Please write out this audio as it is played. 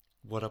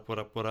What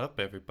up,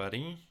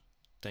 everybody?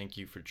 Thank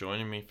you for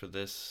joining me for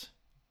this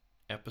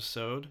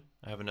episode.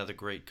 I have another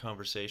great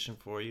conversation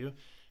for you.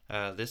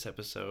 This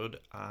episode,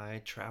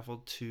 I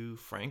traveled to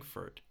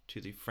Frankfurt, to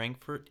the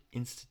Frankfurt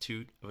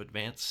Institute of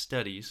Advanced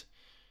Studies,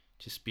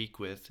 to speak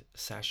with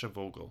Sascha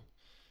Vogel.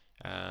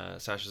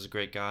 Sascha's a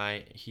great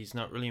guy. He's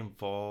not really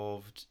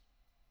involved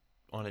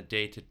on a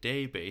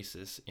day-to-day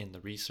basis in the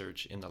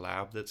research in the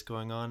lab that's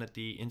going on at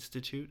the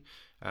Institute,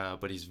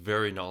 but he's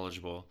very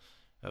knowledgeable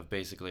of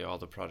basically all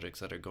the projects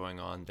that are going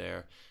on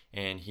there.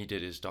 And he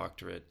did his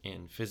doctorate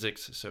in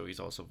physics, so he's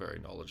also very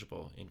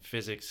knowledgeable in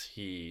physics.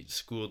 He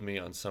schooled me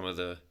on some of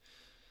the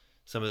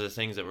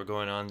things that were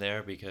going on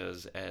there,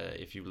 because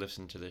if you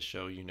listen to this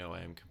show, you know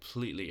I am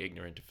completely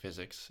ignorant of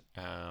physics.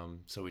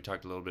 So we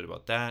talked a little bit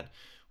about that.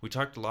 We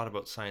talked a lot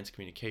about science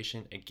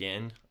communication.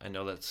 Again, I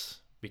know that's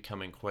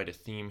becoming quite a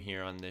theme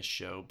here on this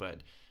show,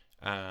 but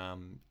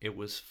it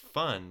was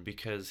fun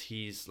because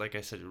he's, like I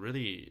said, a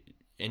really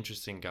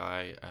interesting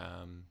guy,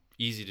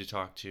 easy to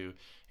talk to,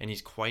 and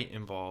he's quite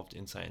involved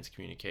in science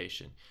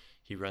communication.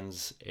 He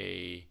runs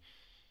a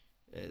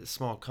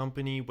small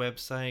company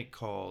website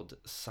called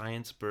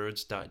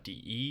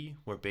sciencebirds.de,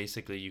 where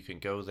basically you can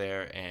go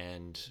there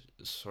and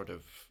sort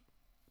of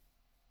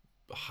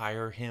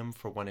hire him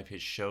for one of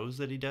his shows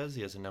that he does.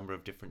 He has a number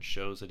of different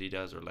shows that he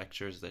does, or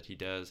lectures that he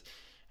does.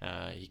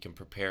 He can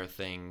prepare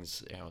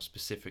things,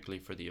 specifically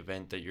for the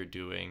event that you're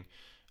doing,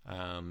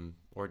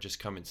 or just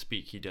come and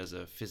speak. He does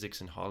a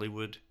Physics in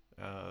Hollywood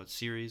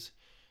series,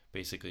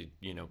 basically,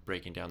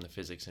 breaking down the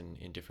physics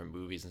in different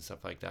movies and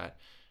stuff like that.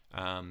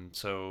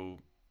 So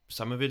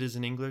some of it is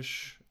in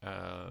English,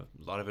 a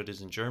lot of it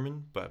is in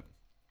German, but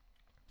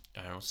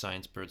I don't know,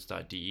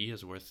 sciencebirds.de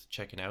is worth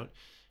checking out.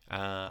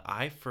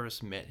 I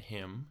first met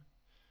him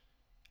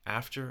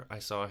after I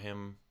saw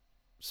him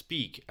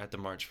speak at the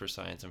March for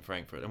Science in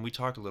Frankfurt, and we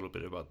talked a little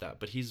bit about that,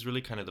 but he's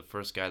really kind of the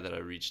first guy that I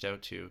reached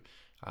out to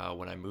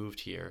when I moved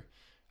here,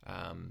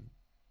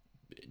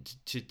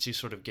 to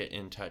sort of get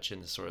in touch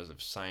in the sort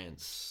of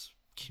science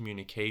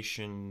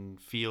communication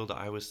field.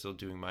 I was still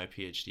doing my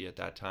PhD at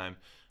that time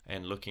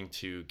and looking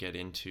to get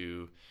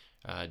into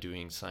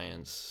doing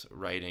science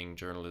writing,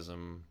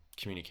 journalism,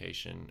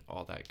 communication,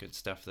 all that good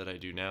stuff that I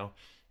do now.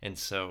 And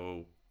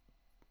so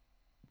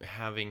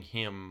having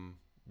him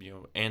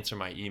answer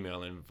my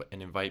email and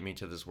invite me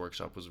to this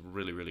workshop was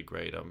really, really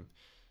great.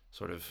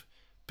 Sort of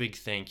big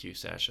thank you,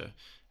 Sascha,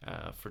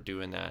 for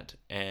doing that.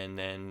 And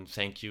then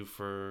thank you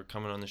for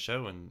coming on the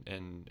show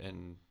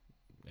and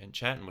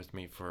chatting with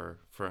me for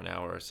an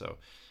hour or so.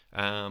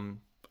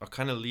 I'll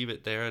kind of leave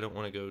it there. I don't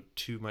want to go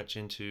too much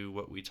into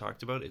what we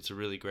talked about. It's a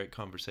really great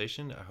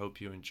conversation. I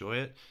hope you enjoy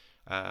it.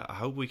 I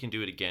hope we can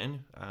do it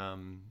again.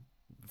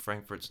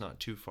 Frankfurt's not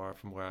too far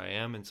from where I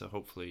am, and so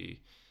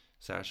hopefully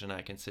Sascha and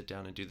I can sit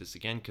down and do this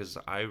again, because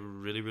I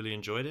really, really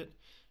enjoyed it.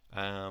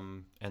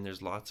 And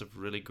there's lots of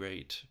really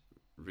great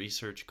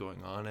research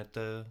going on at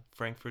the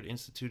Frankfurt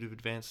Institute of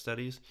Advanced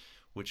Studies,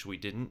 which we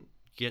didn't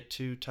get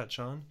to touch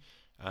on.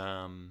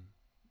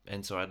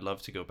 And so I'd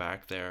love to go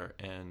back there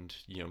and,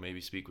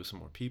 maybe speak with some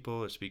more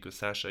people or speak with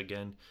Sascha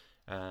again.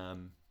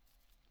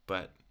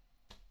 But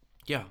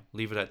yeah,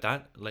 leave it at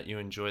that. Let you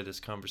enjoy this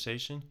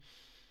conversation.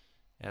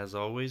 As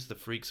always, the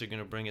freaks are going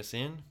to bring us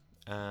in.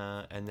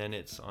 And then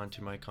it's on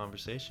to my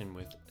conversation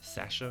with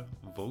Sascha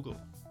Vogel.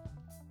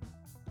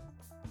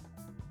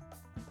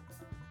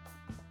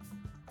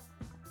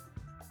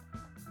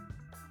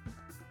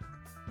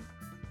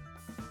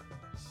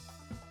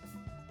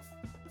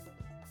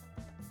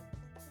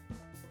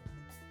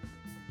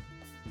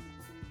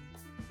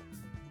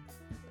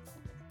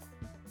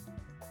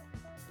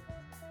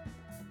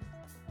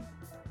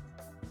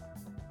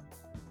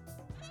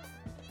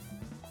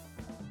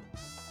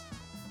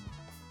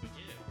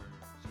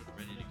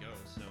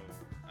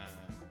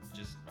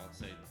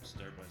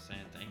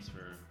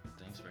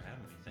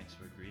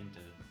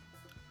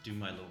 Do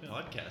my little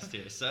podcast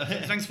here. So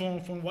thanks for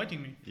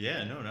inviting me.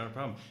 Yeah, no, not a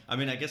problem. I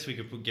mean, I guess we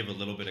could give a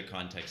little bit of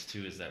context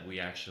too. Is that we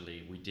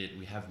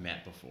have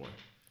met before.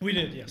 We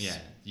did, yes. Yeah,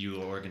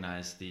 you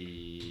organized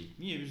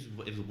it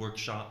was a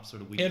workshop,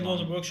 sort of week. It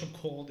was a workshop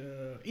called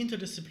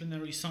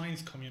Interdisciplinary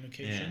Science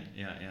Communication.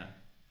 Yeah.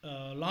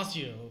 Last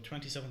year,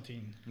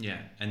 2017. Yeah,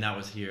 and that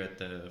was here at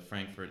the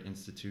Frankfurt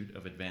Institute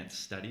of Advanced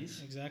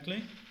Studies.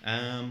 Exactly.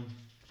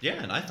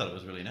 Yeah, and I thought it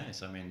was really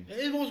nice. I mean,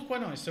 it was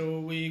quite nice.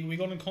 So we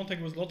got in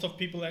contact with lots of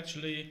people.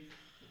 Actually,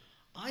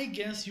 I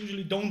guess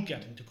usually don't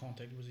get into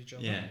contact with each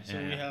other.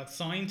 We had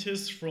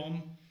scientists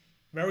from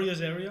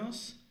various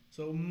areas.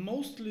 So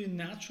mostly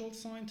natural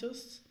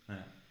scientists,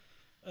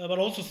 but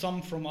also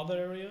some from other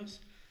areas.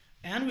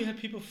 And we had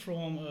people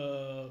from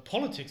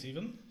politics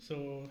even.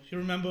 So you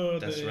remember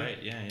that's right.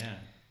 Yeah.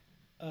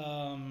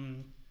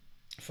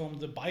 From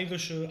the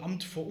Bayerische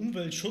Amt für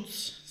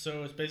Umweltschutz,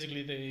 so it's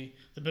basically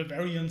the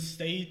Bavarian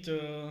state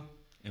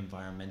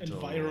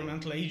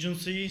environmental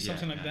agency,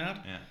 something like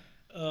that.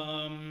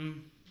 Yeah.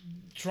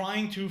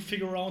 Trying to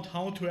figure out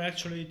how to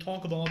actually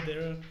talk about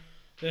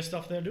their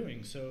stuff they're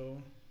doing.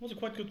 So it was a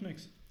quite good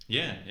mix.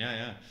 Yeah,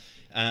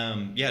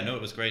 no,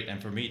 it was great.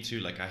 And for me too,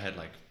 like I had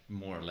like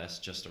more or less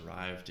just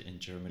arrived in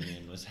Germany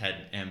and had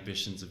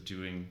ambitions of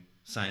doing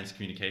science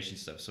communication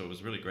stuff. So it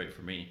was really great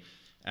for me.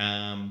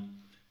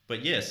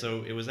 But yeah,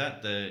 so it was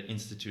at the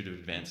Institute of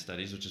Advanced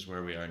Studies, which is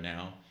where we are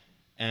now.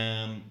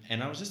 And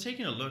I was just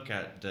taking a look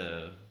at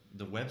the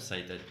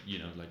website that,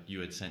 like you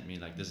had sent me,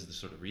 like this is the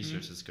sort of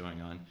research that's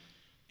going on.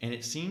 And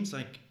it seems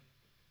like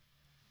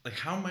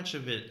how much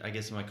of it, I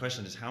guess my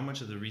question is, how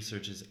much of the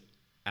research is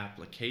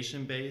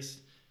application based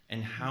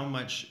and how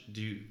much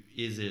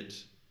is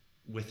it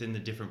within the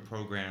different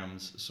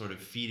programs sort of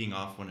feeding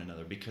off one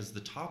another? Because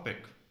the topic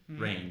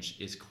range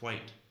is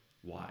quite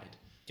wide.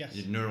 Yes.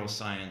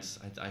 Neuroscience,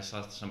 I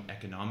saw some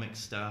economic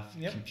stuff,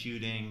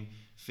 computing,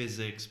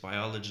 physics,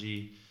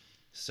 biology.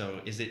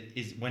 So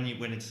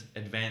when it's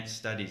advanced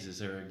studies, is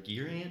there a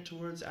gearing it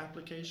towards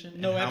application?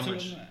 No,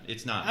 absolutely not.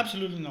 It's not.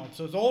 Absolutely not.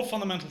 So it's all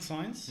fundamental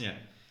science. Yeah.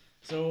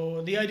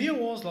 So the idea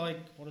was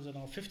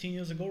 15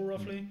 years ago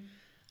roughly.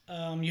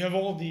 You have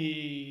all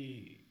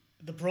the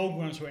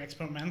programs where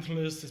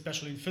experimentalists,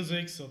 especially in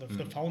physics, so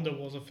the founder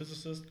was a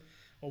physicist,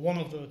 or one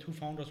of the two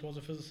founders was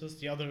a physicist,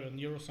 the other a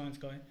neuroscience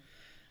guy.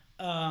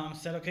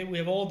 Said, okay, we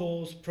have all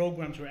those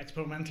programs where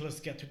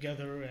experimentalists get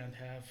together and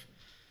have,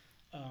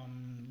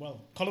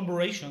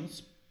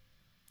 collaborations,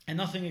 and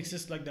nothing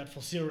exists like that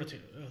for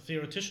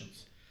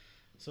theoreticians.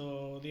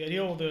 So the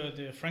idea of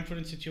the Frankfurt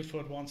Institute for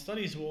Advanced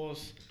Studies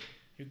was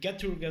you get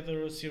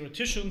together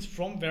theoreticians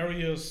from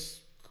various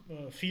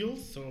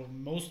fields, so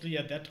mostly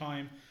at that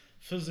time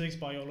physics,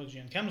 biology,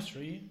 and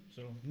chemistry,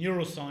 so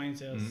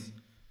neuroscience as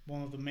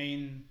one of the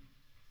main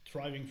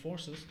driving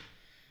forces,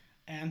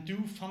 and do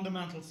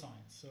fundamental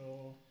science.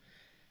 So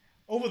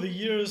over the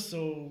years,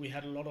 so we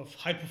had a lot of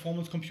high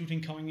performance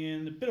computing coming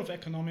in, a bit of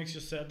economics.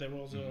 You said there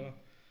was a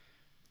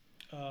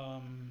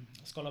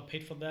scholar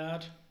paid for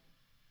that.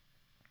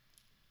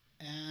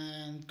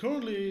 And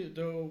currently,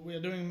 though, we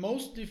are doing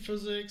mostly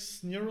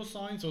physics,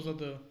 neuroscience. Those are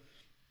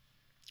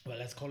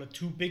let's call it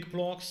two big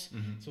blocks.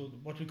 So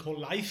what we call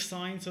life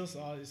sciences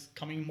is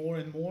coming more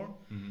and more.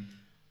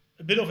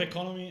 A bit of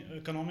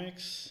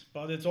economics,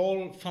 but it's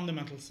all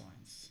fundamental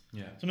science.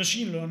 Yeah. So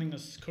machine learning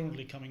is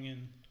currently coming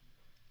in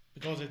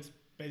because it's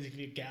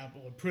basically a gap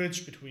or a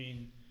bridge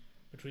between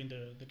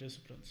the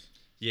disciplines.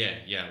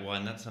 Yeah. Well,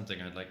 and that's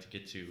something I'd like to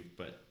get to.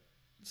 But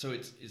so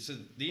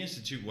the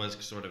institute was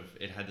sort of,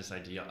 it had this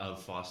idea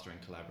of fostering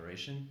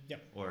collaboration.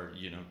 Yep. Or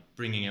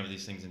bringing all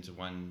these things into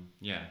one.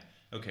 Yeah.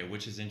 Okay,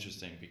 which is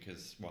interesting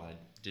because, well, I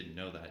didn't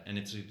know that. And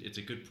it's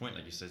a good point,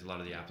 like you said, a lot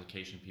of the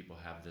application people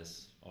have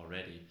this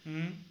already.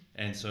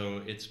 And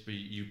so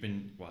you've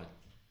been,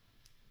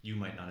 you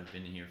might not have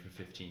been here for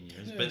 15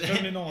 years. But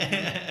certainly not.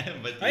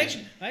 But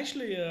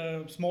actually,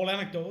 small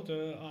anecdote,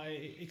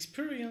 I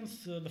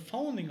experienced the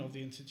founding of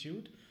the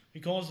institute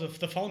because of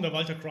the founder,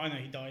 Walter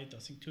Kreiner. He died, I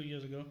think, 2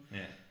 years ago.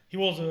 Yeah. He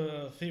was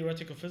a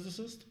theoretical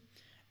physicist.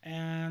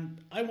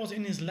 And I was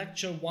in his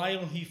lecture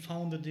while he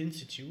founded the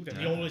institute, and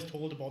he always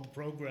told about the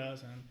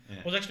progress, and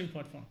it was actually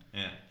quite fun.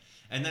 Yeah,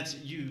 and that's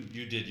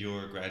you did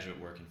your graduate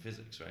work in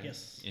physics, right?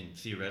 Yes. In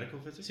theoretical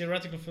physics.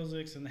 Theoretical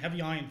physics and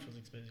heavy ion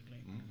physics, basically.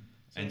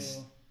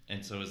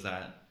 And so is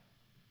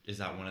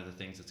that one of the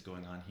things that's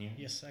going on here?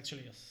 Yes,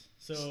 actually yes.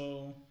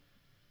 So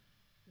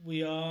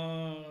we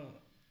are.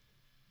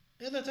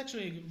 Yeah, that's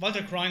actually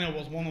Walter Kreiner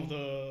was one of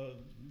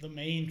the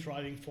main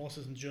driving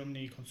forces in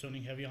Germany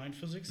concerning heavy ion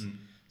physics.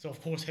 So of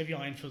course, heavy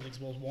ion physics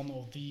was one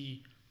of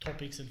the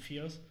topics in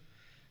FIAS.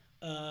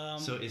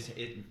 So is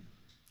it?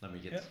 Let me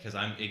get, because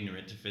I'm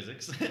ignorant to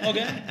physics.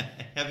 Okay.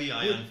 Heavy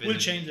ion physics. We'll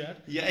change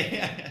that.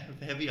 Yeah.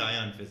 Heavy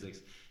ion physics.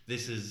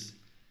 This is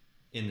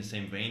in the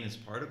same vein as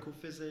particle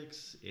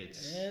physics.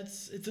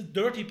 It's a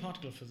dirty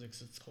particle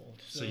physics. It's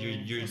called. So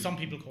you're some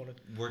people call it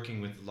working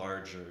with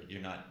larger.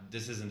 You're not.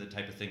 This isn't the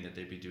type of thing that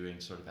they'd be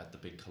doing sort of at the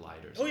big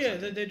colliders. Oh yeah,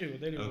 they do.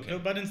 Okay. So,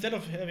 but instead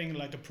of having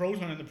like a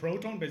proton and a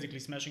proton basically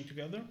smashing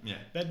together,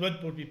 that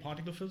would be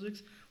particle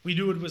physics. We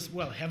do it with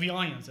heavy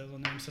ions, as the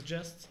name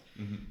suggests.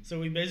 So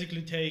we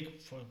basically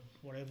take for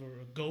whatever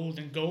gold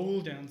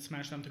and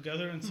smash them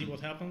together and see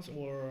what happens,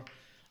 or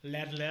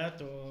lead,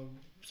 or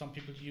some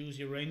people use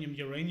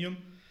uranium.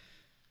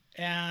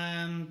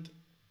 And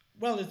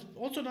it's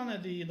also done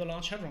at the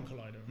Large Hadron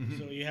Collider.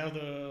 So you have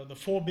the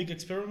four big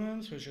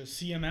experiments, which is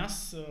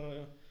CMS,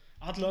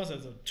 Atlas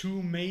as the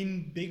two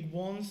main big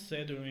ones.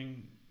 They're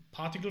doing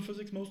particle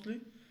physics mostly,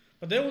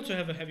 but they also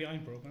have a heavy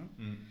ion program.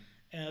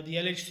 The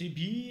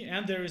LHCb,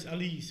 and there is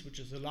ALICE, which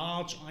is a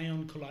Large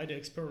Ion Collider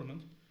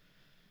experiment.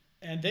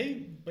 And they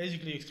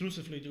basically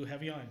exclusively do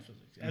heavy ion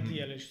physics at the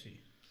LHC.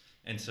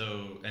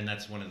 And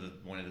that's one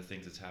of the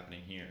things that's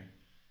happening here.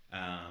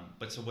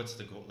 But so what's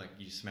the goal? Like,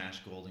 you smash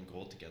gold and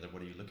gold together.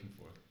 What are you looking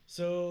for?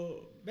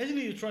 So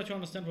basically, you try to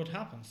understand what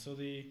happens. So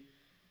the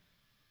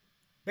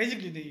main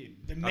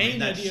I mean,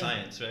 that's idea.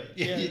 Science, right?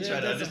 Yeah, you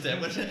try to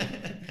understand what.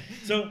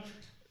 So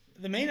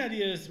the main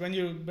idea is when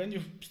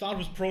you start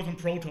with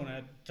proton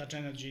at such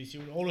energies,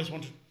 you always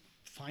want to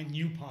find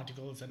new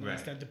particles and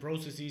understand the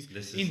processes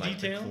this in is like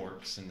detail. The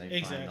quarks, and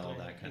they find all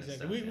that kind of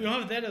stuff. We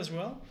have that as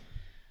well.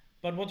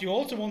 But what you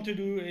also want to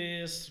do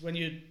is when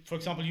you, for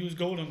example, use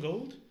gold on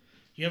gold,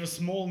 you have a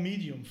small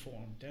medium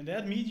formed, and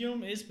that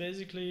medium is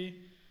basically,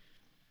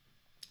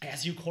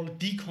 as you call it,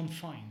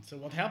 deconfined. So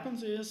what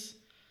happens is,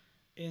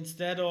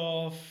 instead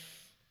of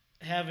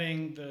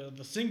having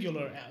the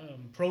singular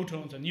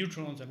protons and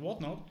neutrons and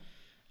whatnot,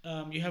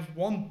 you have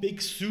one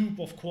big soup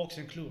of quarks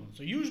and gluons.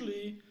 So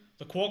usually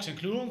the quarks and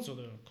gluons, so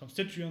the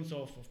constituents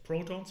of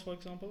protons, for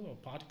example, or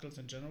particles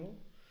in general,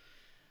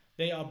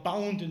 they are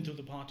bound into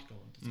the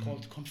particle. It's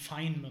called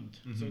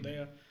confinement. So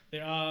they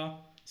are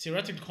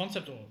theoretical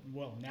concept,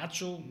 or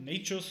natural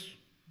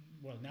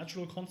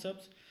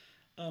concepts,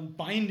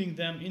 binding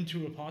them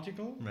into a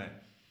particle. Right.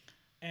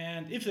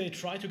 And if they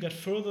try to get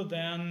further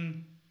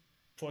than,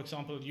 for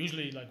example,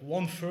 usually like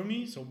 1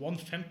 Fermi, so 1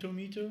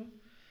 femtometer,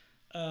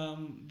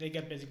 they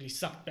get basically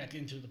sucked back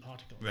into the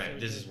particle. Right. So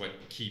this is what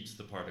keeps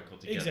the particle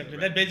together. Exactly.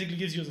 Right. That basically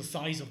gives you the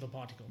size of the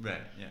particle.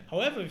 Right. Yeah.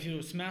 However, if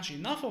you smash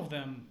enough of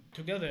them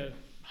together,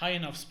 high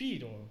enough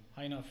speed or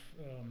high enough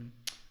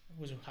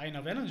with high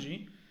enough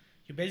energy,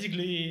 you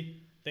basically,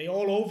 they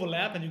all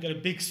overlap and you get a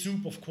big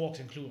soup of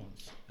quarks and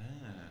gluons.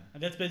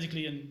 And that's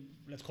basically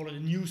let's call it a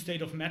new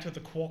state of matter,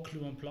 the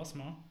quark-gluon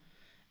plasma.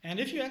 And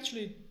if you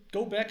actually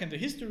go back in the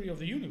history of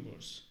the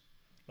universe,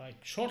 like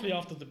shortly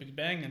after the Big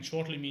Bang, and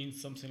shortly means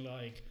something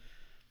like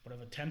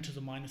whatever 10 to the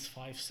minus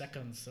 5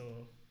 seconds,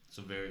 so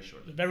very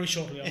shortly. Very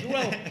shortly after.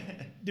 Well,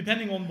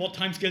 depending on what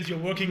time scales you're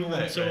working on.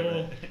 Right.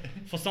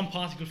 For some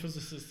particle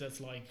physicists, that's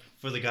like,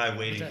 for the guy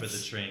waiting for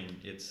the train,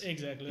 it's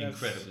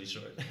incredibly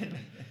short.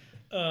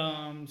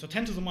 So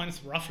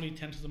roughly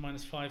 10 to the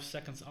minus 5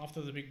 seconds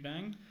after the Big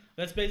Bang.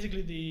 That's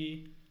basically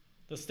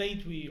the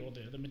state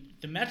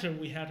the matter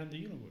we had in the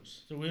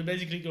universe. So we're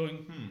basically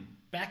going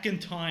back in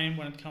time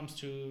when it comes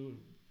to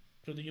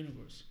the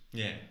universe.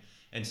 Yeah.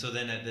 And so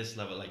then at this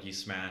level, like you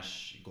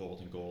smash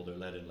gold and gold or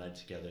lead and lead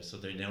together, so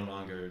they're no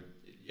longer,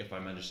 if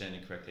I'm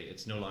understanding correctly,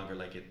 it's no longer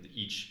like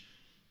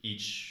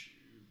each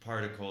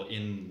particle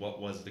in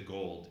what was the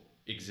gold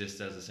exists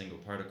as a single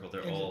particle.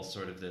 They're all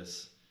sort of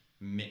this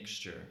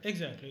mixture.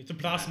 Exactly. It's a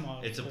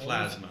plasma. It's a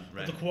plasma,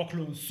 right? The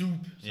quark-gluon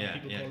soup, some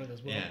people call it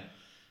as well. Yeah.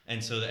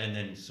 And so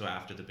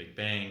after the Big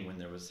Bang, when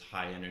there was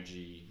high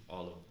energy,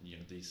 all of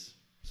these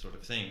sort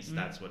of things,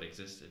 that's what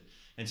existed.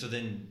 And so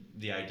then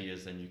the idea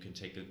is then you can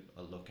take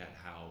a look at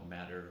how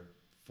matter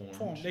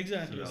formed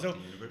exactly. So the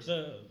universe.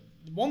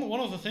 One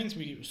of the things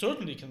we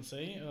certainly can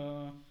say,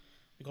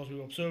 because we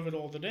observe it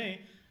all the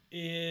day,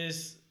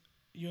 is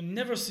you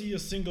never see a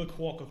single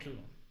quark or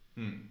gluon.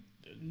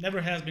 It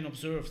never has been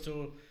observed.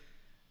 So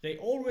they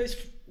always,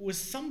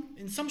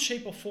 in some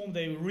shape or form,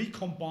 they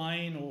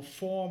recombine or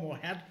form or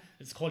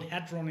it's called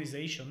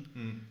hadronization,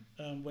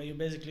 where you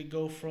basically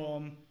go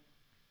from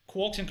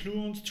quarks and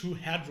gluons to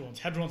hadrons.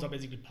 Hadrons are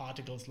basically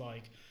particles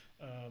like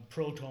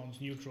protons,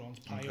 neutrons,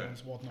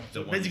 pions, whatnot.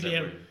 So basically,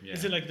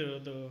 is it like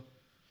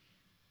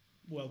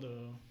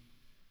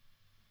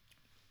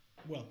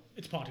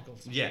it's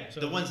particles. Yeah,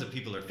 so the ones that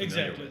people are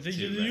familiar with.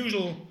 Exactly, the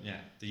usual,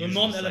 the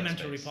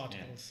non-elementary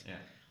particles. Yeah.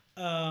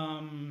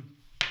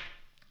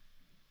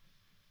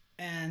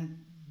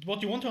 And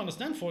what you want to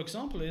understand, for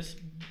example, is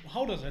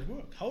how does that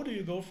work? How do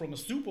you go from a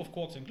soup of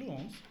quarks and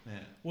gluons,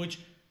 which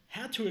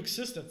had to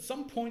exist at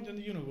some point in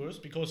the universe,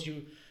 because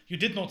you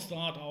did not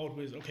start out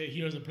with, okay,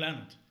 here's a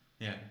planet.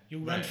 Yeah. You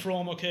went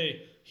from,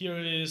 okay, here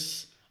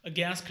is a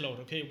gas cloud.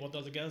 Okay, what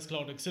does a gas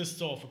cloud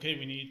consist of? Okay,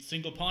 we need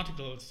single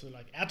particles, so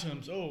like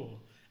atoms. Oh,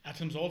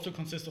 atoms also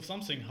consist of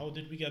something. How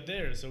did we get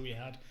there? So we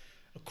had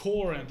a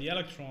core and the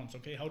electrons.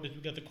 Okay, how did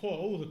we get the core?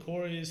 Oh, the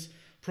core is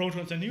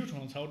protons and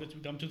neutrons. How did we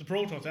come to the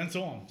protons, and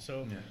so on?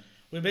 So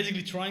we're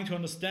basically trying to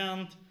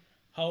understand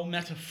how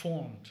matter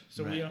formed.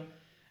 So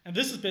and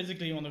this is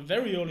basically on a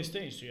very early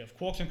stage. So you have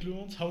quarks and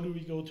gluons. How do we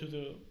go to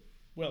the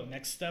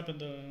next step in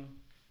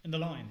the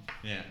line?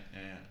 Yeah.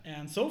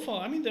 And so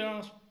far, I mean, there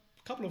are a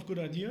couple of good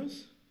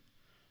ideas,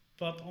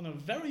 but on a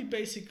very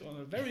basic, on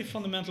a very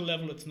fundamental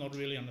level, it's not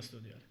really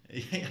understood yet.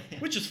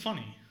 Which is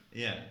funny.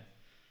 Yeah.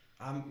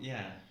 I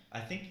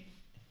think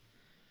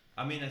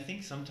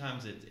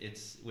sometimes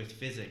it's with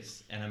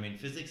physics, and I mean,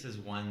 physics is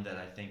one that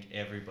I think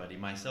everybody,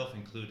 myself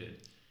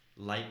included,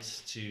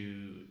 likes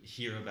to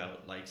hear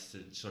about, likes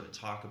to sort of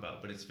talk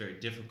about, but it's very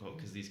difficult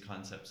because these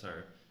concepts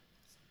are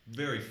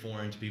very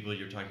foreign to people.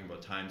 You're talking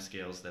about time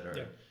scales that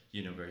are,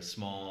 very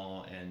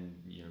small, and,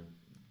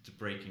 the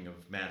breaking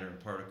of matter and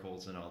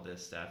particles and all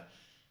this stuff.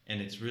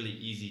 And it's really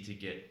easy to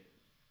get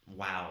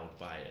wowed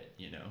by it,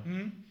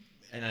 Mm-hmm.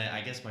 And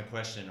I guess my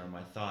question or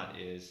my thought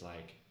is,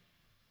 like,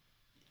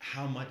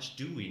 how much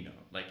do we know?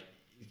 Like,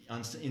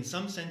 in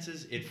some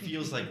senses, it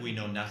feels like we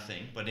know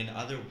nothing, but in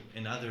other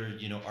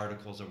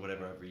articles or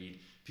whatever I read,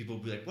 people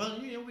will be like, well,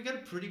 we got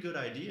a pretty good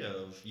idea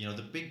of,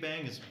 the Big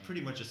Bang is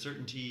pretty much a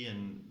certainty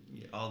and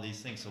all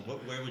these things. So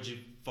where would you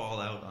fall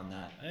out on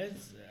that?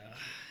 It's,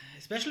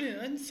 especially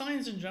in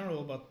science in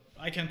general, but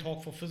I can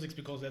talk for physics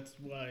because that's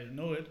why I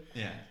know it.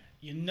 Yeah.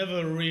 You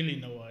never really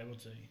know, I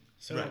would say.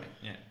 So, right,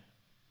 yeah.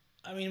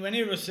 I mean,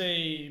 whenever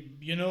say,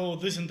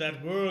 this and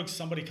that works,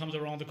 somebody comes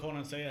around the corner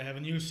and say, I have a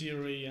new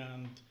theory,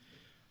 and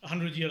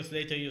 100 years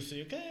later you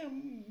say, okay,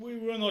 we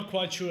were not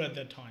quite sure at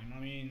that time. I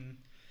mean,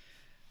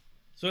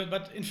 So,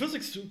 but in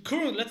physics,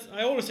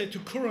 I always say to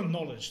current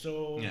knowledge.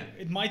 So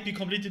it might be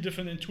completely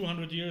different in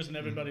 200 years, and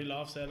everybody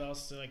laughs at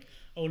us like,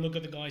 "Oh, look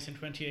at the guys in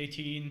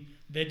 2018.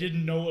 They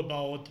didn't know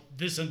about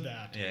this and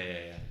that."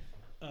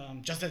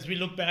 Just as we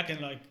look back and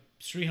like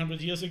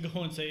 300 years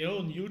ago and say,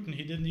 "Oh, Newton,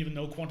 he didn't even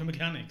know quantum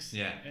mechanics."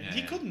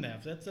 He couldn't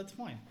have. That's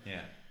fine.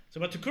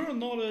 So, but to current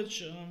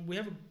knowledge, we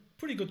have a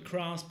pretty good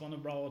grasp on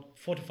about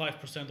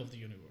 45% of the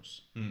universe.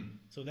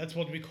 So that's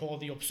what we call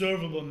the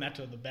observable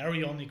matter, the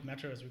baryonic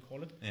matter, as we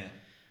call it.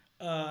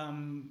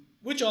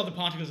 Which are the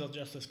particles I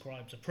just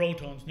described, the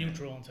protons,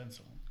 neutrons, and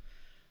so on.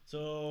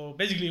 So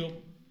basically,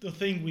 the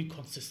thing we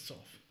consist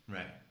of.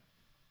 Right.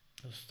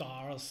 The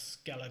stars,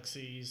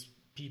 galaxies,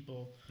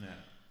 people.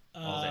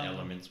 All the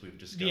elements we've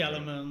discovered. The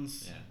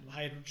elements,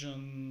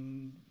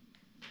 hydrogen,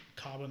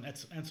 carbon,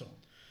 and so on.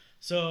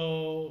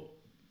 So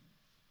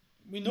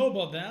we know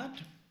about that.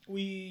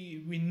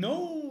 We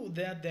know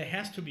that there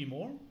has to be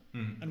more.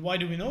 And why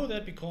do we know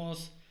that?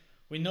 Because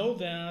we know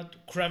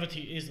that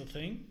gravity is a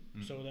thing.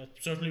 So that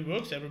certainly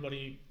works.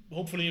 Everybody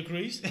hopefully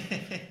agrees.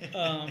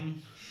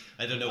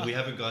 I don't know. We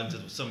haven't gone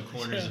to some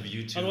corners of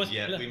YouTube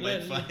yet. We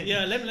might find.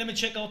 Let me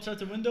check outside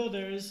the window.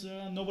 There is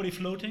nobody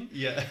floating.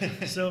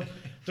 Yeah. So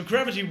the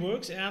gravity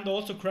works, and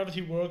also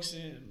gravity works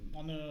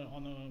on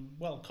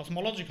a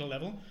cosmological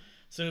level.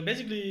 So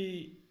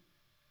basically,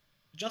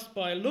 just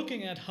by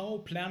looking at how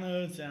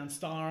planets and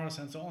stars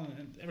and so on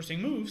and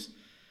everything moves,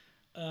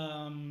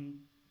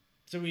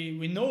 so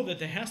we know that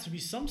there has to be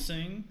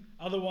something,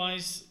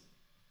 otherwise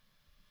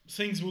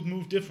things would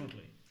move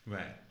differently.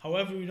 Right.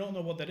 However, we don't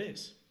know what that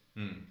is.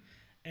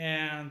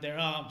 And there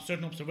are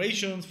certain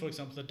observations, for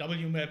example, the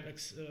WMAP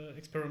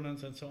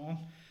experiments and so on,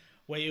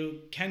 where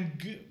you can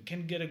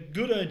get a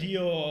good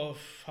idea of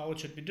how it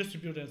should be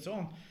distributed and so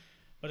on.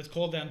 But it's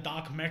called then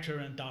dark matter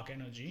and dark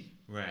energy.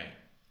 Right.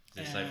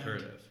 This I've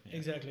heard of. Yeah.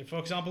 Exactly. For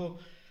example,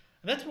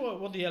 that's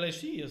what the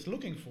LHC is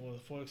looking for.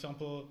 For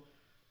example,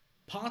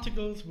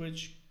 particles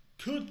which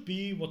could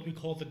be what we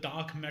call the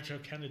dark matter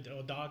candidate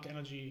or dark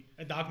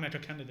matter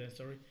candidate.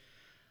 Sorry.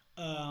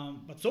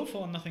 But so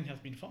far nothing has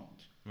been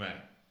found.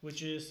 Right.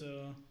 Which is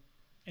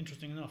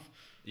interesting enough.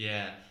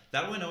 Yeah,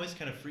 that one always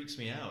kind of freaks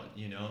me out,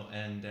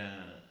 and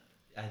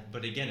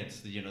but again,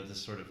 it's the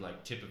sort of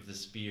like tip of the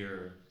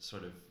spear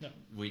sort of.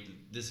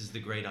 This is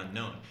the great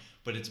unknown.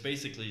 But it's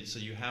basically, so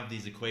you have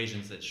these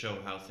equations that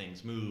show how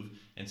things move,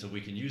 and so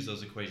we can use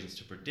those equations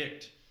to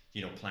predict,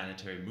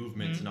 planetary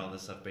movements and all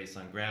this stuff based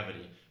on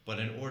gravity. But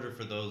in order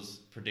for those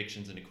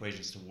predictions and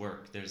equations to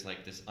work, there's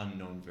like this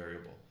unknown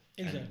variable.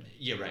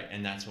 Exactly. And, right.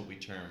 And that's what we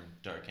term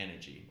dark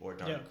energy or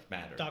dark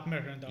matter. Dark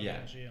matter and dark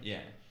energy. Yeah.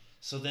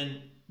 So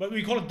then. But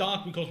we call it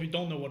dark because we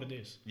don't know what it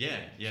is. Yeah.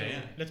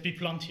 Let's be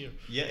blunt here.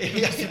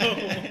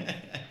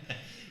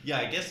 Yeah,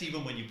 I guess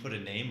even when you put a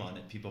name on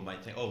it, people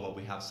might think, oh, well,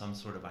 we have some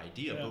sort of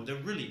idea, but there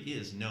really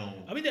is no...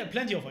 I mean, there are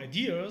plenty of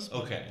ideas.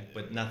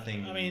 But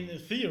nothing... I mean,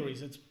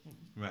 theories, it's...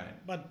 Right.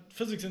 But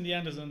physics in the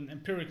end is an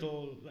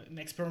empirical, an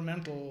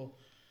experimental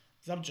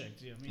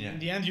subject. I mean, in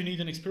the end, you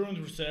need an experiment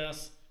which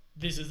says,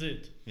 this is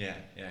it. Yeah.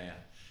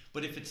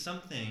 But if it's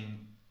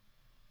something,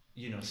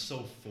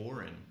 so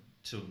foreign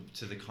to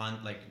the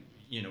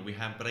we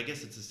have, but I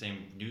guess it's the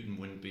same. Newton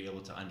wouldn't be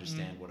able to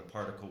understand what a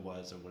particle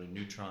was or what a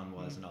neutron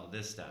was and all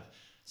this stuff.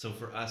 So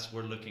for us,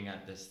 we're looking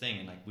at this thing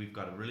and we've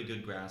got a really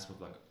good grasp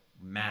of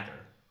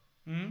matter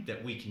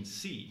that we can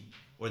see,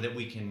 or that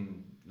we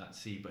can not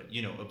see, but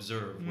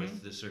observe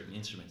with the certain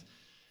instruments.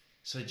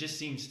 So it just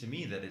seems to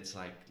me that it's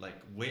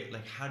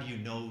how do you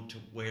know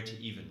where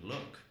to even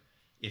look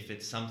if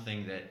it's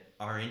something that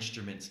our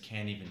instruments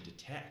can't even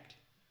detect?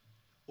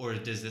 Or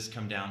does this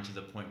come down to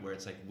the point where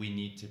it's we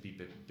need to be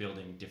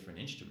building different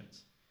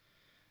instruments?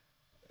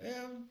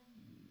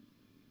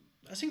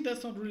 I think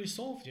that's not really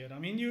solved yet. I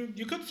mean,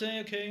 you could say,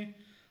 okay,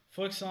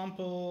 for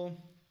example,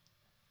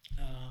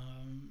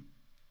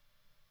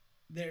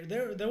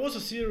 there was a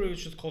theory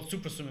which is called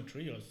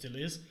supersymmetry, or it still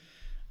is,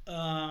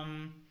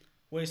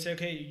 where you say,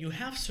 okay, you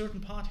have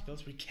certain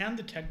particles, we can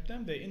detect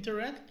them, they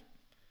interact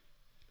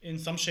in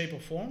some shape or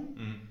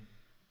form.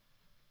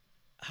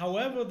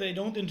 However, they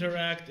don't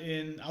interact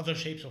in other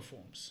shapes or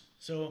forms.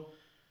 So,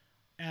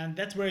 and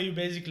that's where you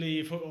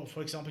basically,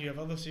 for example, you have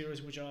other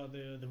theories which are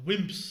the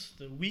WIMPs,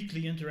 the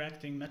weakly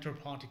interacting matter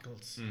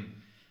particles.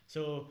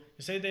 So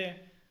you say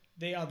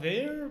they are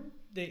there,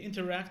 they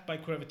interact by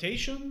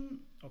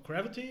gravitation or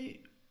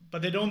gravity,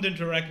 but they don't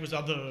interact with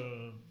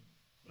other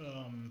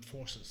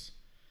forces.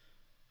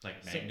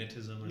 Like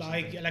magnetism or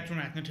like something?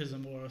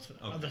 Electromagnetism or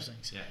other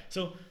things. Yeah.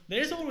 So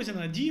there's always an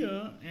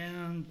idea,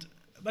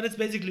 but it's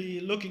basically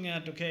looking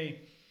at,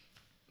 okay,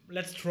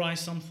 let's try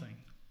something.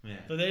 Yeah.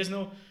 So there is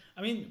no,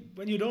 I mean,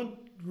 when you don't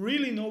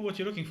really know what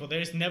you're looking for,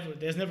 there's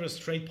never a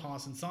straight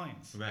path in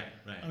science. Right.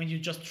 I mean, you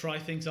just try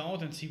things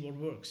out and see what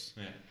works.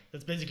 Yeah.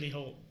 That's basically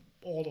how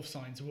all of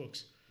science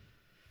works.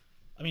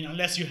 I mean,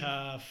 unless you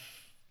have,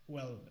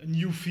 a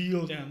new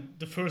field and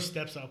the first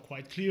steps are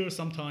quite clear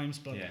sometimes,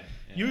 but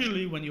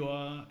usually when you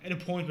are at a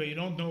point where you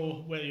don't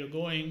know where you're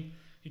going,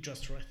 you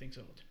just try things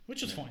out,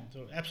 which is fine.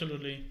 So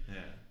absolutely,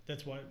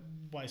 That's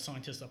why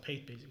scientists are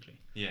paid, basically.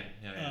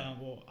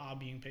 Or are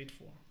being paid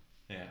for.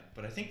 Yeah,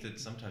 but I think that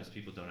sometimes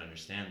people don't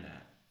understand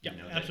that.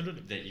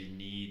 Absolutely. That you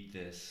need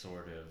this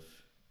sort of,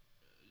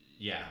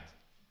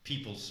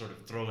 people sort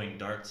of throwing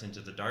darts into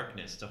the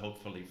darkness to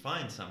hopefully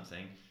find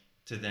something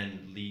to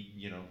then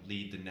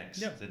lead the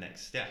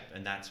next step,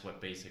 and that's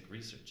what basic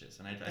research is.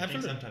 And I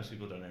think sometimes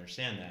people don't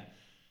understand that,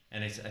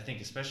 and I think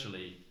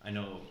especially, I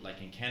know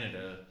like in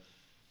Canada,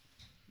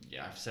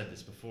 I've said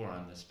this before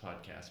on this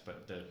podcast,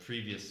 but the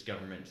previous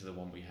government to the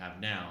one we have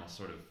now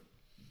sort of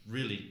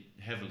really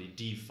heavily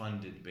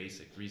defunded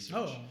basic research.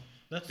 Oh,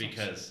 that's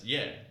because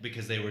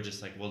they were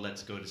just like, well,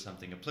 let's go to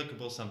something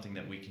applicable, something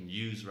that we can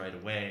use right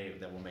away,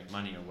 that will make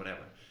money or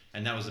whatever.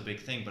 And that was a big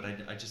thing. But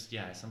I just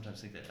I sometimes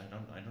think that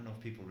I don't know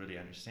if people really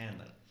understand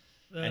that.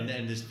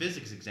 And this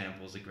physics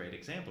example is a great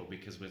example,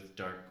 because with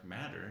dark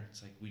matter,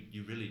 it's like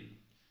you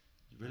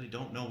really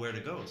don't know where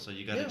to go. So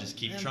you got to just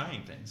keep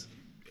trying things.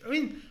 I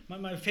mean,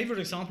 my favorite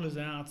example is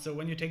that. So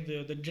when you take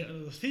the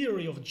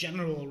theory of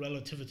general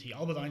relativity,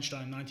 Albert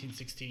Einstein,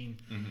 1916,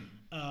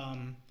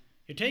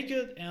 you take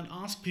it and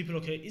ask people,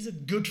 okay, is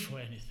it good for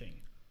anything?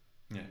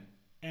 Yeah.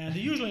 And the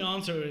usual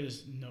answer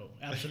is no,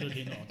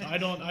 absolutely not. I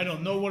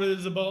don't know what it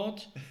is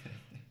about.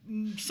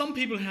 Some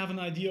people have an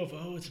idea of,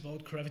 it's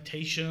about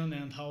gravitation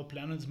and how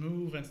planets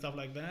move and stuff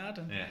like that.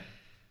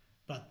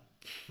 But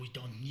we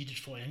don't need it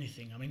for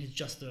anything. I mean, it's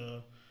just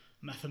a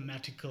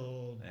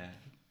mathematical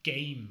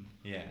game.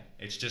 Yeah,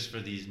 it's just for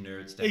these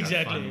nerds to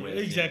have fun with.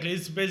 Exactly.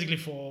 It's basically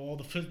for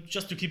all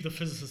just to keep the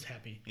physicists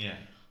happy. Yeah.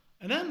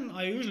 And then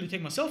I usually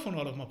take my cell phone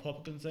out of my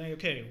pocket and say,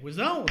 okay,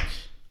 without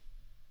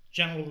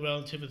general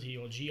relativity,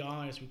 or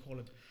GI as we call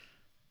it,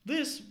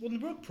 this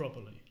wouldn't work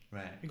properly.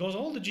 Right. Because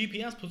all the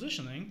GPS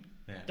positioning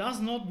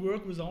does not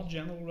work without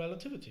general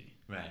relativity.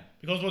 Right.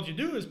 Because what you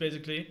do is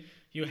basically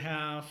you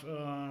have,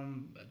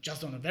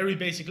 just on a very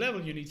basic level,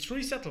 you need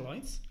 3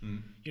 satellites.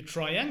 You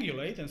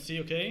triangulate and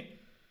see, okay,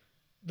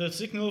 the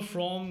signal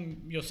from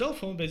your cell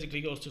phone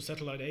basically goes to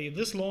satellite A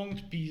this long,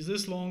 to B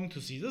this long,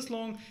 to C this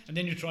long, and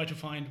then you try to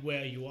find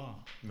where you are.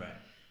 Right.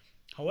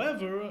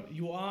 However,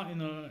 you are in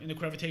a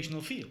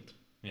gravitational field.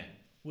 Yeah.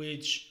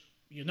 Which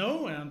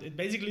and it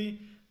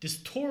basically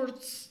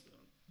distorts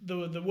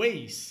the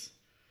ways.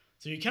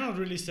 So you cannot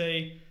really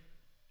say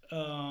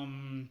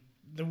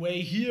the way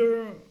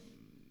here.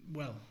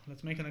 Well,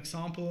 let's make an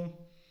example.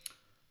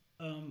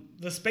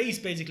 The space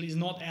basically is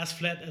not as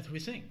flat as we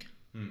think.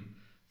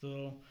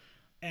 So.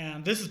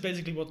 And this is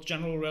basically what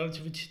general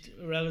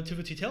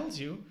relativity tells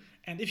you.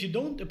 And if you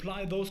don't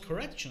apply those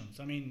corrections,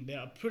 I mean, they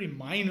are pretty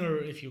minor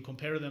if you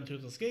compare them to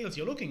the scales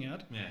you're looking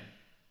at. Yeah.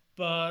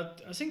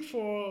 But I think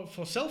for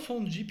cell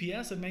phone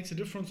GPS, it makes a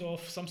difference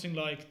of something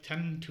like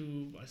 10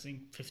 to,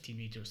 15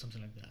 meters,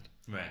 something like that.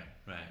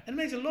 Right. And it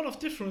makes a lot of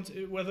difference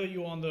whether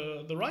you're on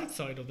the right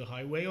side of the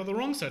highway or the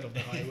wrong side of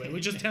the highway,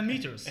 which is 10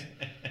 meters.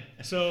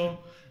 So...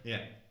 Yeah.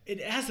 It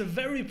has a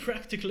very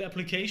practical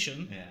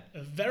application,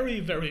 a very,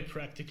 very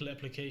practical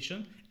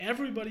application.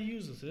 Everybody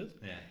uses it.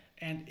 Yeah.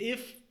 And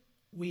if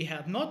we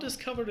had not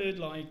discovered it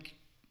like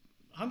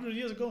 100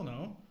 years ago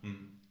now,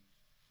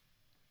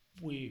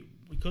 we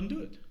couldn't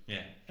do it.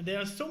 Yeah. And there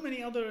are so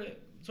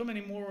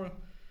many more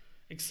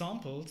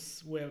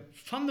examples where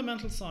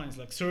fundamental science,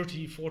 like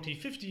 30, 40,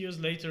 50 years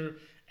later,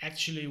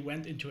 actually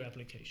went into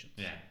application.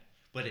 Yeah.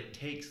 But it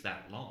takes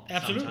that long.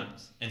 Absolutely.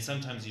 Sometimes. And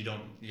sometimes you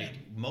don't,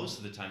 most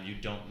of the time you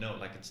don't know.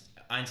 Like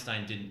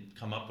Einstein didn't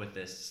come up with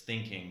this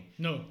thinking,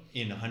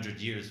 in 100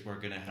 years we're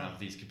going to have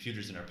these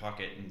computers in our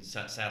pocket and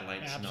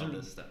satellites and all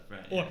this stuff.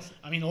 Right. Or,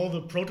 all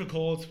the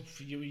protocols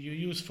you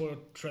use for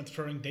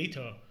transferring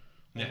data,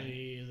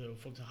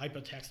 for the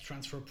hypertext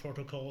transfer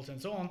protocols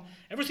and so on,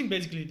 everything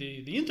basically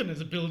the internet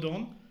is built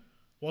on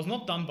was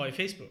not done by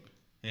Facebook.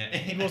 Yeah.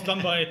 It was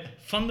done by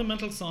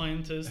fundamental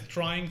scientists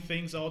trying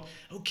things out.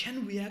 Oh,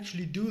 can we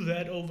actually do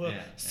that over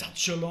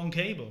such a long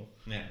cable?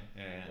 Yeah.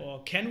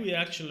 Or can we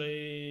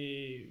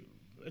actually...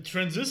 A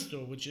transistor,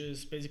 which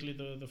is basically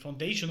the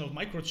foundation of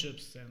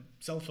microchips and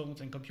cell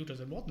phones and computers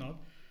and whatnot,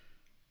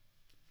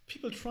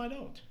 people tried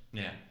out.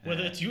 Yeah.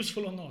 Whether it's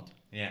useful or not.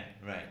 Yeah,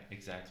 right,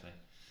 exactly.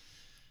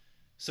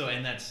 So,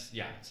 and that's,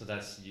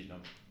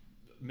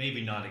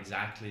 maybe not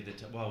exactly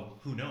well,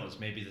 who knows?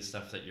 Maybe the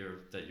stuff that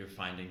you're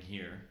finding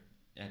here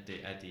at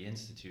the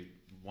institute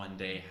one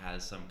day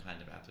has some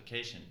kind of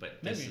application,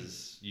 but this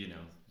is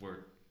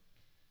we're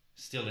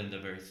still in the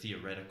very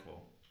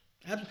theoretical.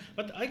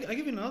 But I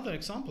give you another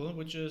example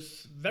which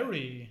is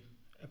very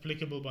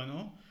applicable by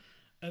now.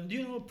 Do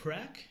you know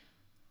Bragg?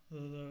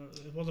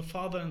 It was a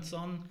father and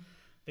son.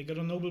 They got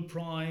a Nobel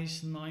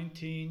Prize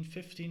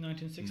 1915,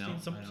 1916,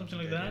 something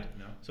like that.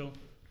 No. So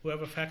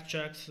whoever fact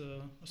checks,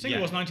 I think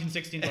it was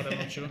 1916, but I'm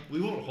not sure.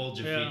 We won't hold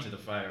your feet to the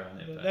fire on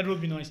it. That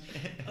would be nice.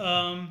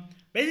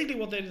 Basically,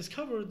 what they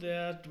discovered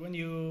that when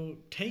you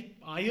take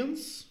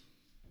ions,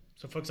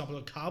 so for example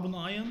a carbon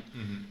ion,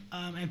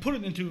 and put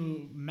it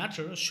into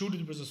matter, shoot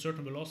it with a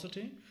certain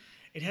velocity,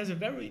 it has a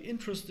very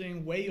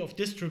interesting way of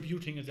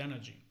distributing its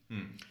energy.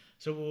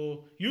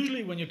 So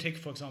usually when you take,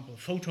 for example,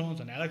 photons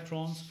and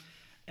electrons,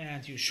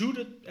 and you shoot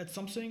it at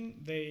something,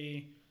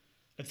 they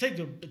let's take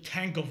the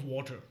tank of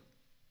water.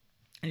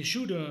 And you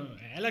shoot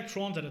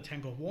electrons at a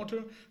tank of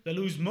water. They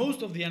lose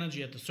most of the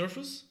energy at the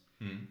surface.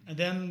 And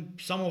then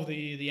some of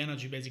the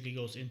energy basically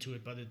goes into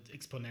it, but it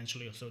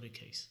exponentially or so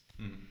decays.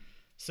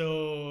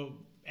 So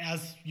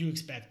as you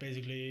expect,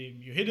 basically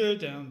you hit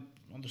it and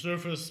on the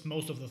surface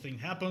most of the thing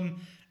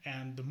happen,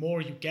 and the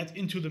more you get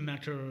into the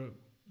matter,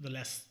 the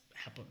less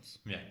happens.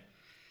 Yeah.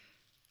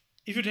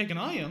 If you take an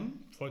ion,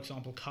 for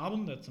example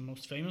carbon, that's the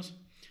most famous,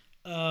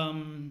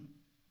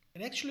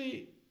 it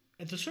actually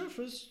at the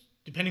surface,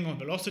 depending on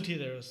velocity,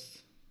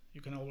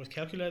 you can always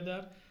calculate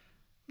that,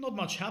 not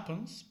much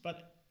happens,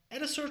 but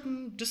at a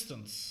certain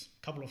distance,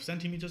 a couple of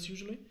centimeters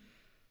usually,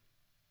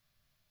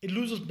 it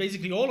loses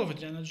basically all of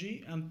its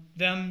energy and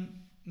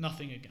then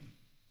nothing again.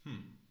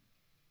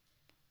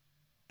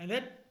 And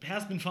that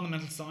has been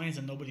fundamental science,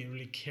 and nobody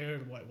really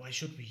cared. Why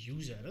should we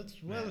use it?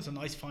 It's a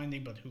nice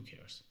finding, but who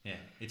cares? Yeah,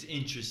 it's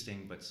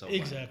interesting, but so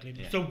exactly. What?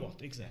 Yeah. So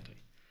what? Exactly.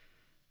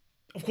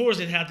 Of course,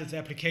 it had its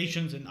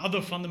applications in other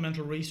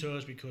fundamental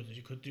research, because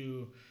you could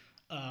do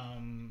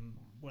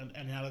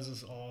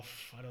analysis of,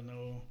 I don't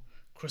know,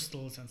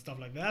 crystals and stuff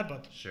like that.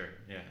 But sure,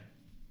 yeah.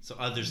 So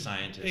other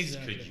scientists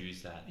could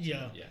use that.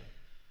 Yeah.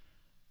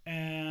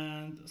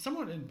 And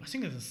somewhere I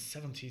think in the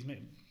 70s,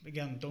 maybe,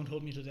 again, don't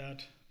hold me to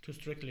that too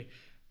strictly,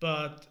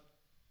 but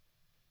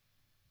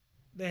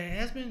there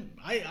has been,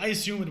 I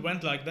assume it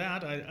went like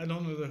that. I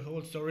don't know the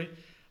whole story,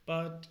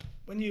 but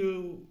when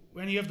you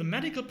have the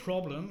medical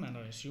problem, and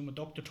I assume a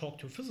doctor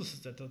talked to a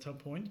physicist at that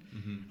point,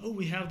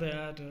 we have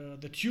that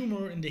the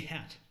tumor in the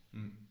head,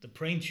 the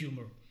brain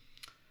tumor,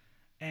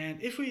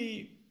 and if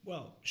we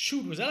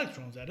shoot with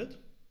electrons at it,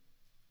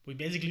 we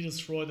basically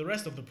destroy the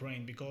rest of the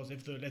brain, because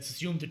let's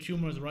assume the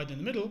tumor is right in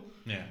the middle.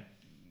 Yeah.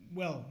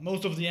 Well,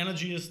 most of the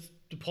energy is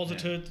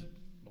deposited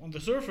on the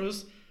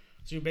surface,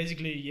 so you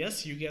basically,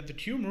 yes, you get the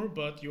tumor,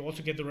 but you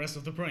also get the rest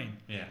of the brain.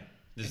 Yeah.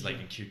 This is like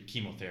a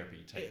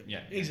chemotherapy type.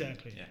 Yeah.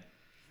 Exactly. Yeah.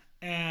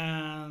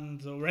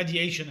 And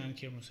radiation and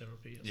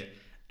chemotherapy. Yes.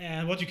 Yeah.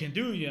 And what you can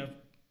do, you have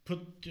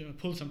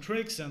pull some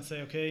tricks and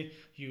say, okay,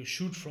 you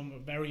shoot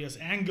from various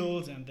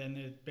angles, and then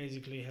it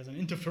basically has an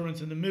interference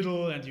in the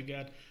middle, and you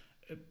get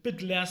a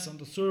bit less on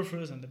the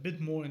surface and a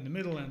bit more in the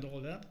middle and all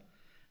that.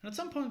 And at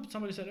some point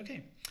somebody said,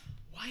 okay,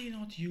 why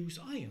not use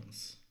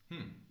ions?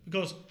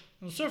 Because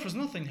on the surface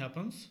nothing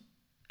happens,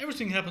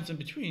 everything happens in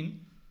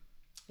between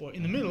or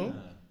in the middle,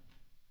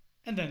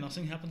 and then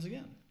nothing happens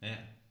again. Yeah.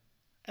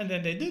 And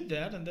then they did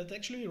that, and that's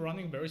actually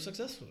running very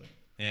successfully.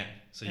 Yeah,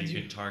 so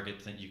you can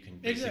target that, you can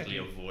basically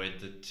avoid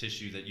the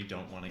tissue that you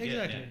don't want to get.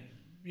 Exactly.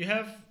 You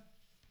have,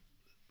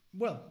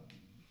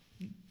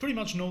 pretty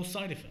much no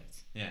side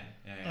effects. Yeah.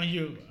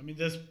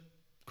 There's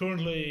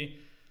currently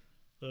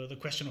the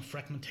question of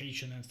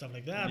fragmentation and stuff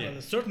like that, but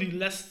there's certainly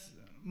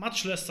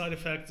much less side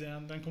effects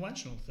than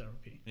conventional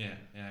therapy. Yeah.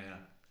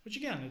 Which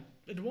again,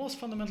 it was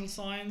fundamental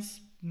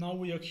science. Now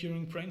we are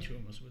curing brain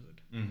tumors with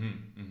it.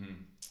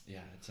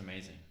 Yeah, it's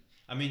amazing.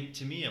 I mean,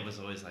 to me, it was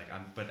always like,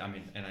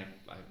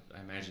 I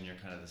imagine you're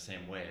kind of the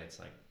same way. It's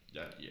like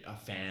a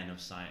fan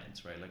of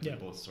science, right? Like we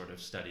both sort of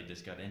studied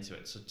this, got into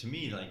it. So to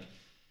me, like,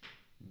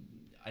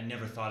 I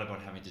never thought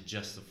about having to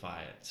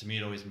justify it. To me,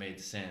 it always made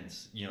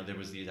sense. There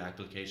was these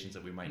applications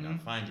that we might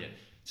not find yet.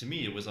 To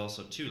me, it was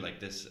also too like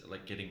this,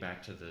 like getting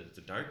back to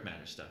the dark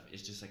matter stuff.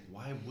 It's just like,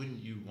 why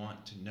wouldn't you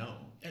want to know?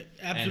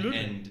 Absolutely.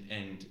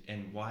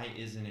 And why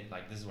isn't it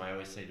like, this is why I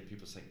always say to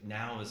people, it's like,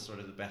 now is sort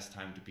of the best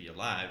time to be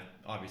alive.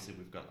 Obviously,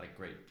 we've got like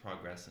great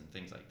progress and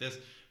things like this,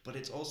 but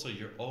it's also,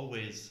 you're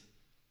always,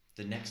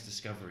 the next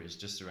discovery is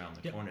just around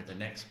the corner, the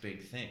next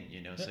big thing,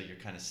 so you're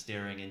kind of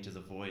staring into the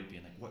void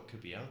being like, what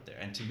could be out there?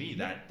 And to me,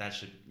 that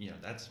should,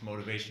 that's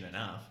motivation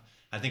enough.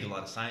 I think a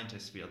lot of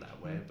scientists feel that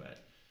way,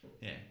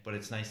 but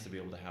it's nice to be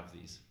able to have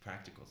these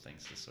practical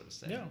things to sort of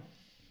say. Yeah.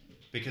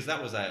 Because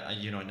that was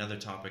another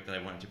topic that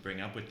I wanted to bring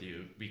up with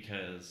you,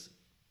 because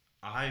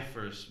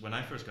when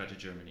I first got to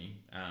Germany,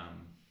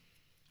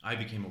 I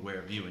became aware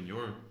of you and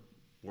your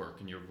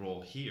work and your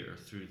role here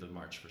through the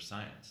March for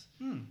Science,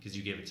 because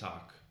you gave a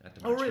talk at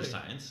the March for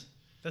Science.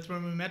 That's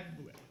when we met.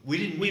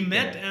 We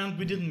met and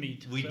we didn't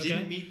meet. We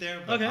didn't meet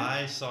there, but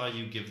I saw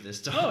you give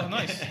this talk. Oh,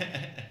 nice.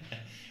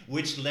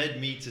 Which led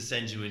me to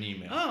send you an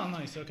email. Oh,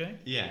 nice. Okay.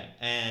 Yeah,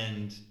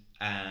 and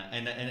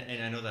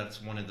I know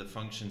that's one of the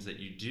functions that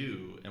you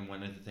do, and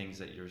one of the things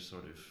that you're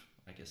sort of,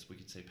 I guess we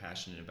could say,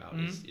 passionate about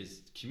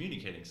is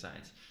communicating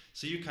science.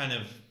 So you're kind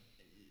of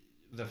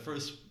the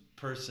first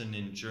person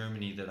in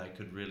Germany that I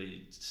could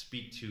really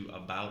speak to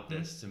about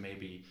this, to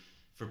maybe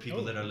for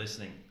people that are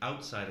listening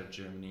outside of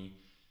Germany,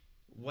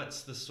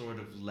 what's the sort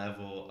of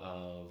level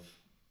of,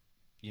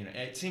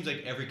 it seems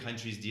like every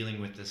country is dealing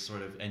with this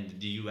sort of, and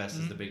the US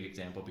is the big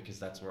example, because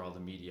that's where all the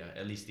media,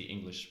 at least the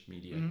English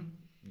media,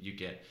 you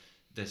get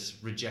this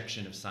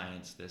rejection of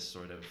science, this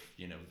sort of,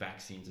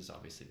 vaccines is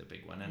obviously the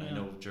big one, and I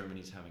know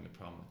Germany's having a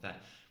problem with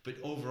that. But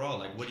overall,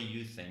 like, what do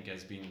you think,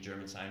 as being a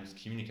German science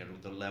communicator,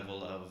 with the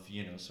level of,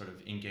 sort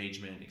of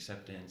engagement,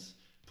 acceptance,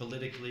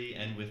 politically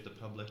and with the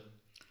public?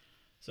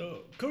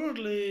 So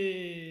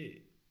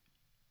currently,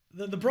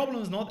 the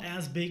problem is not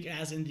as big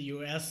as in the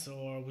US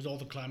or with all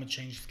the climate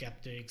change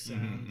skeptics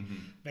and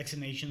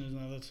vaccination is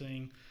another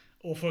thing.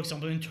 Or, for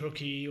example, in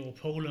Turkey or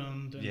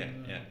Poland,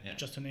 and,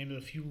 just to name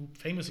a few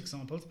famous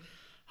examples.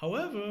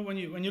 However, when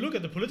you look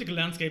at the political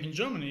landscape in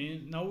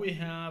Germany, now we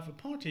have a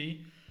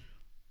party,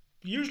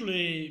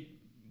 usually,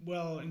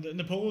 well, in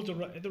the polls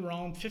at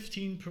around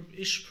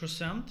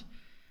 15-ish%,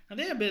 and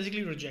they are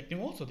basically rejecting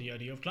also the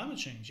idea of climate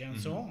change and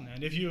so on.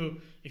 And if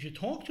you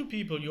talk to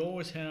people, you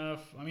always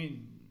have, I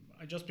mean,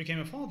 I just became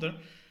a father,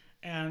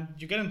 and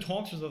you get in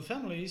talks with the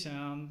families,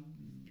 and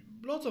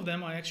lots of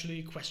them are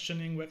actually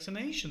questioning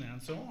vaccination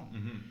and so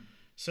on.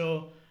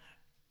 So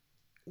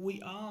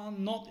we are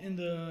not in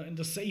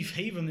the safe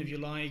haven, if you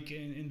like,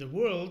 in the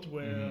world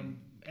where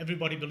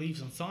everybody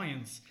believes in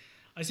science.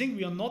 I think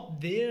we are not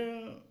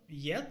there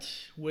yet,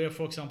 where,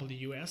 for example, the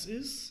US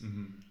is.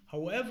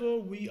 However,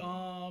 we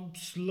are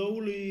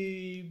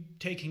slowly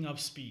taking up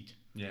speed.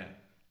 Yeah.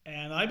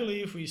 And I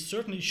believe we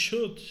certainly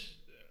should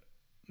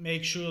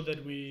make sure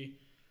that we,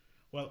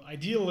 well,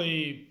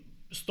 ideally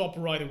stop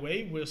right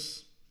away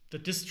with the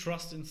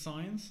distrust in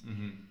science.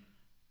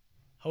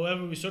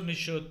 However, we certainly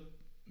should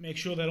make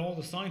sure that all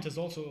the scientists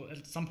also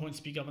at some point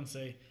speak up and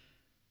say,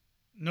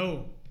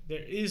 no,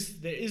 there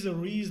is a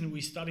reason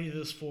we study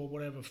this for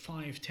whatever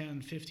 5,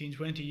 10, 15,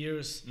 20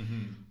 years,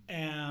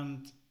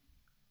 and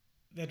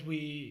that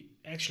we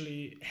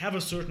actually have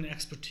a certain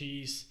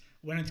expertise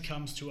when it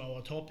comes to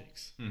our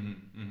topics.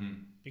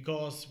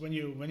 Because when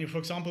you, for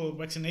example,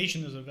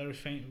 vaccination is a very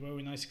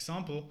nice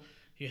example.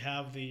 You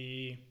have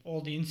all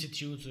the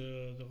institutes,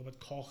 the Robert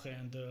Koch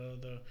and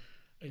the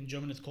in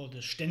German it's called the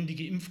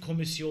Ständige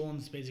Impfkommission.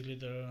 It's basically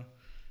the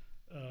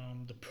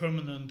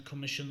permanent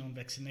commission on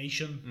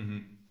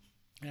vaccination,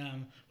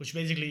 which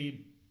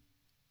basically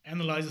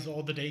analyzes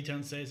all the data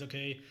and says,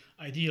 okay,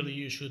 ideally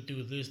you should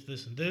do this,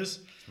 this, and this.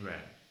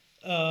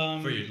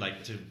 Right. For you,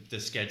 like the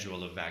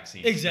schedule of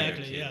vaccines.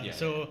 Exactly. Yeah.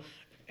 So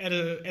at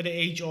the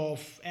age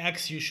of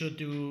X, you should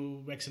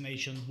do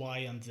vaccination Y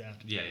and Z.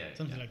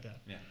 Something like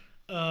that. Yeah.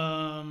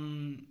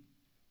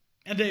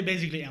 And they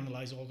basically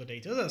analyze all the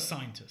data. They're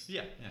scientists.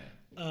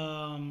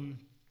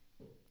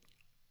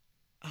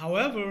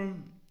 However,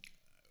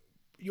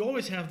 you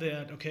always have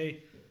that,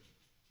 okay,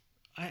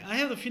 I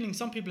have the feeling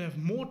some people have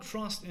more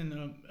trust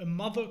in a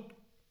mother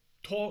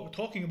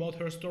talking about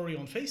her story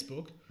on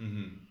Facebook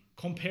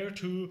compared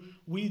to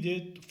we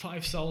did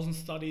 5,000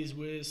 studies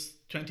with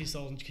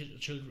 20,000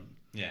 children.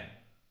 Yeah.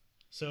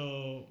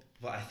 So...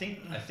 Well, I think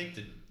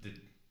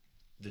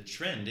the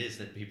trend is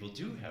that people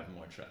do have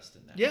more trust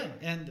in that. Yeah,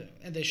 and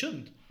they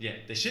shouldn't. Yeah,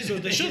 they shouldn't. So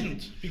they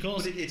shouldn't,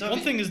 because one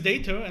thing is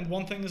data and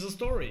one thing is a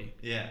story.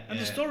 Yeah. And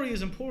the story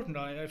is important,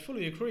 I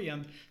fully agree,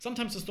 and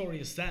sometimes the story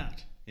is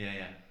sad.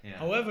 Yeah.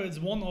 However, it's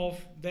one of,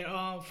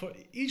 for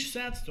each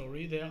sad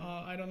story, there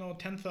are, I don't know,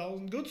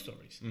 10,000 good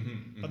stories.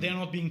 But they are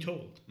not being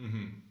told.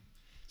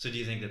 So do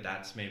you think that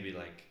that's maybe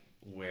like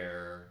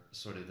where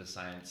sort of the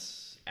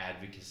science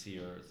advocacy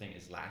or thing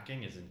is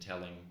lacking, is in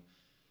telling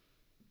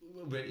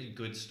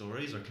good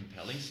stories or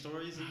compelling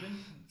stories even?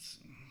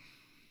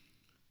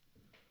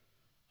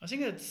 I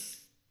think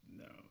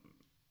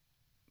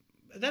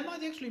that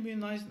might actually be a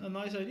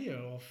nice idea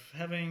of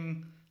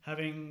having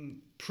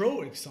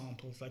pro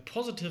examples, like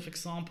positive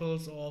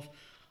examples of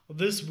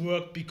this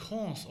work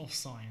because of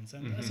science.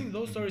 And I think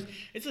those stories,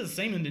 it's the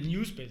same in the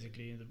news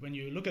basically. When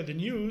you look at the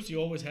news, you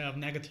always have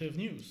negative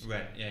news.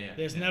 Right,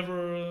 There's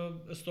never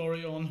a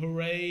story on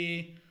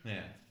hooray.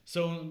 Yeah.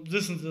 So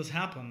this and this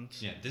happened.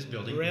 Yeah, this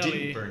building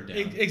didn't burn down.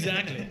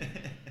 Exactly.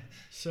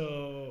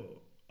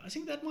 So I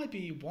think that might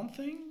be one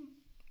thing.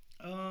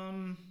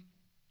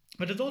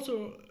 But it's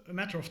also a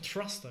matter of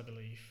trust, I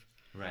believe.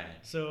 Right.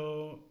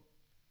 So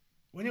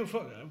when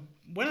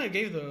I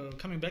gave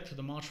coming back to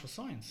the March for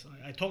Science,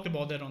 I talked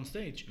about that on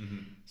stage.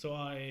 So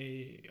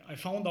I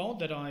found out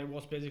that I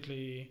was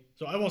basically,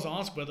 so I was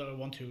asked whether I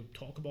want to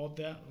talk about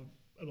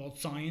about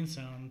science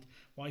and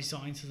why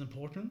science is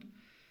important.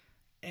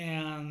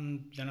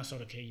 And then I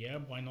thought, okay, yeah,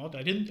 why not?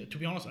 To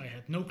be honest, I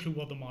had no clue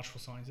what the March for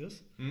Science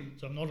is.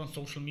 So I'm not on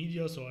social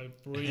media, so I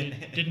really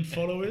didn't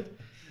follow it.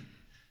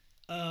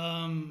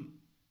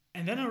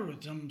 And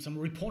then some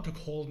reporter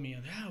called me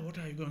and, what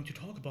are you going to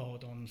talk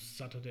about on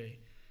Saturday?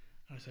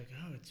 I was like,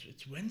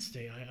 it's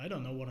Wednesday. I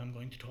don't know what I'm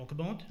going to talk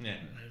about. Yeah.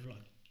 I have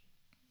like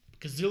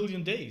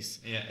gazillion days.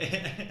 Yeah.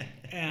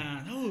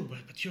 And,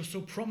 but you're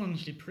so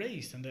prominently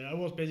praised. And I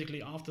was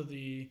basically after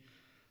the,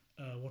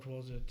 what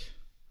was it?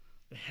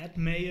 The head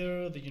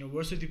mayor, the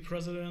university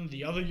president,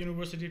 the other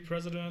university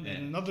president,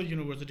 and another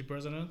university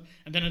president,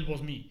 and then it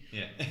was me.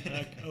 Yeah.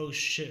 Like, oh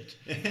shit.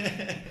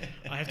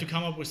 I have to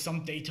come up with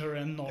some data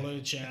and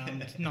knowledge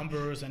and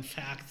numbers and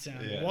facts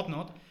and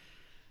whatnot.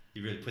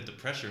 You really put the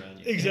pressure on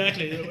you.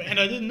 Exactly, and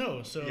I didn't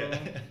know. So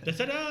they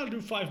said, I'll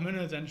do 5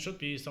 minutes and it should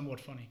be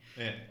somewhat funny.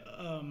 Yeah.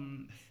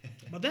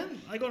 But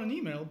then I got an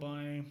email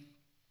by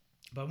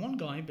one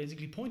guy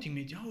basically pointing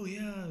me,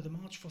 the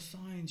March for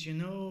Science, you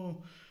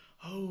know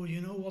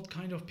what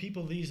kind of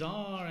people these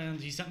are, and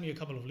he sent me a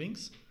couple of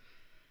links.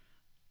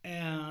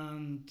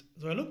 And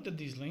so I looked at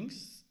these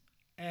links,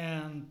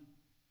 and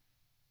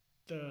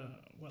the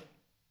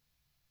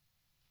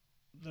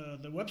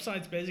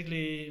websites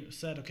basically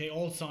said, okay,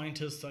 all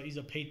scientists are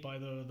either paid by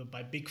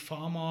by big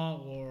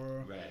pharma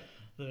or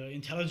the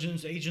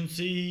intelligence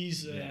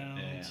agencies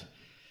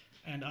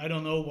and I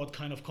don't know what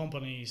kind of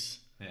companies.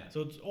 Yeah.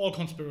 So it's all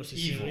conspiracy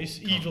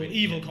theories,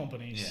 evil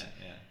companies.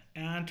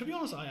 And to be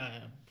honest,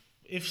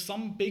 if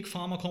some big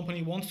pharma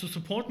company wants to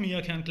support me,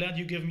 I can glad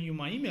you give me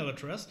my email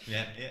address.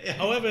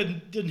 However,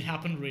 it didn't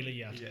happen really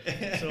yet.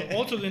 So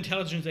also the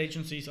intelligence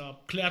agencies are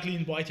gladly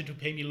invited to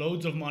pay me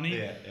loads of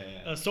money.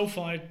 So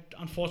far, it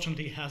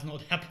unfortunately has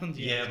not happened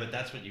yet. Yeah, but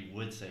that's what you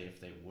would say if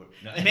they would.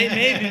 No.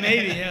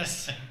 maybe,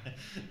 yes.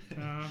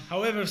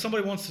 However, if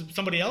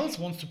somebody else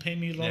wants to pay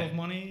me a lot of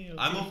money,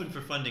 I'm open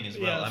for funding as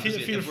well.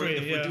 Feel free.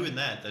 If we're doing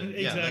that, then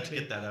exactly. Let's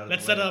get that out of the way.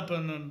 Let's set up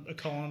an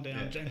account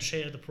and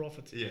share the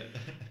profits.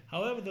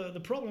 However,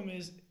 the problem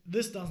is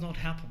this does not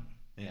happen.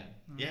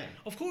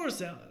 Of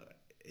course,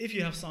 if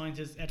you have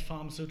scientists at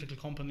pharmaceutical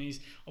companies,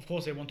 of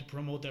course they want to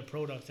promote their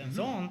products and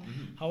so on.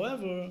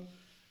 However,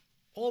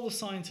 all the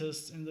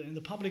scientists in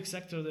the public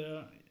sector,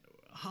 they're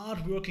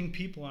hard-working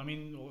people. I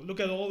mean,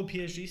 look at all the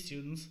PhD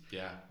students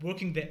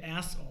working their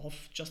ass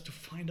off just to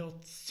find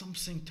out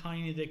something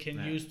tiny they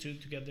can use to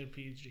get their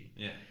PhD.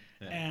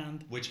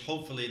 And which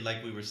hopefully,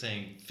 like we were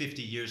saying,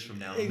 50 years from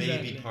now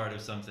may be part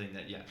of something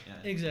that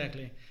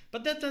exactly.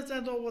 But that's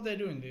not what they're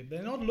doing.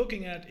 They're not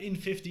looking at in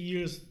 50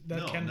 years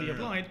that can be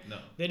applied. No.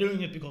 They're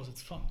doing it because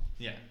it's fun.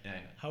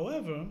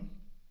 However,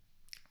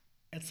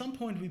 at some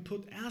point we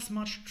put as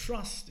much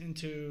trust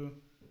into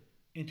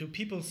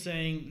people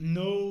saying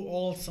no,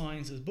 all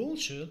science is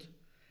bullshit,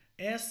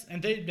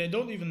 and they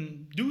don't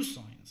even do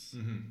science.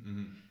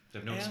 They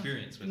have no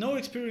experience with no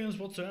experience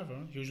whatsoever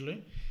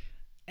usually,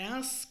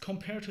 as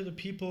compared to the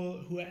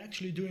people who are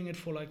actually doing it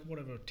for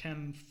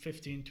 10,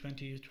 15,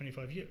 20,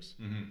 25 years.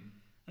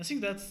 I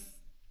think that's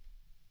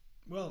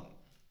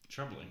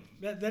troubling.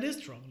 That is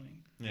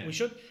troubling. We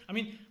should. I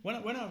mean,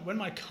 when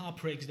my car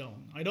breaks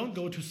down, I don't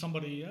go to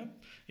somebody.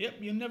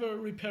 You never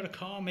repaired a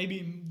car.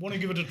 Maybe want to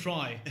give it a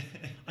try.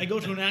 I go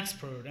to an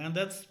expert, and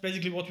that's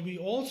basically what we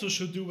also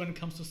should do when it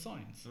comes to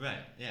science.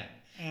 Right. Yeah.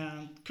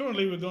 And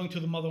currently, we're going to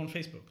the mother on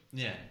Facebook.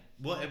 Yeah.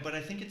 Well, but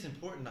I think it's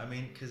important. I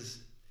mean, because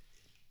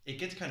it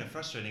gets kind of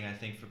frustrating, I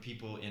think, for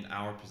people in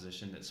our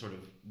position that sort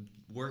of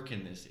work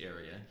in this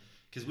area,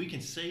 because we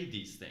can say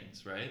these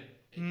things, right?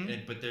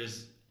 But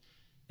there's.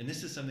 And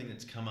this is something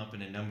that's come up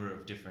in a number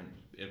of different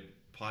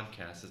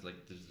podcasts. Is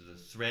like the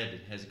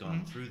thread has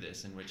gone through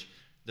this, in which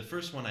the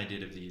first one I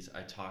did of these,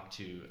 I talked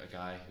to a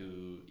guy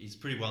who he's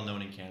pretty well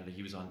known in Canada.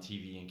 He was on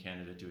TV in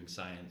Canada doing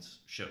science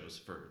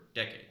shows for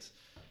decades.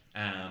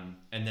 And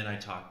then I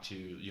talked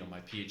to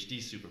my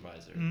PhD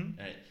supervisor,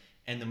 right?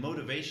 And the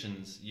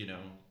motivations,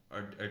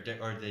 are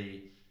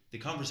the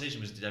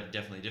conversation was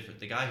definitely different.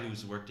 The guy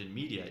who's worked in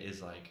media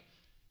is like,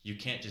 you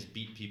can't just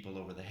beat people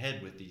over the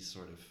head with these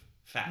sort of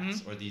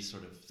facts or these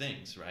sort of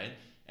things, right?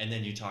 And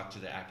then you talk to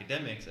the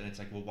academics, and it's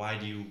like, well, why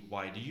do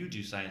you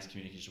do science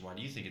communication? Why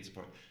do you think it's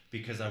important?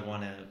 Because I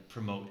want to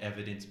promote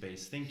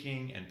evidence-based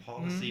thinking and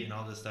policy and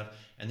all this stuff.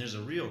 And there's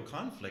a real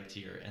conflict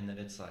here, and then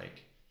it's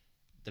like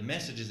the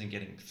message isn't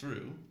getting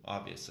through,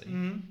 obviously,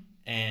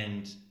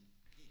 and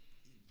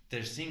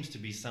there seems to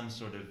be some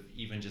sort of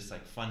even just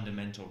like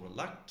fundamental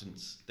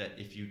reluctance that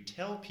if you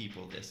tell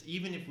people this,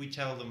 even if we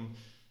tell them,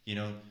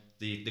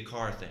 the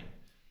car thing,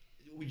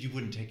 you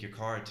wouldn't take your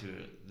car to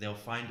it. They'll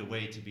find a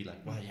way to be like,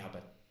 well, yeah,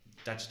 but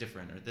that's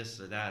different, or this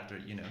or that, or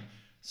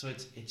So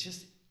it's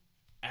just,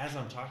 as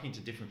I'm talking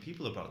to different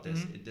people about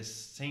this, this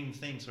same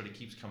thing sort of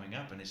keeps coming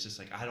up, and it's just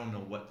like, I don't know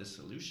what the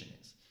solution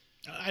is.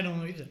 I don't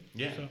know either.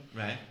 Yeah.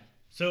 Right.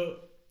 So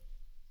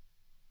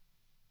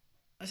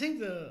I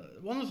think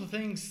one of the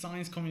things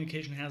science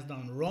communication has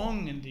done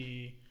wrong in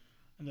the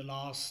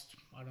last,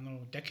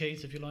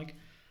 decades, if you like,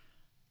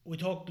 we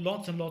talked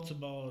lots and lots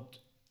about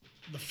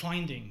the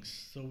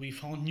findings. So we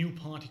found new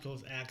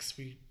particles X,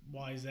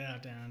 Y, Z,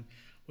 and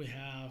we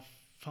have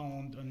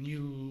found a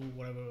new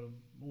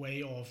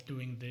way of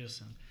doing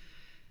this. And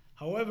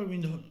however,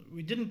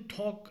 we didn't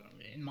talk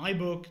in my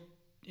book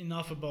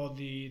enough about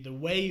the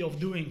way of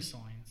doing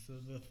science,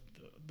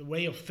 the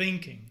way of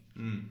thinking,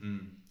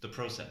 the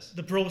process,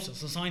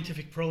 the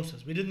scientific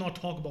process. We did not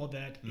talk about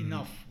that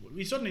enough.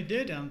 We certainly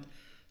did, and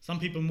some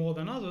people more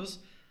than others.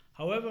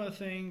 However, I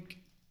think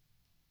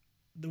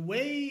the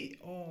way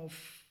of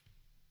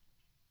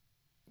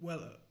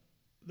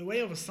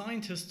a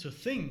scientist to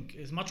think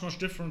is much, much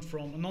different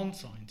from a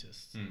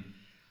non-scientist.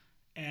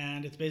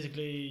 And it's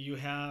basically you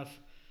have,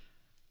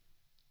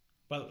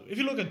 if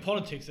you look at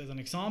politics as an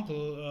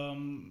example,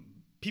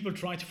 people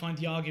try to find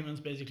the arguments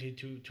basically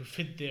to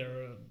fit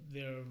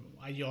their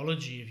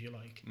ideology, if you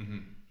like.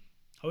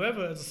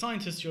 However, as a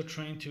scientist, you're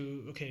trained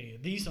to, okay,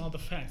 these are the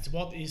facts.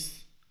 What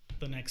is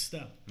the next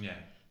step? Yeah.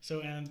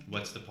 So, and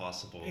what's the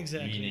possible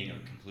meaning or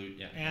conclude?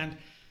 Yeah. And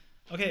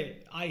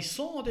okay, I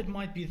thought it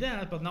might be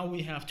that, but now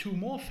we have two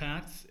more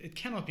facts. It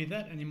cannot be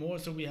that anymore,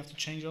 so we have to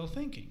change our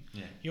thinking.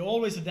 Yeah. You're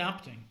always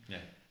adapting. Yeah.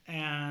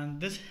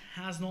 And this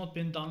has not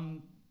been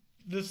done.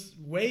 This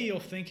way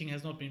of thinking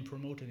has not been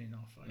promoted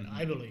enough,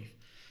 I believe.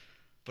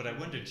 But I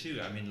wonder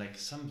too. I mean, like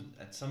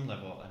at some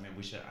level, I mean,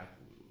 we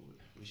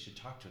should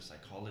talk to a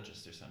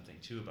psychologist or something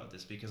too about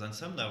this, because on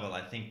some level,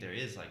 I think there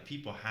is like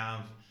people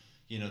have,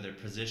 their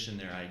position,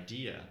 their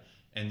idea,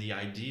 and the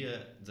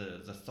idea,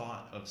 the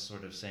thought of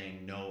sort of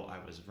saying no, I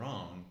was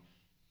wrong,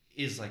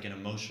 is like an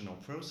emotional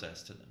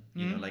process to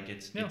them. Like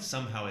it's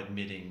somehow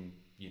admitting,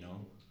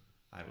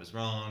 I was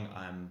wrong.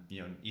 I'm,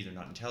 either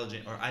not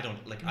intelligent, or I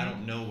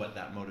don't know what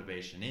that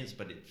motivation is,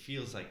 but it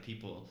feels like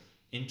people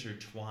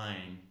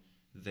intertwine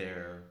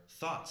their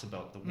thoughts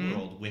about the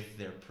world with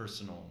their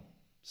personal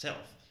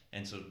self.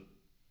 And so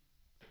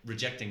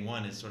rejecting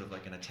one is sort of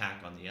like an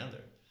attack on the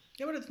other.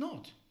 Yeah, but it's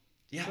not.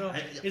 Yeah, so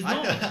it's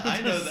not.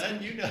 I know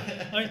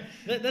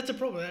that. That's a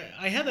problem.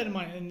 I had that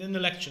in the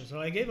lecture. So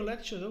I gave a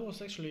lecture that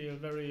was actually a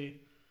very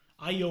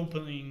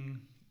eye-opening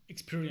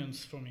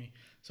experience for me.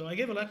 So I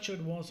gave a lecture.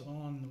 It was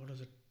on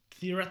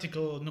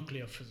theoretical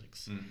nuclear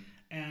physics,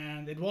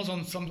 and it was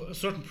on a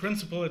certain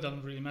principle. It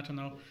doesn't really matter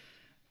now.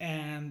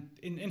 And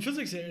in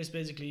physics, there is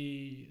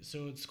basically,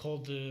 so it's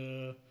called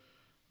the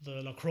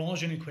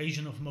Lagrangian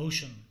equation of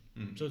motion.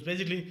 So it's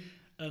basically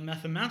a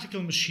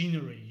mathematical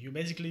machinery. You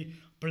basically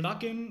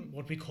plug in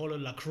what we call a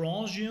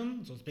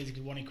Lagrangian, so it's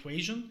basically one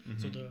equation.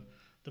 So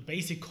the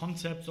basic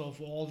concepts of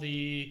all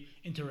the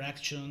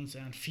interactions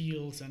and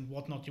fields and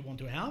whatnot you want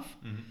to have.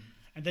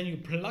 And then you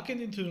plug it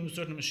into a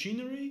certain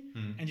machinery,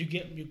 and you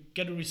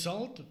get a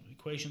result,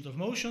 equations of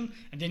motion,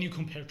 and then you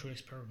compare to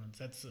experiments.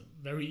 That's a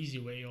very easy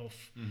way of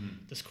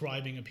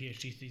describing a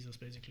PhD thesis,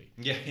 basically.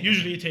 Yeah.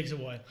 Usually it takes a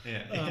while,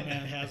 and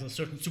it has a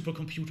certain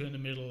supercomputer in the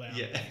middle.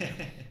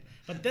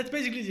 But that's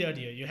basically the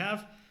idea. You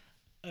have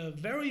a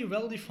very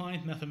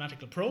well-defined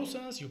mathematical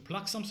process. You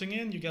plug something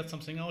in, you get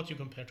something out, you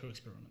compare to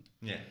experiment.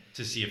 Yeah,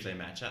 to see if they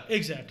match up.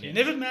 Exactly. And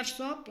if it matches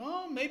up,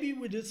 maybe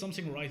we did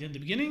something right in the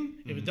beginning.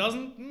 If it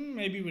doesn't,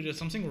 maybe we did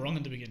something wrong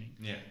in the beginning.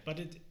 Yeah. But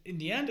in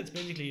the end, it's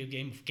basically a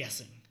game of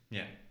guessing.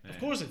 Yeah. Of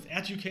course, it's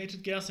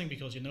educated guessing,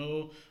 because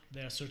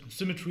there are certain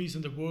symmetries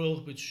in the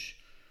world which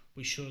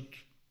we should,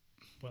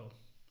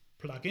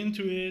 plug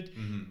into it.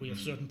 We have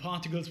certain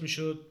particles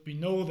we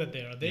know that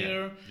they are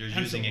there. Yeah. You're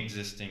using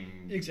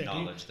existing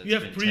knowledge that's you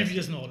have been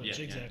previous tested. knowledge,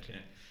 exactly.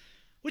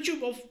 Which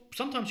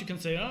sometimes you can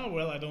say,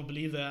 I don't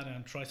believe that,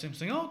 and try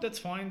something out. That's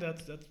fine.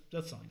 That's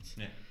science.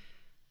 Yeah.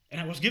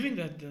 And I was giving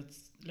that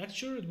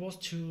lecture. It was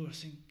to, I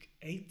think,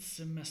 8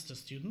 semester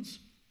students.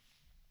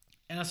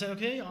 And I said,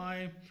 okay,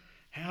 I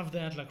have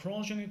that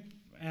Lagrangian,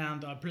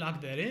 and I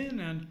plugged that in,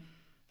 and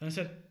then I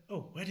said,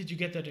 oh, where did you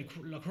get that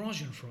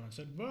Lagrangian from? I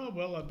said,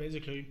 well, I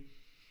basically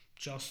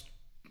just,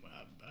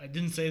 I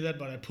didn't say that,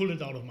 but I pulled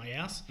it out of my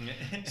ass.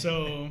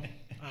 So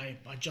I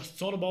just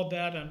thought about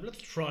that, and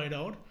let's try it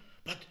out.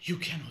 But you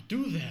cannot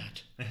do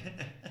that.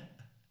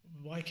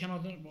 Why can't I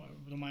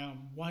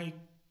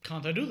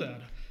do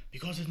that?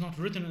 Because it's not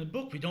written in the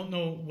book. We don't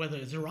know whether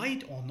it's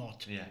right or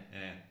not. Yeah.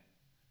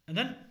 And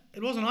then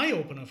it was an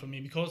eye-opener for me,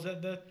 because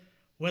that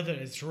whether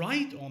it's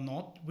right or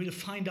not, we'll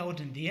find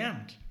out in the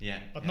end. Yeah.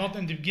 But not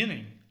in the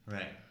beginning.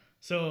 Right.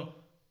 So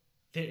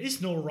there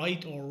is no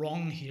right or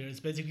wrong here. It's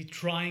basically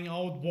trying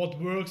out what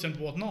works and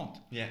what not.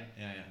 Yeah.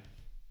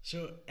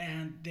 So,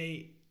 and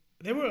they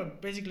were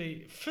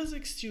basically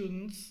physics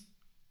students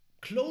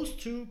close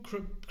to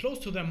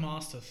their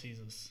master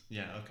thesis.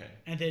 Yeah, okay.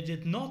 And they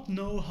did not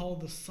know how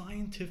the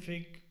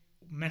scientific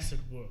method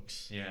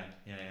works. Yeah.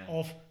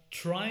 Of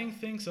trying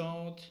things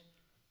out,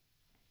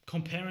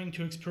 comparing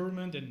to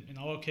experiment in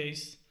our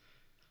case,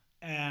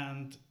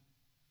 and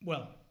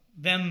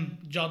then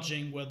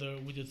judging whether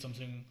we did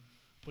something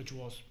which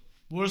was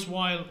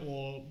worthwhile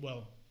or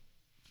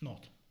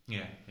not.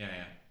 Yeah.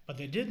 But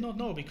they did not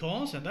know,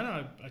 because, and then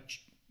I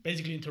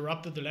basically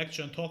interrupted the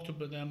lecture and talked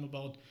to them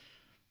about,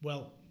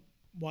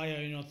 why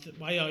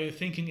are you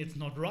thinking it's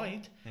not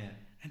right? Yeah.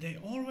 And they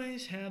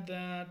always had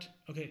that,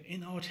 okay,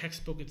 in our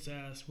textbook it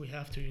says we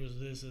have to use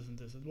this and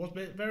this. It was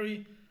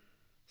very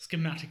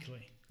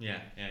schematically. Yeah.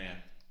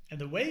 And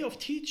the way of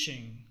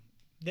teaching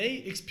they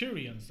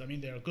experienced, I mean,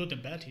 there are good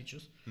and bad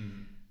teachers,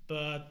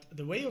 but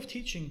the way of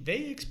teaching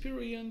they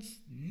experienced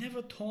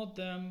never taught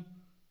them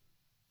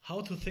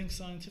how to think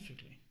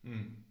scientifically,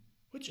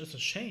 which is a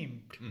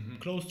shame,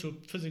 close to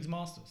physics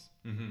masters.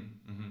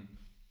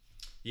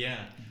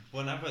 Yeah,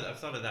 well, and I've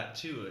thought of that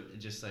too,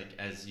 just like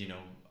as,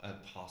 a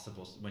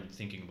possible, when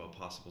thinking about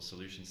possible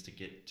solutions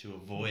to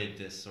avoid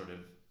this sort of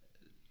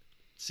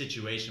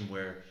situation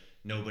where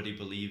nobody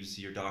believes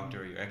your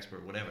doctor or your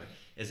expert, whatever,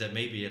 is that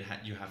maybe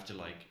you have to,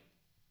 like,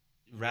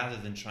 rather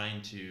than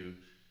trying to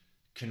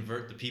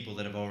convert the people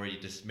that have already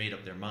just made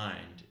up their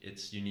mind,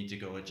 you need to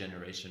go a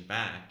generation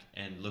back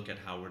and look at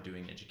how we're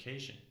doing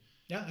education.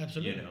 Yeah,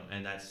 absolutely.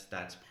 And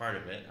that's part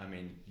of it. I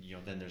mean,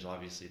 then there's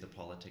obviously the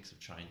politics of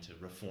trying to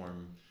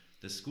reform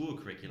the school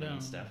curriculum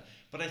and stuff.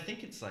 But I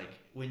think it's like,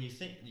 when you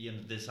think,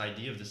 this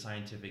idea of the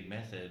scientific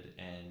method,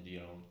 and,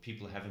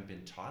 people haven't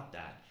been taught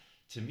that,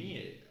 to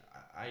me,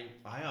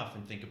 I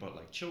often think about,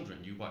 like, children.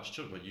 You watch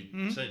children.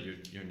 You said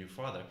you're a new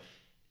father.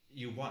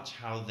 You watch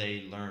how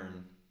they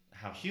learn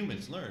how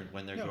humans learn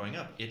when they're growing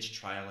up. It's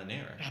trial and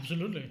error.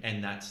 Absolutely.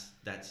 And that's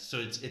so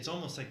it's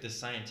almost like the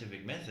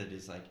scientific method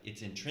is like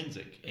it's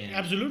intrinsic in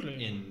absolutely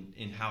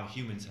in how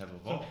humans have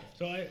evolved.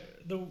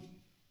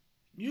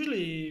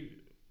 Usually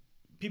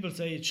people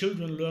say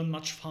children learn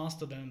much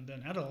faster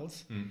than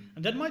adults,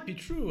 and that might be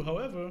true.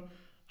 However,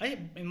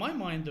 in my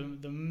mind,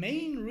 the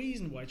main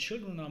reason why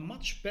children are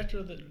much better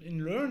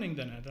in learning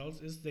than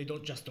adults is they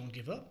don't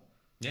give up.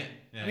 Yeah.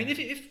 I mean,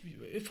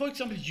 if for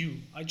example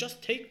I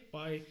just take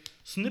by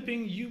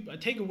snipping you, I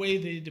take away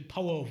the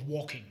power of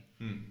walking,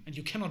 and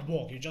you cannot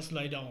walk, you just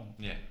lie down.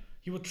 Yeah.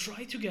 You would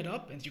try to get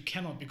up, and you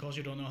cannot because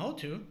you don't know how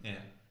to.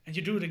 Yeah. And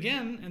you do it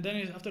again, and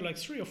then after like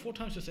 3 or 4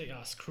 times, you say,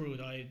 screw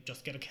it, I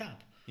just get a cab.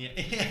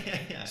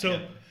 Yeah. So,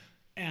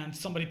 and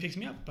somebody picks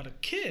me up, but a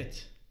kid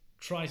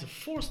tries a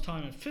 4th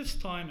time, a 5th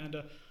time, and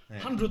a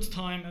 100th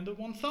time, and a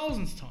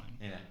 1000th time.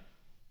 Yeah.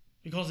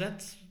 Because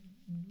that's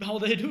how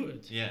they do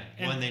it. Yeah.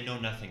 When they know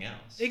nothing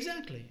else.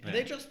 Exactly. Yeah. And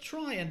they just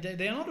try, and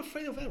they are not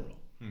afraid of error.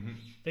 Mm-hmm.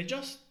 They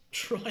just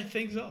try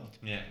things out.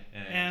 Yeah.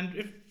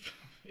 And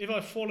if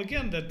I fall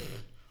again, then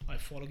I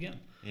fall again.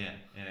 Yeah.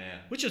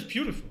 Which is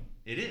beautiful.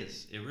 It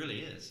is. It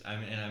really is. I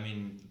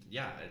mean,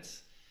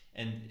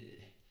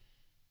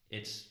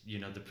 it's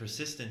the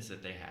persistence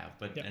that they have,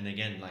 but and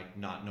again, like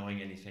not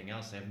knowing anything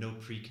else, they have no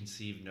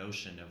preconceived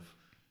notion of,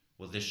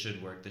 well, this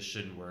should work, this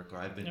shouldn't work, or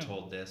I've been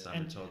told this, I've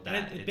been told that.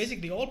 And it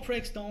basically all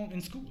breaks down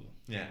in school.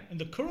 Yeah. And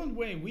the current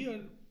way we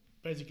are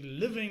basically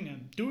living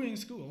and doing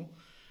school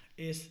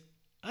is,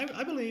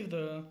 I believe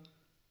the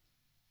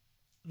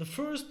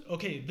first,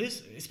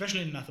 this,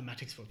 especially in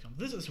mathematics, for example,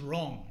 this is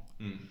wrong.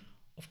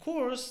 Of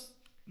course,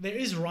 there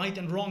is right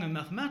and wrong in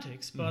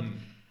mathematics, but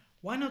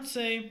why not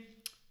say,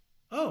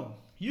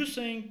 you're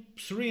saying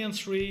 3 and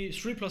 3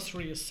 plus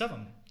 3 is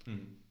 7.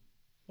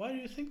 Why do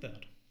you think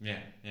that? Yeah.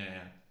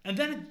 And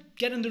then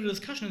get into the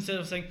discussion instead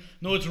of saying,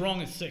 no, it's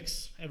wrong, it's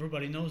 6.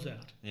 Everybody knows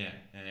that. Yeah.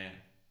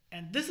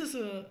 And this is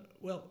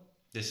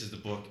this is the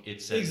book,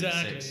 it says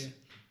exactly. It's 6.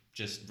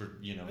 Just,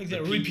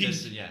 repeat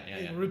this.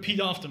 Repeat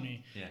after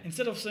me. Yeah.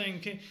 Instead of saying,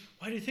 okay,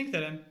 why do you think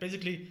that? And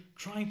basically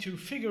trying to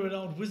figure it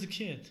out with the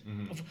kid.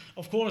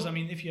 Of course, I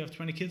mean, if you have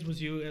 20 kids with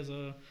you as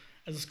a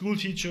school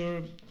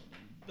teacher,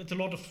 that's a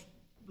lot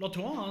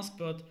to ask,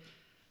 but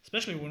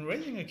especially when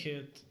raising a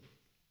kid,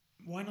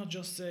 why not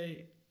just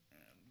say,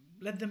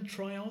 let them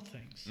try out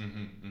things?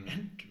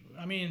 And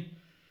I mean,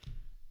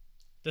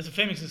 there's a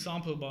famous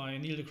example by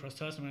Neil deGrasse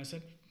Tyson when I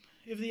said,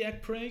 if the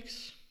egg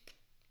breaks,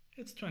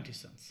 it's 20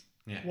 cents.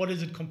 Yeah. What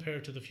is it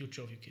compared to the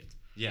future of your kid?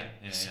 Yeah.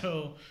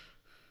 So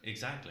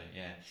exactly.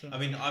 Yeah. So, I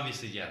mean,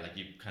 obviously, like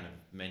you kind of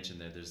mentioned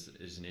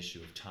there's an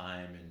issue of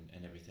time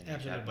and everything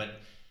absolutely. Like that,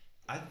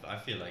 but I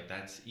feel like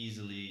that's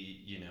easily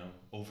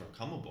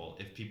overcomable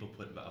if people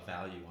put a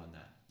value on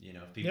that.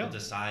 If people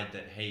decide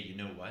that, hey, you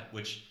know what,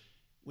 which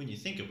when you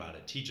think about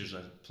it, teachers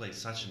play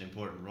such an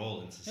important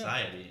role in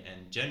society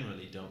and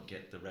generally don't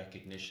get the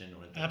recognition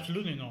or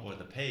absolutely not, or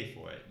the pay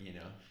for it.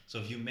 So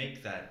if you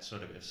make that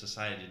sort of, if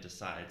society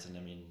decides, and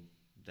I mean,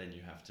 then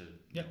you have to.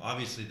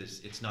 Obviously,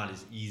 it's not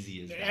as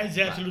easy as that. It's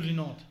absolutely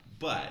not.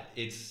 But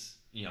it's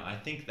I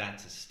think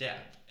that's a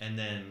step, and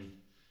then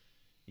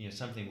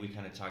something we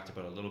kind of talked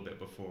about a little bit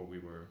before we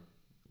were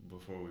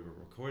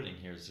recording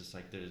here is just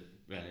like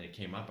and it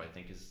came up, I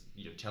think, is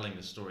telling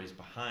the stories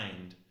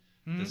behind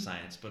the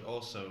science, but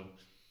also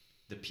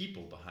the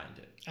people behind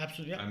it.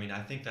 Absolutely. I mean,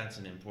 I think that's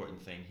an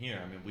important thing here.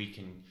 I mean, we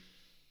can,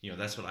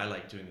 that's what I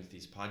like doing with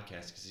these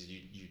podcasts, because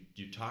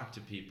you talk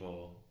to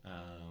people,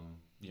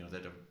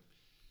 that are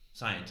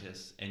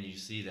scientists, and you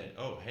see that,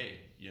 oh, hey,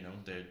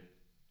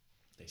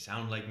 they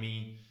sound like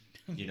me,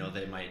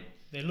 they might.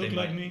 They look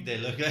like me. They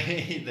look like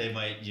they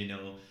might,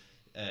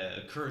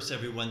 curse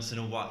every once in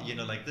a while,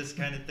 like this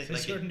kind of thing. They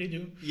certainly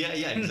do. Yeah,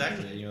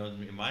 exactly.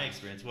 In my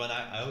experience,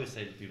 I always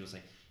say to people, it's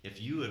like, if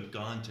you have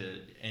gone to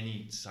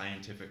any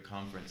scientific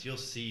conference, you'll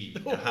see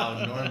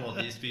how normal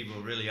these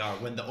people really are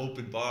when the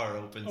open bar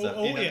opens up.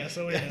 Yes.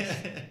 So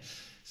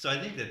I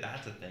think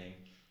that's a thing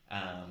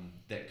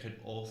that could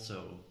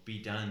also be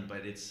done,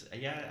 but it's I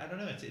don't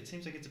know. It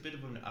seems like it's a bit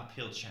of an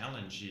uphill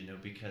challenge,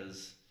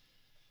 because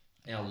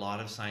a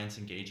lot of science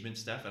engagement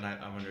stuff, and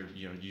I wonder,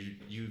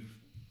 you've,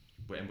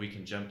 and we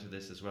can jump to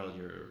this as well.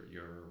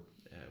 Your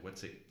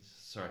what's it?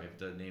 Sorry,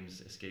 the name's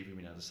escaping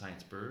me now. The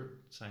Science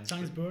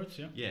Birds,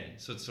 yeah. Yeah,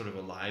 so it's sort of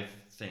a live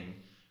thing,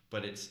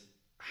 but it's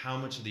how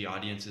much of the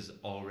audience is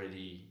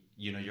already,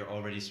 you're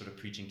already sort of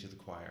preaching to the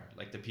choir.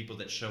 Like the people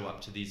that show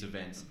up to these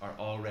events are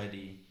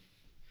already.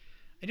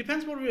 It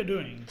depends what we are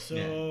doing.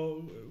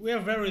 So we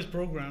have various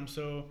programs.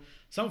 So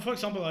for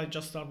example, I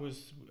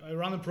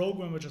run a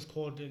program which is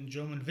called in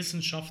German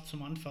Wissenschaft zum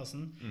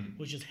Anfassen,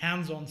 which is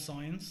hands-on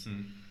science.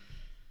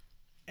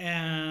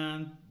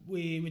 And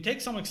we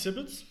take some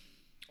exhibits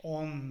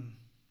on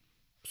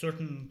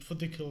certain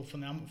physical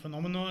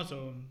phenomena,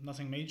 so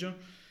nothing major.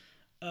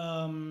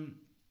 Nothing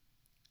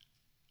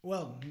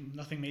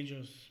major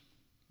is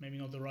maybe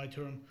not the right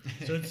term.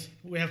 So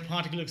we have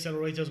particle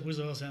accelerators with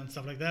us and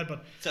stuff like that.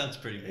 But sounds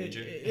pretty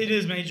major. It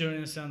is major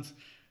in a sense.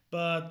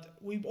 But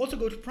we also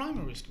go to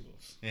primary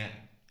schools. Yeah.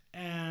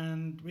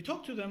 And we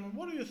talked to them.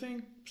 What do you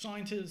think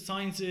science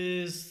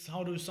is?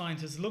 How do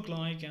scientists look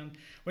like? And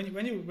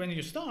when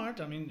you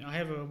start, I mean, I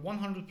have a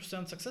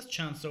 100% success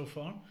chance so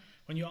far.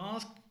 When you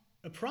ask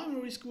a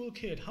primary school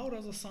kid, how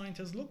does a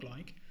scientist look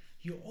like?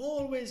 You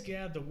always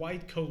get the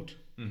white coat.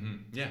 Mm-hmm.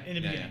 Yeah. In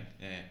the beginning.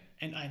 Yeah.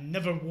 And I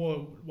never wore a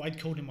white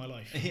coat in my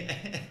life.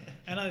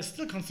 And I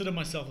still consider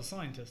myself a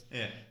scientist.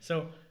 Yeah.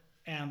 So,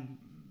 and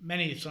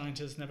many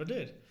scientists never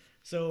did.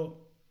 So,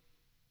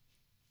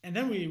 and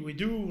then we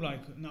do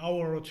like an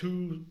hour or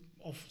two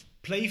of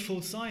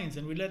playful science,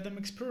 and we let them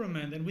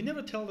experiment, and we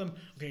never tell them,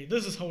 okay,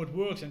 this is how it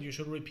works and you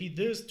should repeat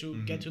this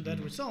to get to that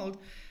result.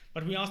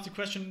 But we ask the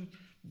question,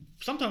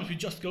 sometimes we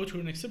just go to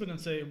an exhibit and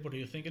say, what do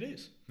you think it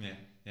is? Yeah.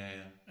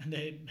 And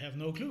they have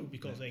no clue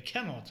because they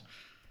cannot.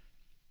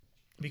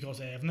 Because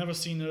they have never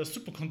seen a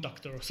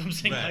superconductor or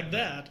something like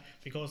that.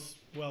 Because,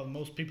 well,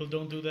 most people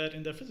don't do that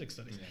in their physics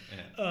studies.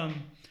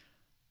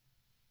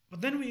 But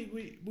then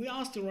we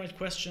ask the right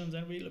questions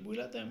and we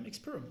let them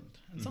experiment.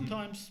 And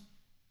sometimes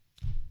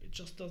it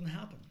just doesn't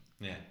happen.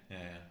 Yeah.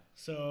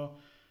 So,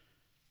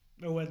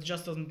 well, it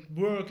just doesn't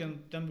work,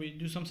 and then we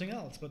do something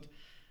else. But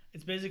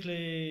it's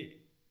basically,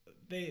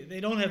 they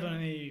don't have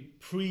any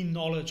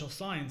pre-knowledge of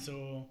science.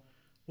 So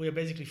we are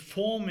basically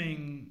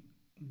forming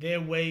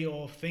their way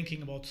of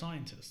thinking about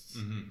scientists.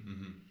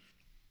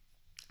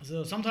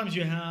 So sometimes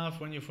you have,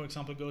 when you, for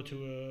example, go to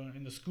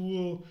in the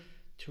school,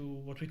 to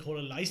what we call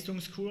a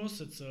Leistungskurs.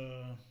 It's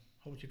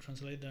how would you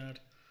translate that?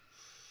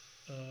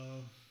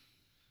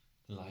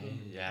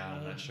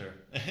 I'm not sure.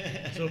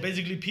 So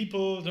basically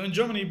so in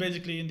Germany,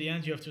 basically in the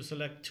end, you have to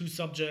select 2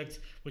 subjects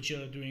which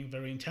you're doing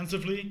very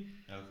intensively.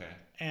 Okay.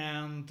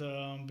 And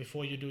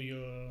before you do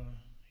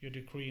your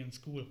degree in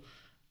school.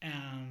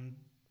 And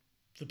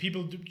the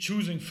people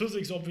choosing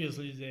physics,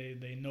 obviously,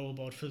 they know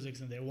about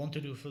physics and they want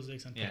to do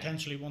physics and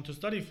potentially want to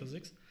study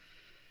physics.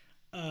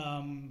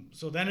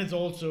 So then it's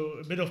also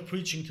a bit of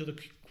preaching to the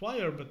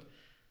choir, but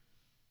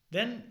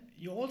then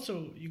you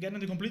get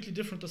into completely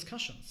different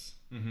discussions.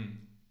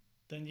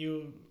 Then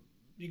you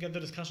get the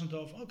discussion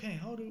of, okay,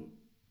 how do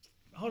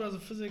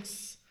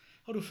physics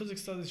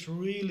studies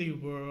really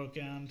work,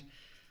 and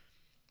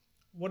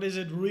what is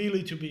it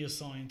really to be a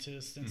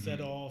scientist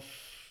instead of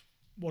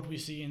what we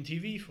see in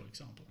TV, for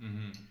example.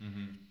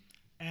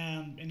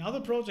 And in other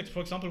projects,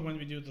 for example, when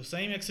we do the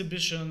same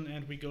exhibition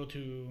and we go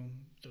to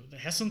the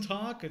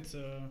Hessentag, it's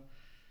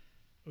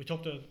we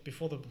talked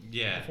before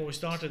we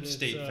started.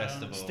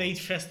 Festival. State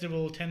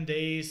festival, 10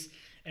 days,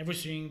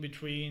 everything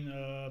between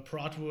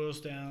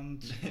bratwurst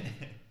and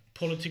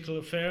political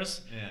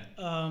affairs.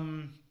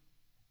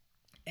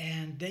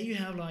 And there you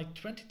have like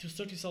 20 to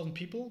 30,000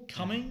 people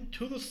coming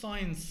to the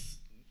science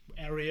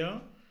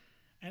area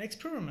and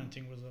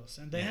experimenting with us,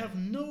 and they have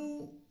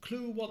no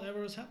clue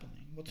whatsoever is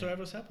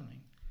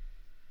happening.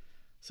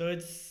 So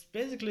it's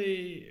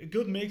basically a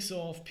good mix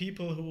of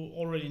people who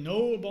already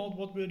know about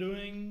what we're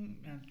doing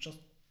and just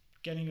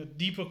getting a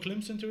deeper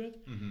glimpse into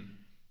it,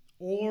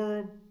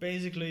 or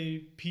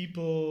basically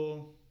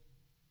people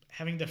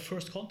having their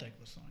first contact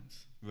with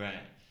science.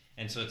 Right,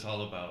 and so it's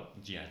all about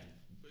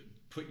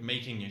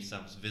making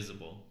yourselves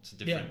visible to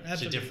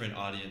different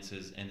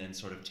audiences, and then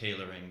sort of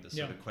tailoring the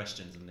sort of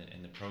questions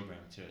in the program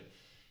to it.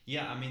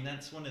 Yeah, I mean,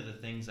 that's one of the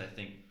things I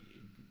think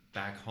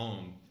back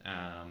home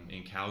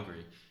in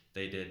Calgary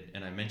they did,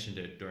 and I mentioned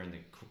it during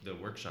the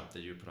workshop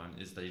that you put on,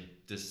 is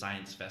this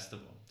science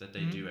festival that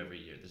they do every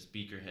year, this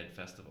Beakerhead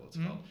Festival it's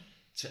called.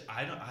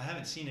 I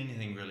haven't seen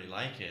anything really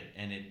like it,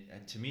 and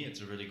to me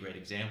it's a really great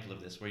example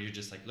of this, where you're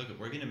just like, look,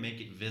 we're going to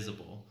make it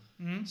visible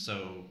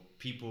so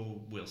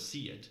people will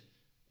see it,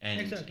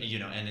 and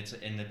and it's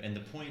and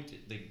the point,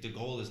 the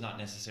goal is not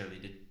necessarily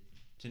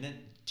to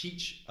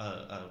teach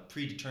a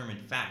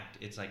predetermined fact.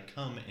 It's like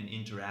come and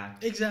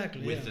interact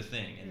with the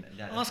thing, and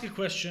ask a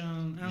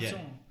question and so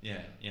on.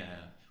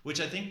 Which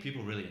I think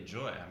people really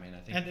enjoy. I mean, I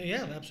think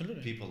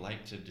absolutely. People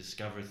like to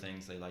discover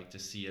things. They like to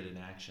see it in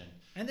action,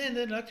 and then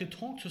they like to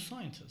talk to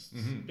scientists.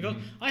 Because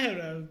I had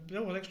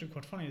that was actually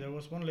quite funny. There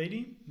was one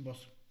lady, it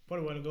was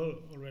quite a while ago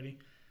already,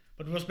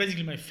 but it was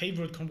basically my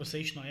favorite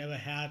conversation I ever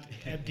had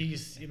at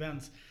these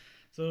events.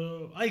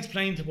 So I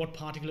explained what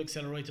particle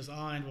accelerators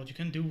are and what you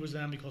can do with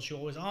them, because she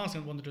always asked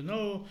and wanted to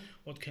know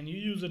what can you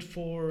use it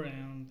for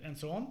and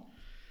so on.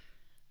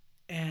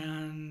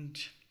 And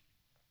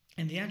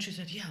in the end she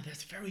said, yeah,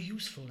 that's very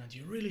useful and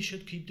you really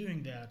should keep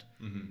doing that.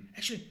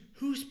 Actually,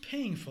 who's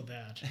paying for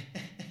that?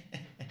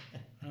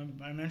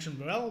 I mentioned,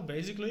 well,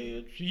 basically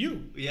it's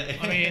you.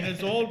 I mean,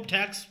 it's all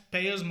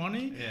taxpayers'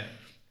 money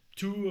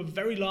to a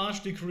very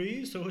large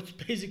degree, so it's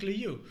basically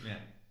you.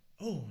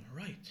 Oh,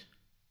 right.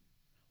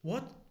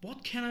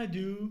 What can I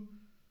do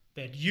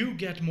that you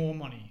get more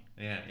money?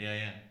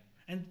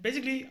 And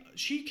basically,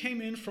 she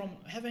came in from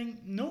having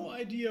no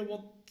idea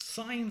what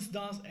science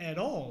does at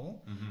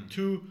all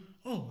to,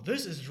 oh,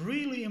 this is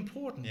really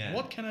important.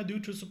 What can I do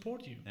to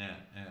support you?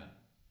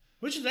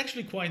 Which is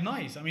actually quite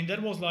nice. I mean,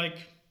 that was like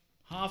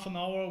half an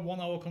hour,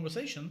 1 hour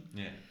conversation.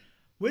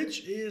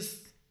 Which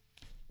is,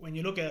 when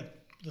you look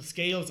at the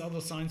scales, other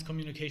science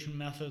communication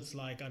methods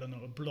like, I don't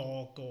know, a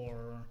blog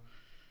or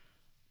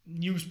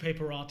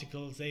newspaper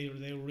articles, they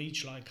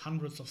reach like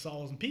hundreds of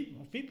thousands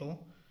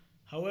people.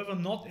 However,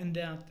 not in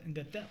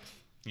that depth.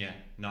 Yeah,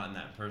 not in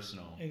that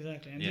personal.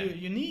 Exactly, and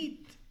you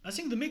need. I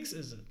think the mix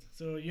is it.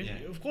 So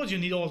of course you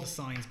need all the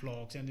science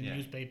blogs and the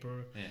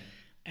newspaper,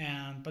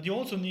 but you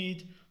also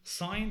need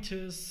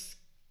scientists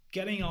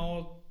getting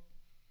out,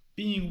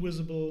 being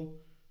visible,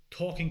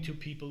 talking to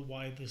people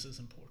why this is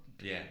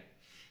important.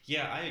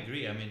 Yeah, I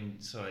agree. I mean,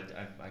 so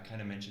I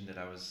kind of mentioned that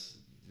I was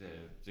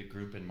the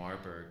group in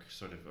Marburg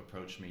sort of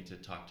approached me to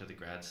talk to the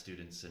grad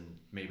students and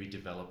maybe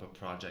develop a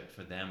project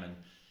for them, and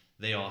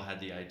they all had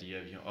the idea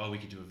of we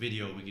could do a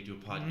video, we could do a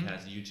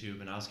podcast,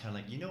 YouTube, and I was kind of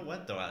like, you know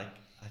what though, I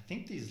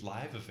think these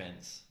live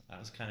events, I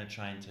was kind of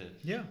trying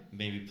to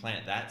maybe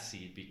plant that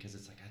seed, because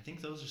it's like I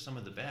think those are some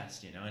of the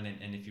best,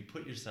 and if you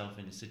put yourself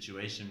in a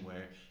situation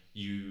where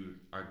you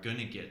are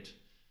gonna get,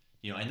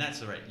 and that's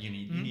the right, you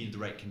need the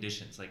right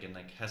conditions, like in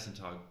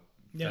Hessentag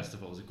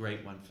Festival is a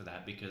great one for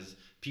that, because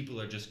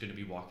people are just going to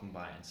be walking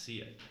by and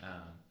see it.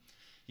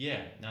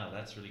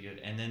 That's really good.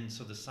 And then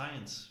so the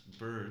science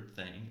bird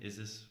thing is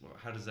this,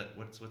 how does that,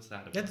 what's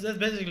that about? That's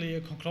basically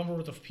a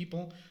conglomerate of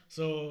people.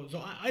 So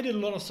I did a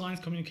lot of science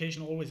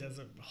communication always as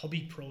a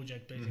hobby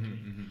project, basically.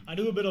 I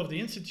do a bit of the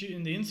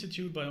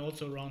institute, but I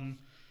also run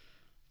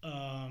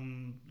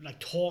like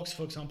talks.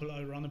 For example,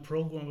 I run a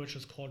program which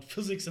is called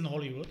Physics in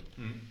Hollywood,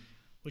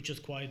 which is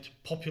quite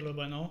popular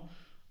by now.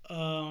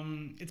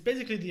 It's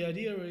basically, the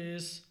idea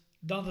is,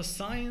 does the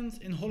science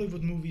in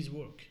Hollywood movies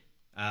work?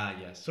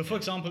 Yes. So for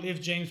example,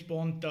 if James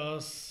Bond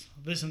does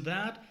this and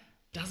that,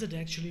 does it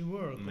actually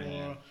work?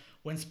 Or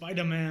when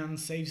Spider-Man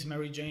saves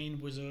Mary Jane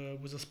with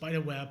a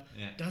spider web,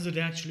 does it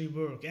actually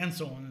work? And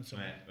so on and so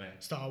on.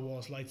 Star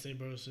Wars,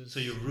 lightsabers. So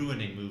you're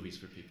ruining movies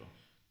for people.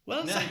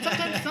 Well,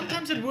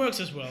 sometimes it works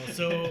as well.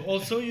 So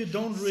also you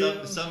don't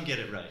really... Some get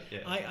it right,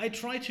 yeah. I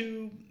try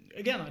to...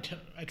 Again,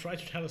 I try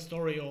to tell a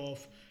story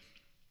of,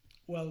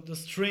 the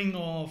string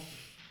of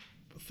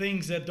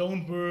things that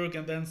don't work,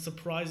 and then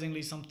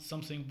surprisingly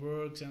something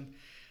works, and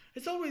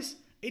it's always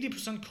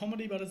 80%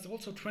 comedy, but it's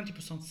also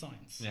 20%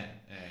 science. Yeah.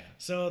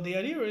 So the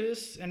idea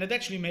is, and it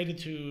actually made it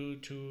to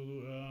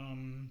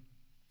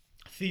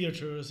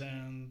theaters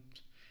and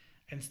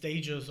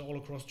stages all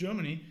across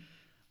Germany.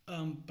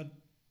 But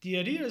the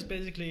idea is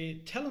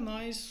basically tell a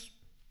nice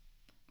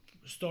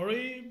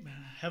story,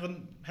 have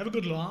a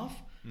good laugh,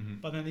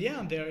 but in the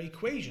end there are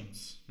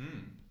equations.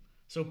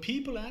 So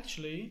people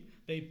actually,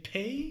 they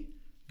pay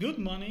good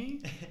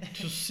money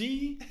to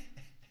see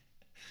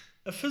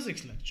a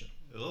physics lecture.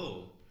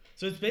 Oh.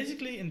 So it's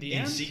basically in the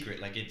end... In secret,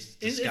 like it's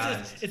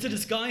disguised. It's a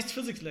disguised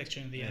physics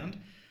lecture in the end.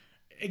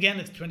 Again,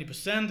 it's 20%,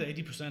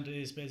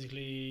 80% is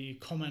basically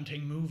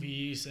commenting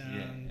movies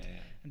and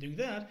doing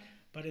that.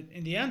 But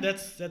in the end,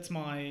 that's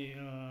my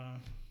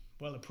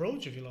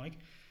approach, if you like.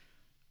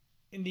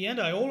 In the end,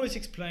 I always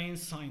explain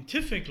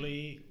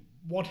scientifically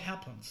what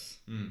happens,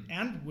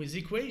 and with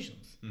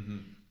equations.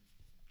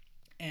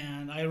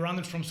 And I run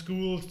it from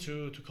schools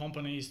to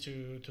companies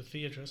to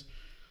theaters.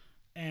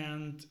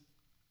 And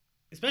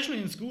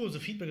especially in schools, the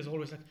feedback is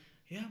always like,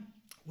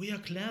 we are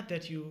glad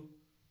that you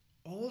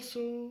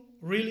also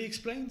really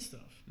explain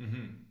stuff.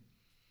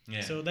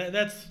 So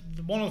that's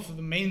one of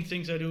the main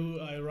things I do.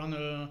 I run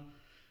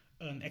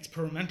an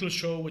experimental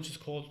show, which is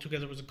called,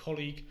 together with a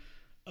colleague,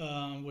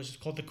 which is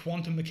called the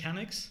Quantum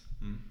Mechanics.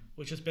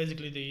 Which is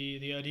basically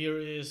the idea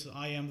is,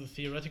 I am the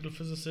theoretical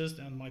physicist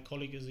and my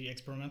colleague is the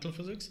experimental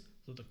physics,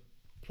 so the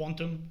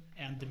quantum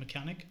and the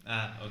mechanic.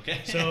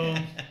 Okay. So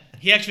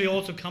he actually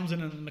also comes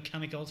in a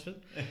mechanic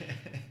outfit.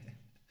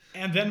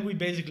 And then we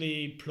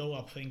basically blow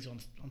up things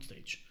on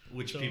stage.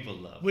 Which people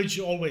love. Which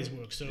always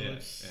works, so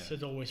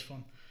it's always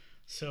fun.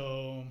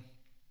 So,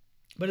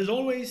 but it's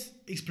always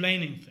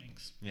explaining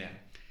things. Yeah.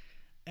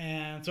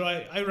 And so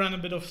I ran a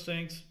bit of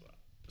things.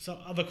 Some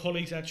other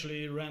colleagues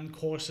actually ran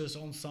courses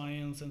on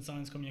science and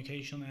science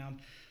communication and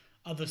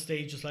other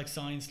stages like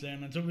Science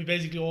Slam. And so we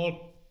basically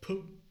all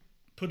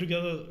put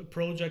together a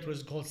project which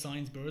is called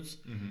Science Birds,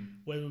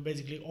 where we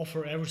basically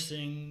offer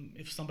everything.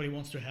 If somebody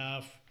wants to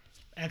have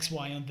X,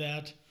 Y, and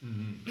that,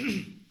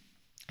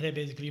 they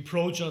basically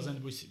approach us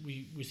and we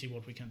see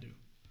what we can do.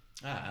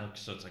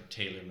 So it's like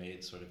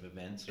tailor-made sort of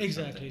events.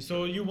 Exactly.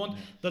 So you want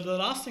the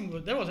last thing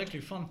that was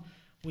actually fun.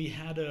 We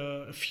had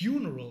a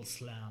funeral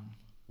slam.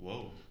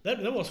 Whoa.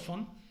 That was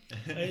fun.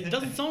 It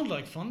doesn't sound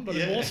like fun, but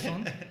it was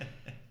fun.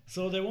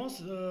 So there was,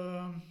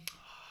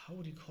 how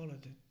would you call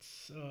it?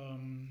 It's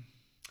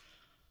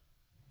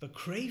the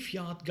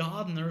Graveyard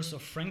Gardeners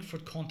of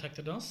Frankfurt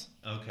contacted us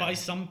by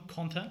some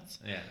contacts.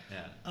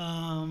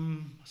 I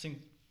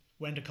think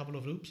went a couple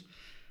of loops,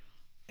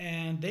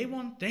 and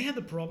they had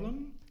the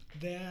problem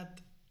that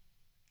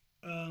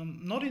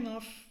not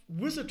enough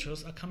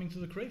visitors are coming to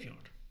the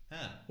graveyard,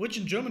 which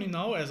in Germany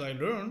now, as I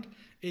learned,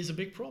 is a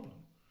big problem.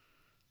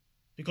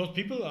 Because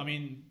people, I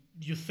mean,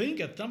 you think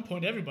at some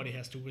point everybody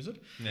has to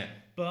visit,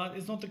 but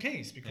it's not the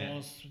case,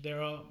 because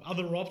there are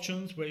other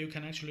options where you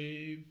can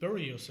actually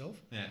bury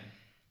yourself.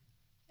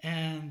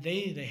 And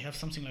they have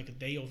something like a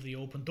day of the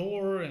open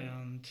door,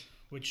 and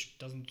which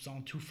doesn't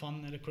sound too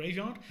fun at a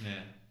graveyard.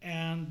 Yeah.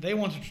 And they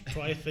wanted to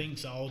try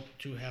things out,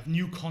 to have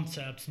new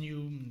concepts,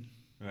 new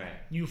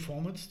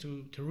formats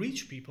to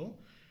reach people.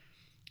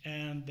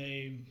 And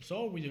they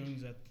saw we doing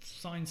that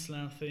Science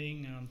Slam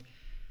thing, and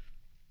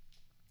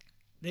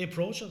they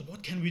approached us,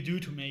 what can we do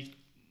to make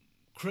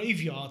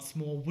graveyards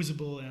more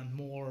visible and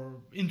more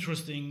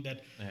interesting,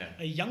 that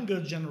a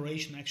younger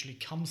generation actually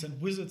comes and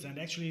visits and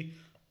actually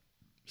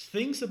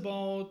thinks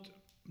about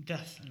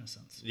death, in a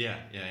sense. Yeah,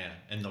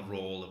 and the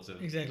role of the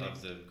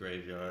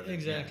graveyard.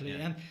 Exactly,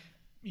 and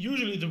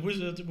usually the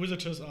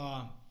visitors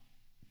are,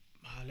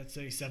 let's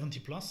say, 70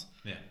 plus.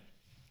 Yeah.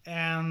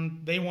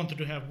 And they wanted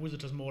to have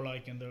visitors more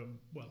like in the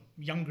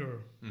younger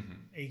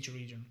age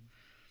region.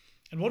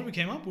 And what we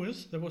came up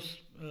with, there was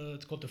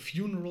it's called the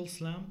Funeral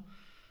Slam.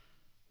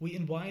 We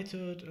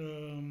invited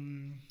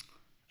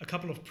a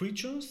couple of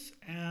preachers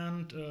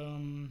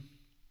and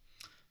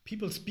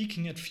people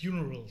speaking at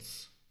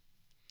funerals.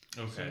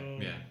 Okay.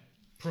 So,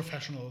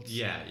 professionals.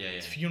 Yeah.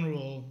 It's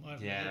funeral.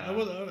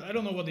 I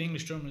don't know what the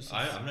English term is.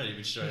 I'm not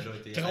even sure. I know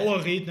what the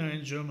Trauerredner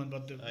in German,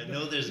 but I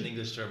know there's an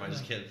English term. I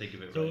just can't think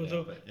of it right now.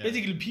 So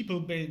basically,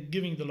 people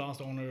giving the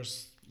last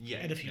honors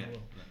at a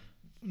funeral,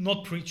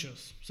 not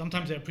preachers.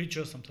 Sometimes they're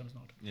preachers, sometimes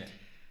not. Yeah.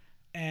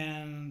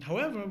 And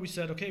however, we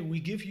said, okay, we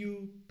give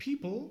you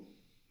people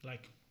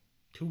like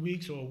 2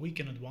 weeks or a week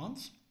in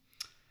advance,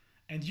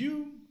 and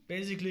you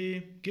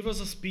basically give us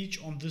a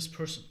speech on this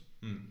person.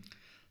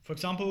 For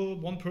example,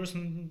 one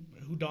person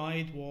who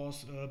died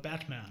was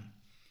Batman,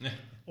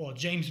 or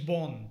James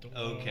Bond,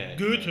 or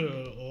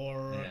Goethe,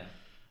 or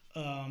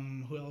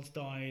who else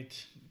died?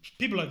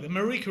 People like that.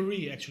 Marie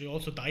Curie actually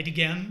also died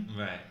again.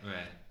 Right.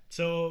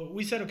 So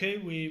we said, okay,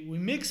 we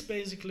mix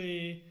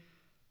basically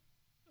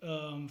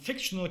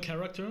fictional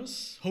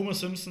characters. Homer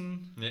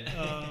Simpson,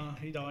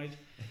 he died.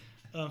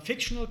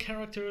 Fictional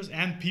characters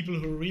and people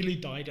who really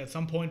died at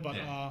some point, but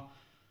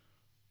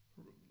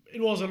it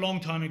was a long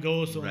time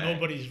ago, so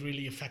nobody's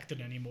really affected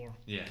anymore.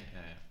 Yeah.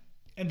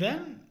 And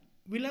then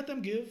we let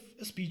them give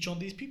a speech on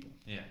these people.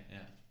 Yeah.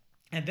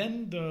 And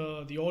then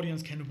the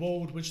audience can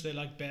vote which they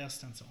like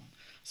best and so on.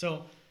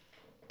 So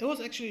it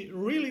was actually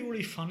really,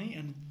 really funny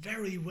and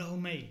very well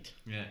made.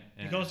 Yeah.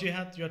 Because you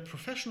had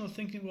professionals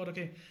thinking about,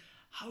 okay,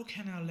 how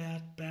can I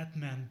let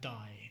Batman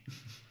die?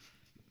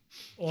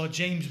 Or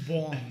James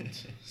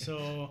Bond.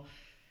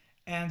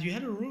 And you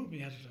had a room, we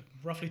had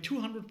roughly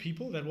 200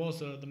 people. That was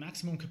the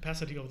maximum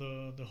capacity of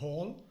the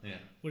hall. Yeah.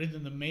 We did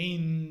in the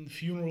main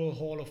funeral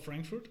hall of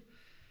Frankfurt.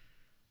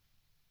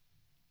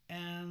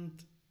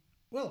 And,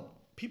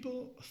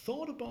 people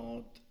thought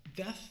about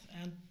death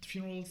and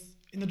funerals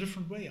in a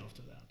different way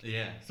after that.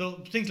 Yeah.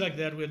 So things like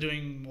that, we're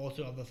doing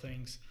also other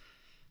things.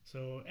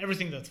 So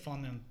everything that's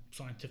fun and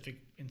scientific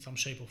in some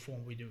shape or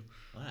form, we do.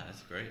 Wow,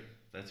 that's great.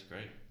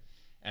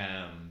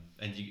 And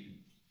do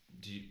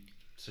you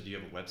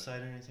have a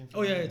website or anything?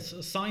 It's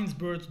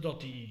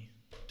sciencebirds.de.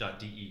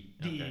 .de.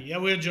 Okay. Yeah,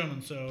 we're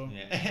German, so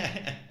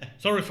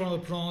sorry for the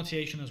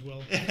pronunciation as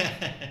well.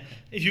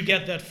 If you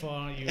get that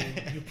far,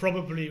 you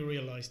probably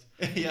realized.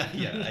 yeah,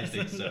 I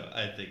think so.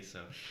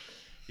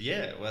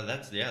 Yeah, well,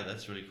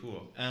 that's really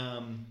cool. I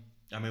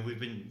mean,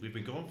 we've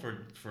been going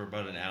for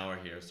about an hour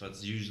here, so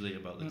it's usually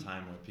about the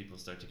time where people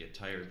start to get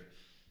tired.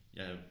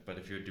 Yeah, but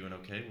if you're doing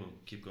okay, we'll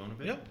keep going a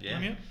bit. Yep, yeah.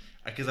 I'm here.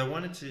 Because I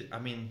wanted to. I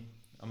mean,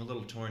 I'm a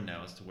little torn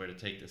now as to where to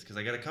take this, because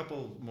I got a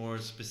couple more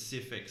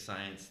specific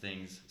science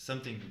things.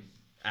 Something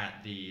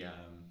at the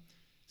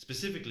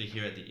specifically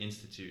here at the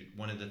Institute.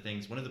 One of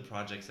the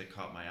projects that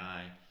caught my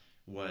eye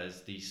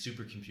was the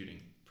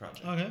supercomputing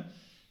project. Okay.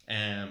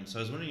 So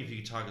I was wondering if you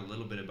could talk a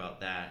little bit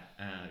about that,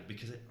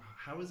 because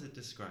how is it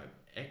described?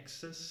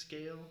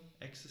 Exascale?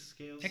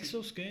 Exascale?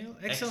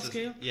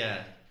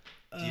 Yeah.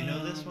 Do you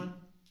know this one?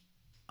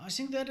 I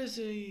think that is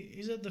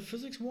that the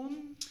physics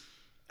one?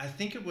 I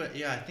think it was.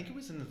 Yeah, I think it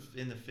was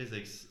in the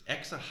physics.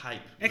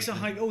 Exahype.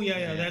 Exahype. Oh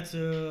yeah. That's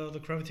the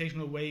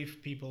gravitational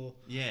wave people.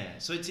 Yeah.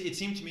 So it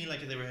seemed to me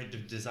like they were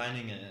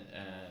designing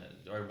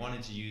or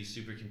wanted to use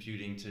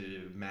supercomputing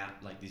to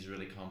map like these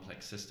really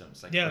complex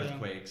systems, like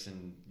earthquakes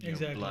and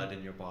know, blood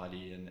in your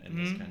body and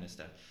this kind of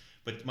stuff.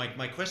 But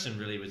my question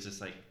really was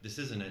just like, this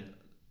isn't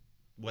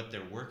what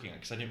they're working on,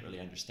 because I didn't really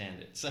understand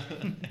it. So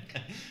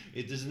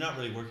it is not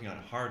really working on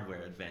a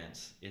hardware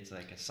advance. It's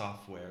like a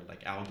software,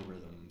 like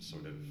algorithm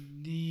sort of.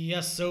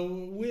 Yes, so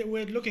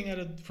we're looking at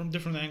it from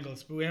different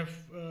angles. But we have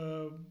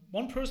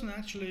one person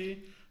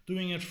actually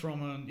doing it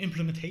from an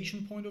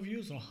implementation point of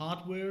view, so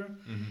hardware.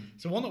 Mm-hmm.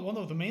 So one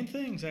of the main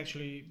things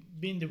actually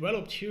being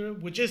developed here,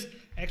 which is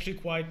actually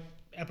quite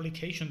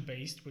application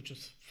based, which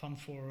is fun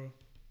for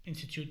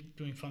institute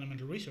doing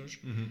fundamental research,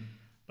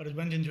 but it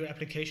went into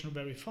application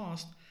very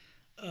fast.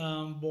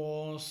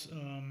 Was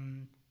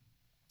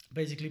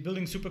basically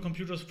building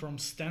supercomputers from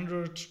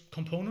standard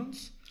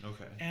components.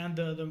 Okay. And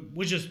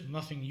which is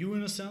nothing new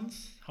in a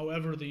sense.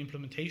 However, the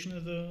implementation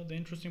is the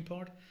interesting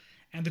part,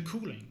 and the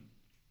cooling.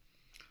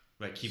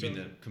 Right, keeping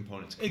the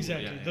components cool.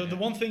 Exactly. The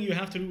one thing you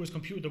have to do with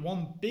the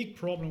one big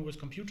problem with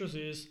computers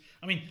is,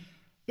 I mean,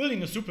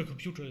 building a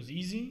supercomputer is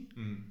easy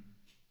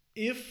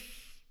if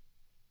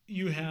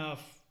you have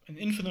an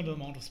infinite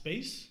amount of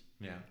space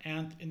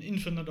and an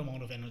infinite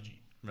amount of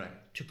energy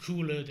to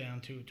cool it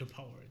and to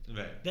power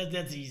it.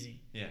 That's easy.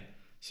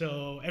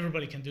 So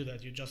everybody can do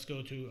that. You just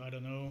go to, I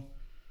don't know,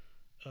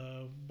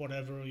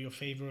 whatever your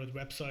favorite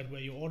website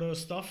where you order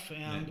stuff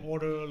and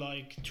order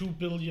like 2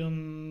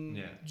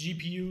 billion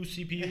GPUs,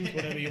 CPUs,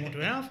 whatever you want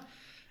to have,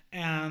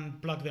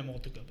 and plug them all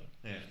together.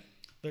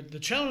 The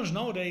challenge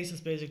nowadays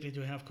is basically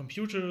to have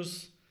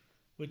computers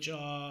which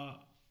are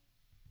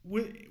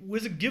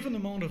with a given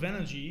amount of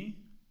energy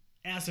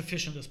as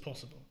efficient as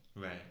possible.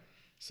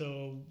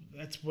 So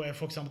that's where,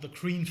 for example, the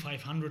Green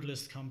 500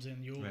 list comes in.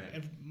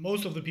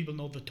 Most of the people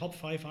know the top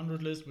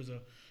 500 list with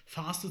the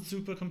fastest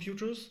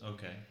supercomputers,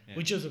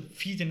 which is a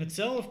feat in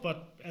itself.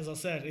 But as I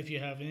said, if you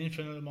have an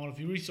infinite amount of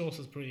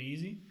resources, pretty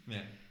easy.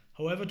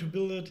 However, to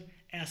build it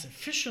as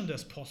efficient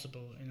as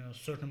possible in a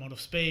certain amount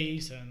of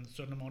space and a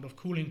certain amount of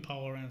cooling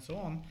power and so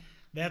on,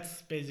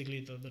 that's basically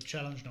the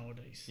challenge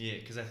nowadays. Yeah,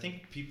 because I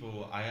think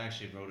I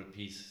actually wrote a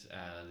piece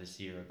this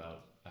year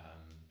about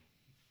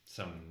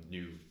some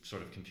new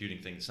sort of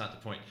computing thing. It's not the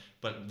point.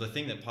 But the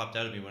thing that popped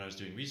out at me when I was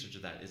doing research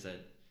of that is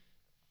that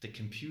the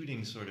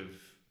computing sort of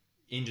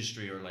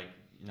industry, or like,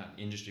 not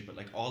industry, but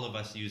like all of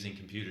us using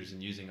computers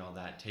and using all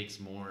that takes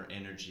more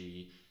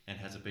energy and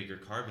has a bigger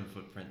carbon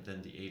footprint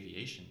than the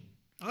aviation.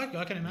 I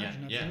can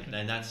imagine.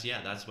 And that's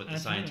what the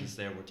scientists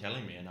there were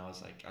telling me. And I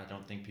was like, I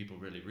don't think people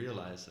really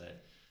realize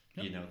that,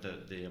 you know,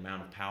 the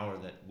amount of power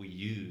that we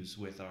use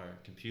with our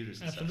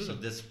computers and stuff. So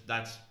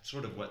that's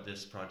sort of what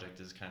this project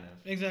is kind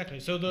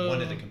of So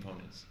one of the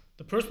components.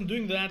 The person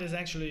doing that is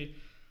actually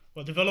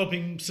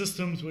developing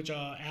systems which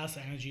are as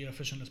energy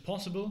efficient as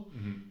possible,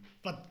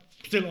 but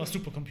still are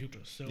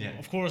supercomputers. So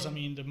of course, I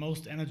mean, the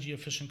most energy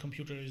efficient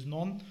computer is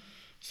none.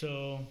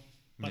 So,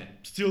 but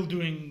still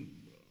doing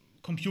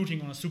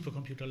computing on a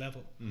supercomputer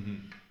level.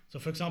 So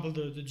for example,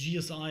 the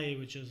GSI,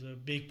 which is a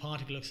big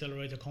particle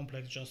accelerator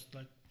complex just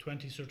like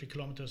 20-30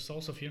 kilometers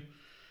south of here,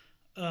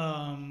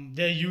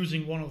 they're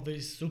using one of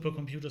these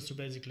supercomputers to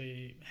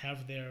basically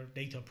have their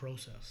data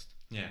processed.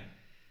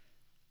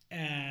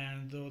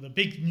 And the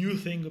big new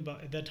thing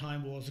about at that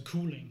time was the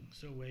cooling.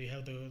 So we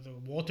have the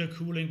water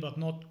cooling, but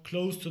not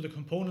close to the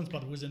components,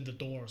 but within the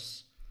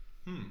doors.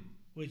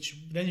 Which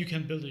then you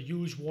can build a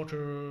huge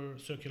water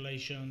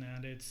circulation,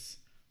 and it's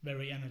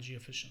very energy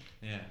efficient.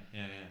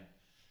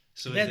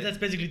 So that's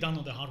basically done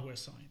on the hardware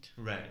side.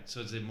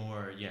 So is it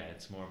more?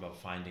 It's more about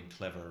finding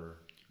clever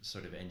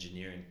sort of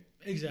engineering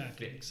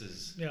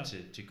fixes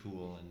to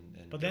cool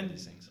and but build then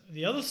these things.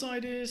 The other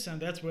side is,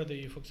 and that's where for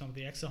example,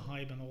 the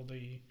Exahype and all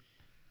the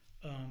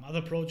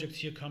other projects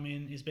here come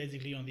in, is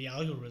basically on the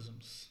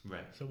algorithms.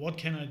 So what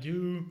can I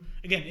do?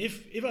 Again,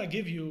 if I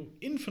give you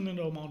infinite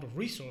amount of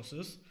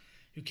resources,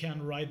 you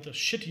can write the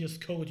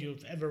shittiest code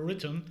you've ever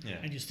written,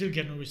 and you still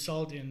get a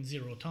result in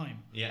 0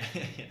 time.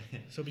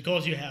 So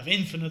because you have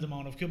infinite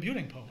amount of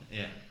computing power.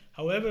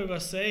 However, if I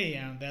say,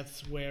 and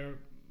that's where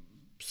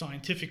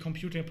scientific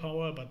computing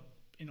power, but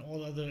in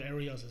all other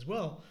areas as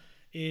well,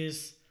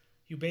 is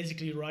you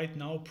basically write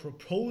now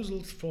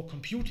proposals for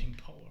computing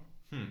power.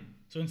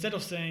 So instead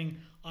of saying,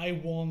 I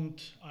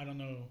want, I don't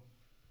know,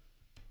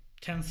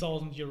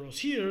 10,000 euros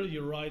here,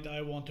 you write,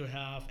 I want to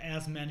have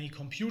as many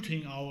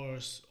computing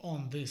hours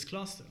on this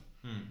cluster.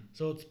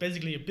 So it's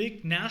basically a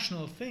big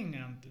national thing,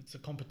 and it's a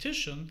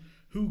competition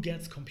who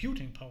gets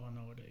computing power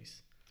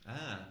nowadays.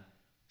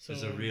 So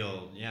there's a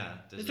real,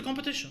 it's a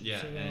competition.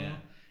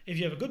 If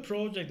you have a good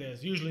project,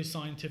 there's usually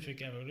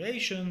scientific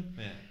evaluation.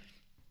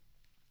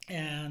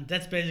 And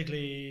that's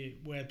basically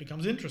where it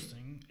becomes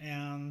interesting.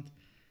 And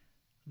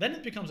then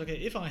it becomes, okay,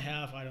 if I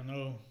have, I don't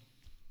know,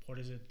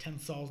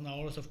 10,000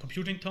 hours of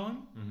computing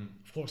time,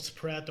 of course,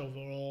 spread over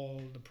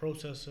all the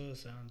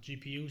processors and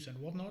GPUs and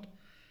whatnot.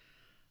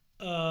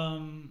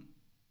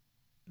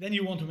 Then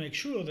you want to make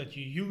sure that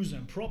you use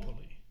them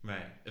properly.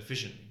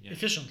 Efficiently.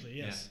 Efficiently,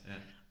 yes.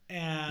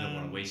 And you don't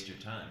want to waste your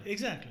time.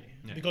 Exactly.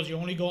 Because you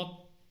only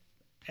got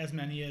as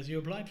many as you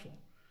applied for.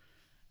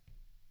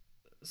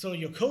 So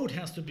your code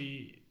has to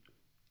be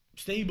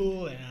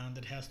stable, and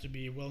it has to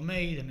be well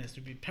made, and it has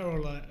to be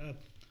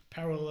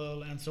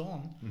parallel and so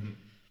on.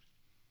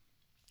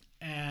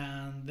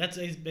 And that's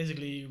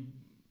basically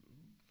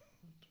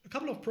a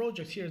couple of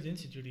projects here at the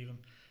Institute even.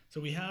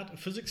 So we had a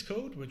physics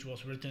code, which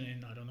was written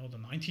in, I don't know, the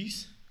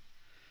 90s.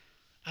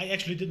 I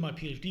actually did my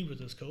PhD with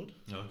this code.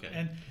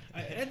 And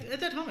at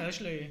that time,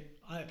 actually,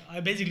 I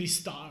basically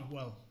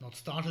not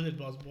started it,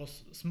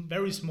 was a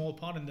very small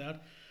part in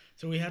that.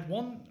 So we had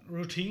one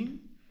routine.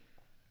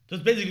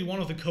 That's basically one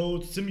of the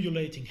codes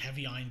simulating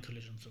heavy ion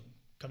collision. So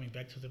coming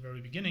back to the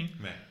very beginning.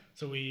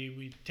 So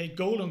we take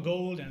gold on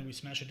gold and we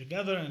smash it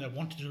together, and I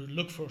wanted to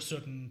look for a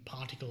certain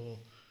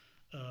particle,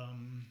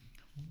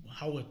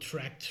 how it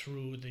tracked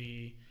through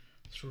the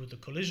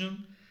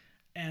collision,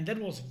 and that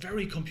was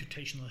very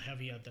computational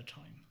heavy at that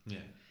time.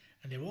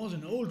 And there was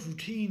an old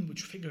routine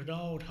which figured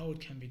out how it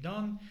can be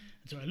done.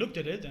 And so I looked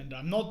at it, and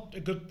I'm not a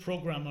good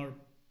programmer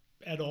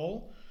at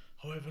all.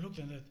 However, I looked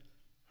at it,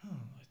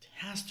 it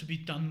has to be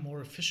done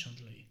more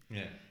efficiently.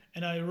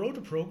 And I wrote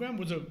a program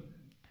with a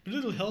a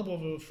little help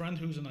of a friend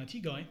who's an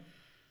IT guy,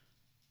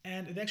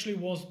 and it actually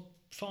was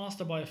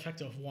faster by a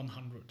factor of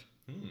 100.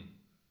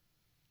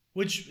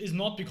 Which is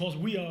not because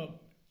we are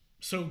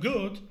so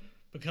good,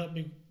 because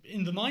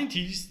in the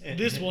 90s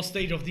this was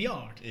state of the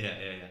art. Yeah.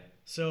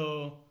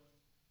 So,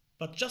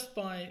 but just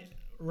by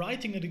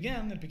writing it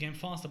again, it became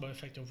faster by a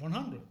factor of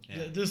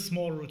 100. This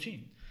small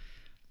routine.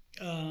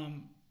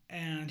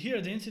 And here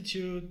at the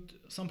Institute,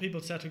 some people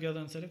sat together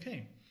and said,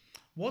 okay,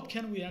 what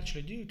can we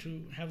actually do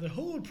to have the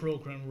whole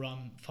program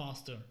run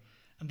faster?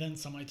 And then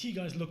some IT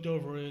guys looked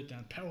over it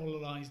and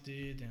parallelized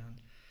it,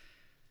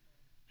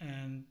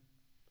 and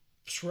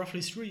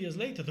roughly 3 years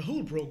later, the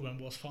whole program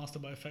was faster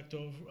by a factor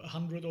of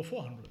 100 or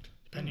 400,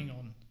 depending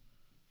on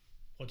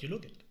what you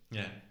look at.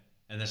 Yeah.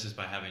 And that's just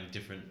by having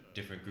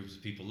different groups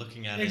of people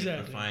looking at it,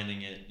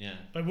 refining it,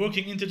 By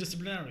working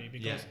interdisciplinary,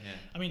 because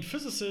I mean,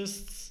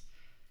 physicists.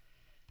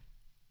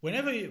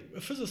 Whenever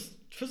a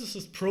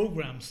physicist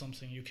programs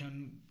something, you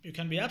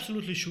can be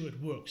absolutely sure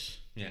it works.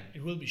 Yeah.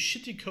 It will be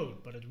shitty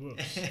code, but it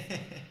works.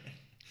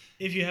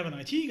 If you have an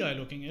IT guy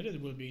looking at it,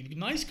 it will be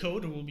nice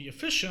code. It will be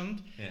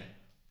efficient. Yeah.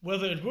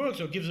 Whether it works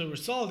or gives a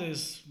result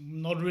is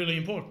not really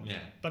important. Yeah.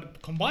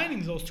 But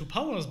combining those two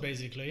powers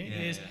basically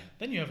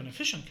then you have an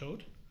efficient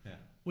code,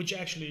 which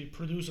actually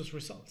produces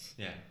results.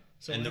 Yeah.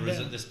 So and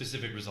the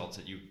specific results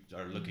that you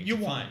are looking to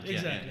find.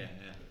 Exactly.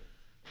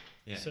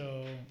 Yeah.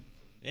 So.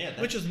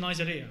 Yeah, which is a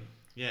nice idea.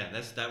 Yeah,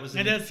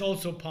 that's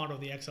also part of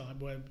the exercise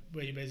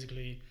where you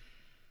basically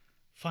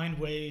find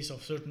ways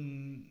of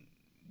certain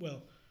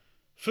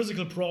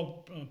physical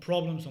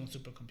problems on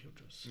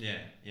supercomputers. Yeah.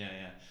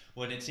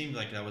 Well, and it seemed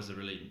like that was a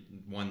really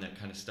one that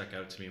kind of stuck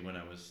out to me when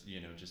I was,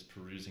 just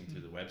perusing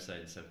through the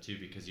website and stuff too,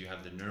 because you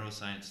have the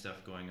neuroscience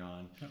stuff going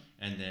on,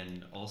 and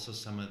then also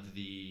some of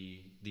the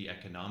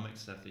economic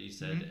stuff that you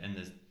said, and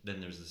then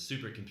there's the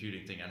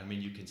supercomputing thing, and I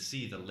mean you can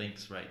see the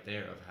links right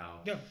there of how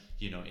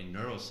in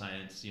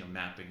neuroscience,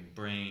 mapping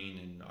brain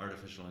and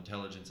artificial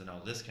intelligence and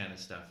all this kind of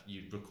stuff,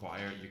 you're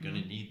going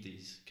to need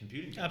these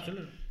computing power.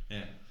 Absolutely.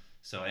 Yeah.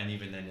 So, and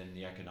even then in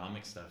the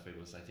economic stuff,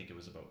 I think it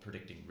was about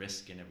predicting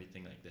risk and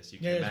everything like this. You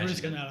can imagine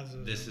risk analysis.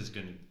 This is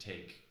going to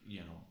take,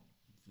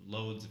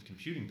 loads of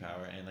computing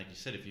power. And like you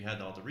said, if you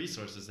had all the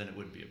resources, then it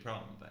wouldn't be a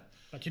problem.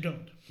 But you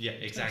don't. Yeah,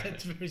 exactly.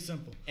 It's very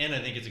simple. And I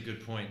think it's a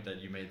good point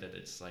that you made, that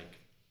it's like,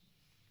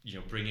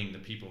 bringing the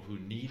people who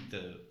need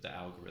the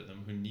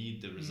algorithm, who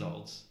need the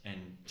results,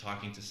 and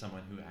talking to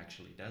someone who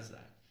actually does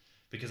that.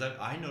 Because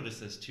I noticed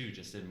this too,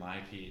 just in my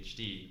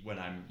PhD, when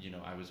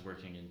I was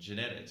working in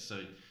genetics.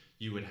 So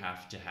you would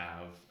have to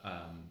have,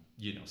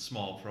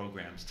 small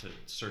programs to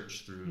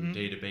search through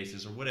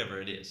databases or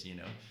whatever it is,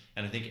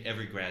 And I think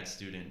every grad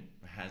student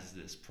has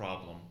this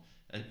problem.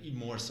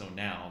 More so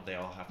now, they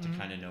all have to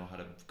kind of know how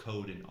to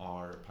code in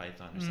R or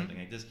Python or something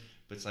like this.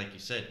 But it's like you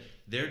said,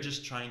 they're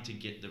just trying to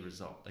get the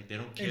result. Like, they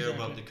don't care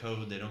about the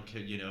code. They don't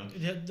care,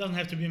 It doesn't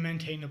have to be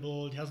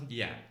maintainable. It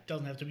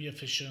doesn't have to be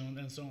efficient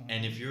and so on.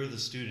 And if you're the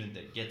student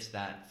that gets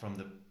that from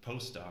the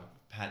postdoc,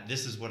 Pat,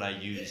 this is what I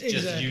use.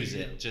 Just use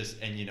it.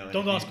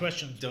 Don't ask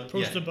questions.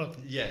 Push the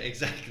button. Yeah,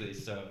 exactly.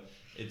 So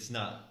it's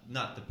not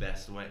the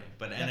best way.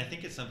 But and I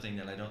think it's something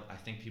that I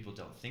think people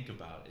don't think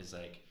about, is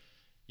like,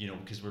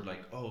 because we're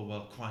like, oh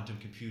well, quantum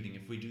computing.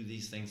 If we do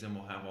these things, then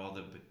we'll have all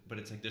the. But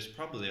it's like there's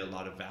probably a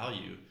lot of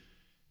value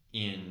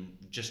in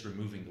just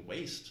removing the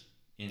waste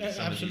in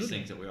some of these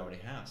things that we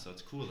already have. So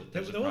it's cool that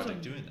there's a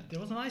project doing that. There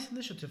was a nice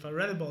initiative. I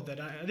read about that.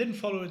 I didn't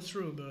follow it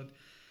through, but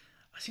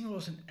I think it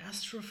was an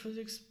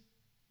astrophysics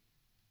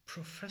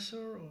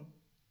professor or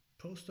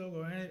postdoc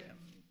or I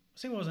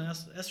think it was an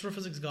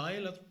astrophysics guy,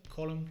 let's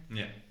call him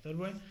that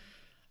way.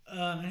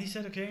 And he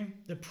said, okay,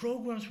 the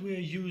programs we are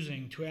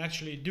using to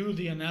actually do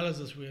the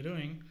analysis we are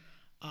doing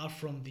are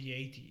from the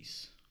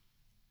 80s.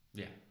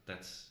 Yeah,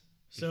 that's...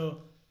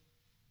 So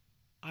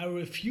I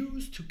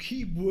refuse to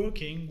keep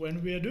working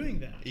when we are doing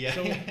that. Yeah.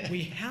 So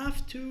we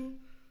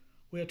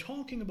are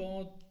talking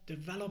about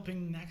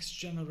developing next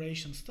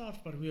generation stuff,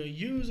 but we are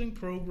using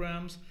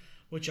programs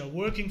which are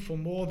working for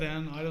more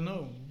than, I don't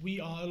know, we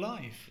are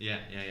alive. Yeah.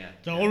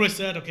 So I always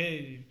said,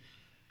 okay,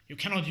 you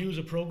cannot use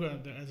a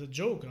program as a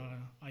joke.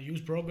 I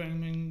use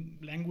programming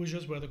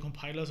languages where the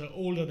compilers are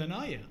older than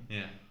I am.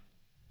 Yeah.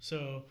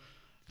 So,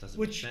 doesn't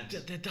make sense.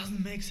 That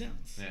doesn't make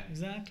sense. Yeah.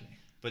 Exactly.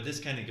 But this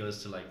kind of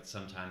goes to like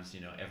sometimes,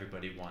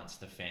 everybody wants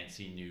the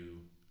fancy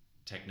new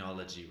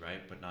technology,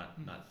 right? But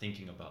not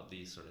thinking about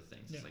these sort of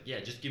things. Yeah. It's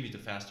like, just give me the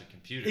faster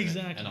computer,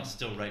 exactly, and I'll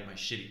still write my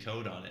shitty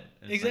code on it.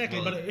 And exactly,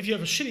 like, well, but if you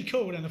have a shitty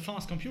code and a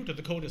fast computer,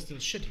 the code is still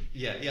shitty.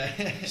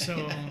 Yeah.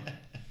 so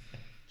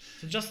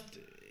just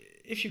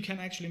if you can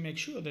actually make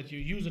sure that you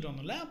use it on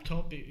a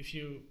laptop, if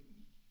you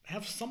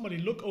have somebody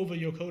look over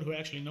your code who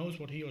actually knows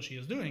what he or she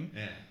is doing,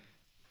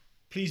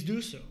 please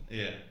do so.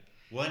 Yeah.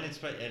 One,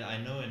 and I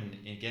know in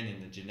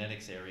the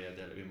genetics area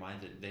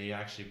that they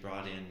actually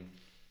brought in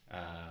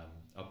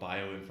a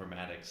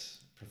bioinformatics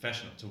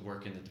professional to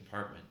work in the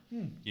department,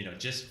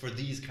 just for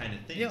these kind of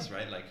things,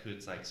 right? Like, who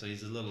it's like, so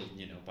he's a little,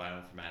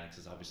 bioinformatics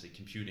is obviously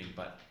computing,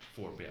 but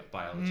for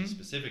biology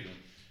specifically.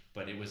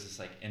 But it was just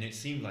like, and it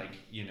seemed like,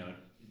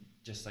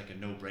 just like a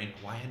no-brainer.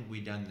 Why hadn't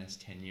we done this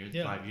 10 years,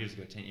 5 years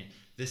ago, 10 years?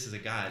 This is a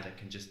guy that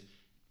can just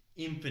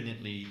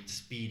infinitely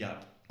speed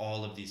up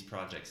all of these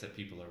projects that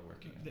people are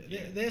working on.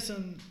 There's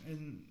an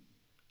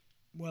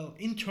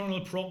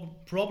internal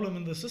problem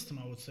in the system,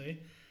 I would say,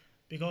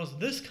 because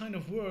this kind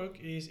of work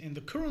is in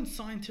the current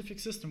scientific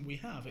system we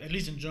have, at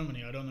least in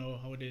Germany. I don't know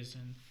how it is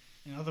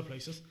in other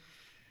places.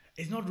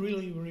 It's not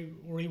really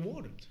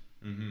rewarded.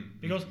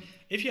 Because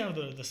if you have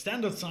the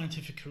standard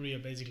scientific career,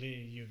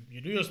 basically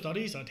you do your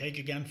studies. I take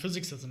again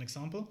physics as an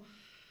example.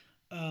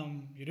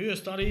 You do your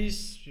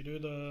studies, you do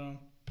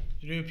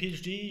your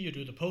PhD, you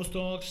do the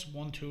postdocs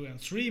 1, 2, and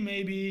 3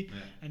 maybe,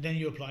 and then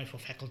you apply for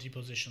faculty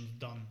positions.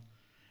 Done.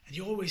 And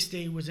you always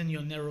stay within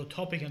your narrow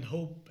topic and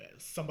hope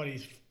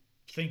somebody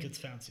think it's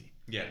fancy.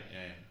 Yeah.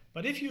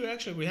 But if you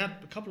actually, we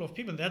had a couple of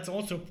people. That's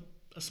also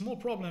a small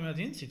problem at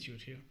the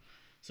institute here.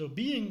 So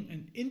being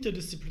an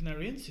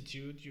interdisciplinary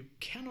institute, you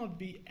cannot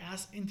be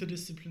as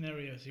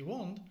interdisciplinary as you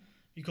want,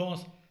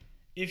 because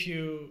if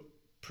you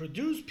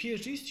produce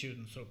PhD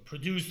students, so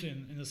produce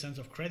in the sense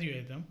of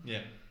graduate them,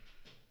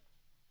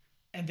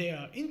 and they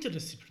are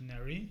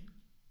interdisciplinary,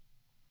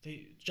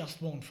 they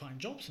just won't find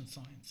jobs in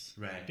science.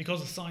 Right.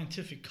 Because the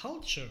scientific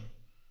culture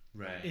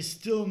is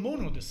still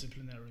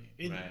monodisciplinary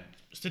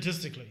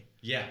statistically.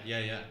 Yeah,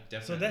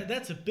 definitely. So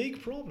that's a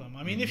big problem.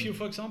 I mean, if you,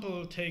 for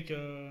example, take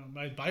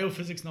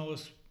biophysics now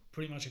is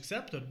pretty much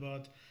accepted,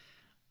 but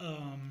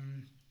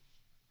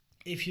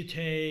if you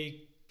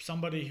take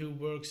somebody who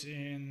works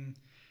in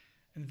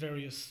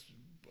various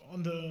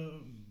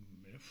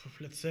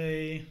let's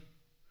say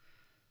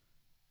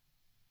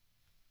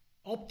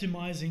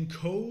optimizing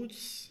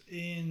codes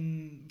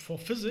for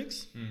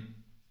physics,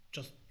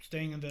 just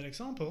staying in that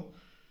example.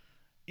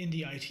 In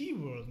the IT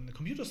world, in the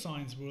computer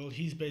science world,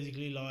 he's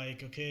basically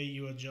like, okay,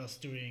 you are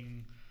just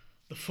doing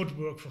the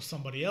footwork for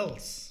somebody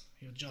else.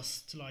 You're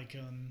just like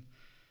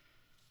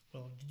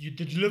you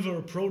deliver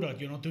a product.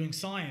 You're not doing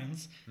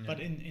science. Yeah. But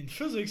in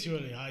physics, you're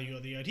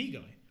the IT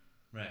guy.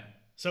 Right.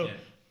 So,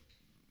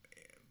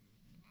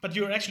 but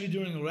you're actually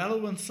doing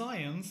relevant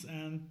science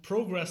and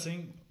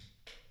progressing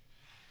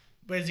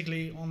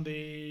basically on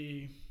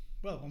the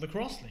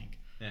crosslink.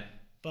 Yeah.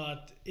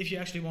 But if you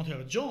actually want to have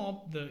a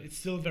job, it's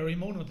still very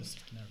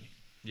monodisciplinary.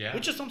 Yeah.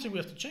 Which is something we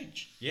have to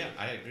change. Yeah,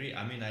 I agree.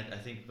 I mean, I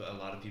think a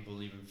lot of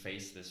people even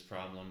face this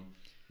problem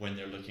when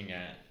they're looking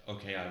at,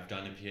 okay, I've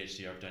done a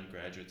PhD, I've done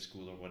graduate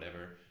school or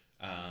whatever,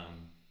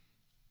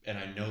 and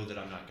I know that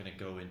I'm not going to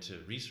go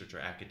into research or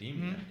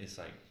academia. It's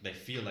like they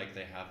feel like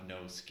they have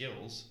no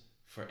skills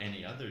for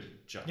any other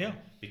job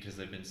because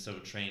they've been so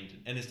trained,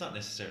 and it's not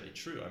necessarily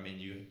true. I mean,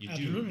 you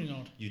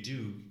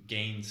do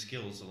gain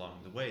skills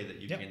along the way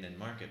that you can then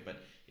market,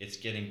 but it's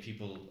getting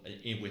people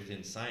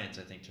within science,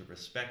 I think, to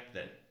respect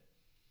that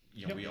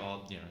we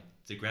all,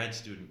 the grad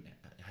student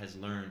has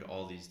learned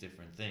all these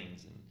different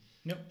things and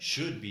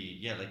should be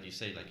like you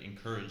say, like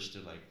encouraged to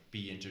like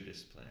be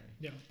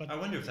interdisciplinary. But I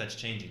wonder if that's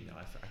changing though.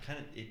 I kind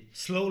of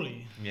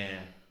slowly.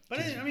 But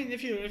I mean,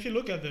 if you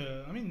look at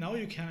now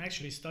you can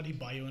actually study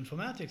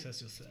bioinformatics,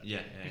 as you said. You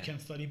can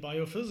study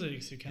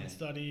biophysics. You can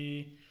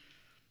study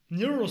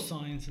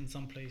neuroscience in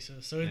some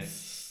places. So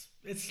it's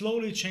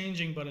slowly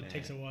changing, but it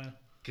takes a while.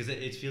 Because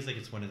it feels like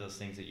it's one of those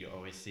things that you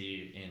always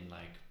see in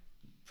like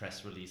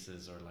press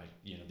releases or like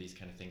these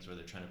kind of things where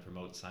they're trying to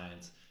promote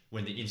science.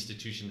 When the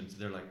institutions,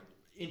 they're like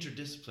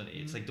interdisciplinary.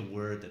 It's like the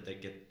word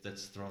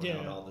that's thrown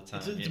out all the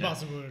time. It's a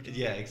buzzword.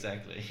 Yeah,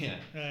 exactly.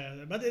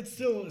 But it's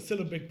still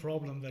a big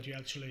problem that you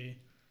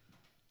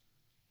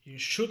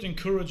should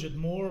encourage it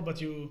more,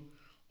 but you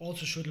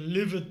also should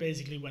live it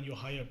basically when you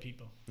hire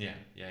people. Yeah.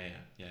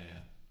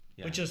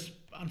 Which is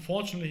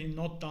unfortunately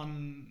not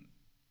done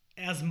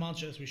as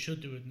much as we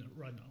should do it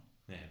right now.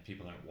 Yeah,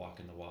 people aren't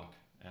walking the walk.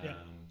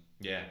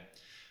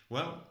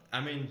 Well, I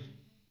mean,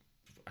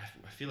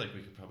 I feel like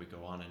we could probably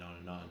go on and on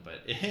and on,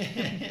 but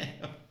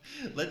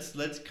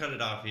let's cut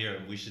it off here,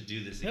 and we should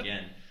do this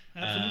again.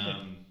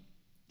 Absolutely.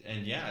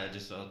 And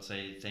I'll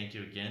say thank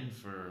you again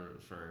for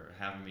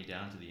having me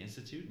down to the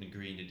Institute and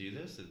agreeing to do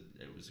this.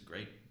 It was a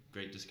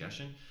great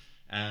discussion.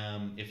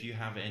 If you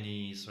have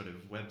any sort of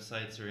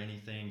websites or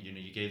anything,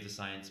 you gave the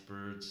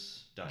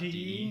sciencebirds.de.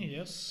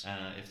 Yes.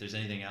 If there's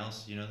anything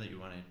else, that you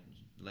want to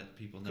let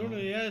people know.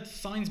 Totally, it's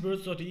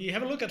sciencebirds.de.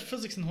 Have a look at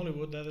Physics in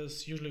Hollywood. That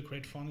is usually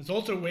great fun. It's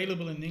also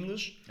available in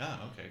English.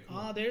 Okay,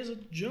 cool. There's a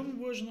German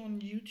version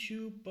on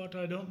YouTube, but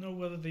I don't know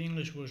whether the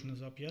English version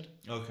is up yet.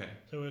 Okay.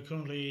 So we're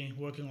currently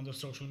working on the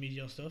social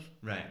media stuff.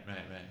 Right.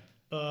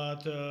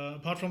 But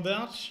apart from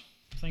that,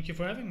 thank you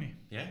for having me.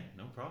 Yeah,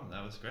 no problem.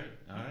 That was great.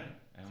 All right.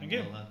 And thank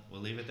you. We'll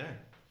leave it there.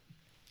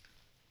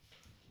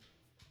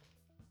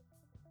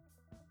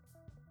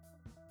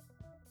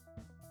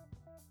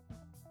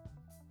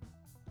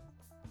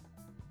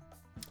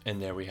 And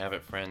there we have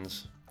it,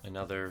 friends.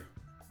 Another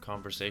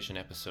conversation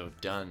episode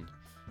done.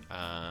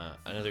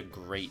 Another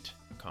great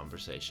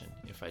conversation,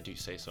 if I do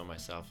say so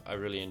myself. I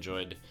really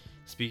enjoyed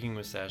speaking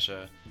with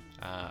Sascha.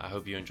 I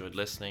hope you enjoyed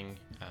listening.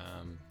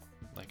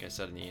 Like I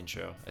said in the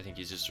intro, I think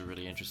he's just a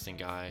really interesting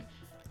guy.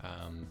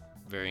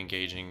 Very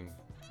engaging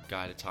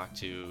guy to talk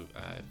to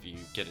if you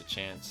get a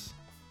chance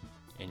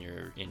and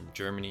you're in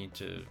Germany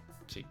to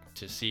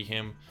see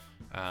him.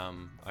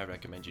 I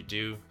recommend you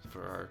do,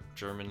 for our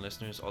German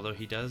listeners, although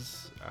he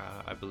does,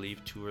 I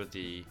believe, tour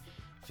the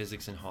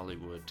Physics in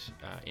Hollywood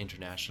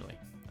internationally.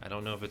 I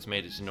don't know if it's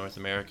made it to North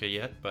America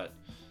yet, but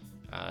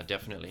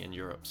definitely in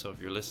Europe. So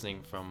if you're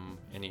listening from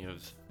any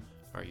of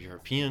our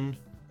European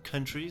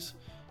countries,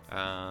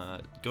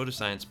 go to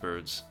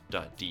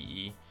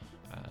sciencebirds.de,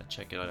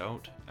 check it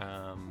out.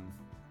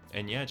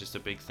 And yeah, just a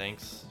big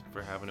thanks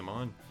for having him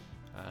on.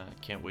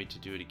 Can't wait to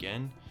do it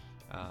again.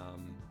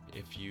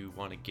 If you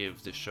want to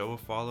give the show a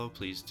follow,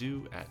 please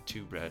do at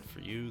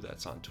 2brad4u.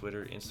 That's on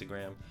Twitter,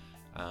 Instagram.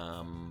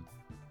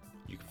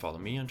 You can follow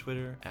me on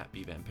Twitter at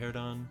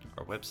bvanperdon.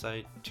 Our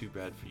website,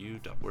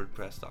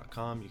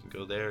 2brad4u.wordpress.com. You can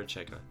go there,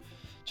 check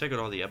out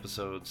all the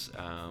episodes,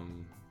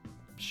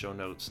 show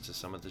notes to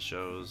some of the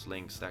shows,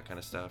 links, that kind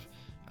of stuff.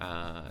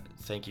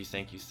 Thank you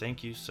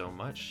so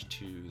much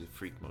to the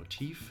Freak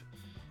Motif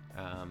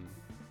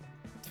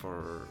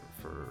for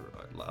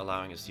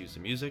allowing us to use the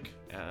music.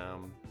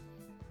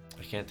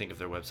 I can't think of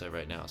their website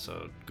right now,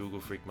 so Google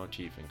Freak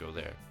Motif and go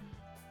there.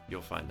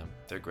 You'll find them.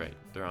 They're great.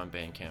 They're on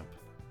Bandcamp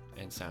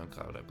and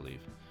SoundCloud, I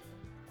believe.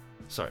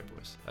 Sorry,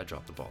 boys. I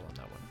dropped the ball on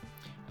that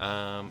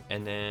one.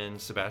 And then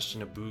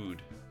Sebastian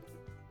Aboud.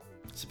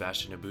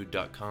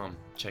 SebastianAboud.com.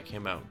 Check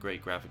him out.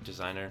 Great graphic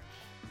designer.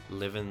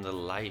 Living the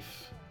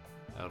life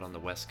out on the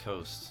west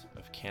coast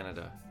of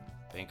Canada,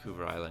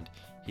 Vancouver Island.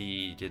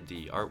 He did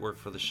the artwork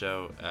for the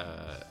show.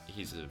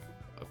 He's a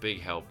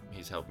big help.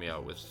 He's helped me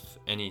out with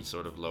any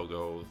sort of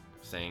logo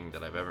thing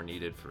that I've ever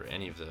needed for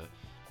any of the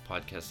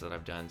podcasts that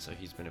I've done. So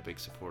he's been a big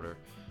supporter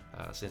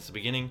since the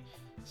beginning.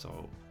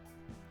 So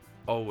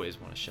always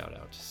want to shout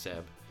out to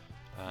Seb.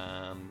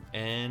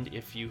 And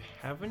if you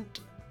haven't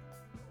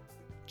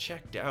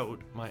checked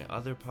out my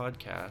other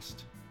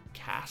podcast,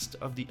 Cast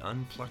of the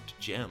Unplucked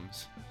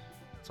Gems,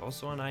 it's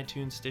also on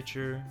iTunes,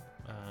 Stitcher,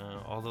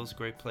 all those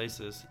great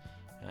places.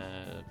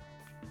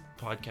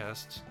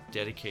 Podcast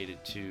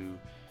dedicated to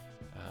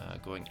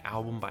going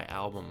album by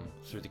album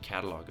through the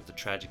catalog of the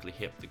Tragically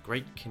Hip, the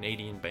great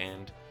Canadian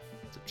band,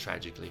 the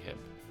Tragically Hip.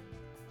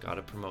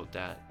 Gotta promote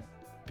that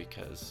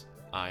because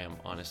I am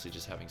honestly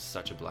just having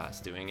such a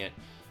blast doing it,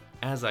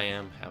 as I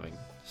am having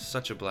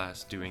such a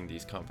blast doing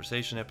these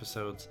conversation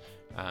episodes.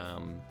 We're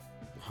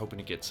hoping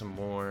to get some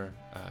more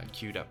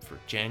queued up for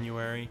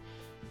January,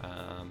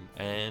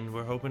 and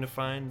we're hoping to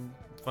find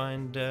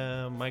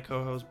my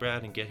co-host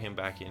Brad and get him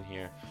back in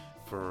here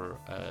for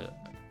at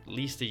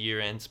least a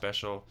year-end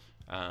special,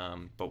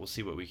 but we'll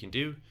see what we can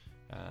do.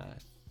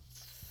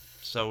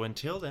 So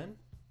until then,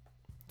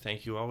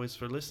 thank you always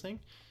for listening,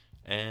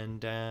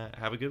 and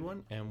have a good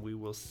one, and we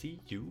will see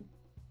you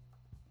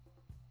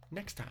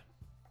next time.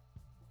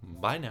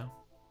 Bye now.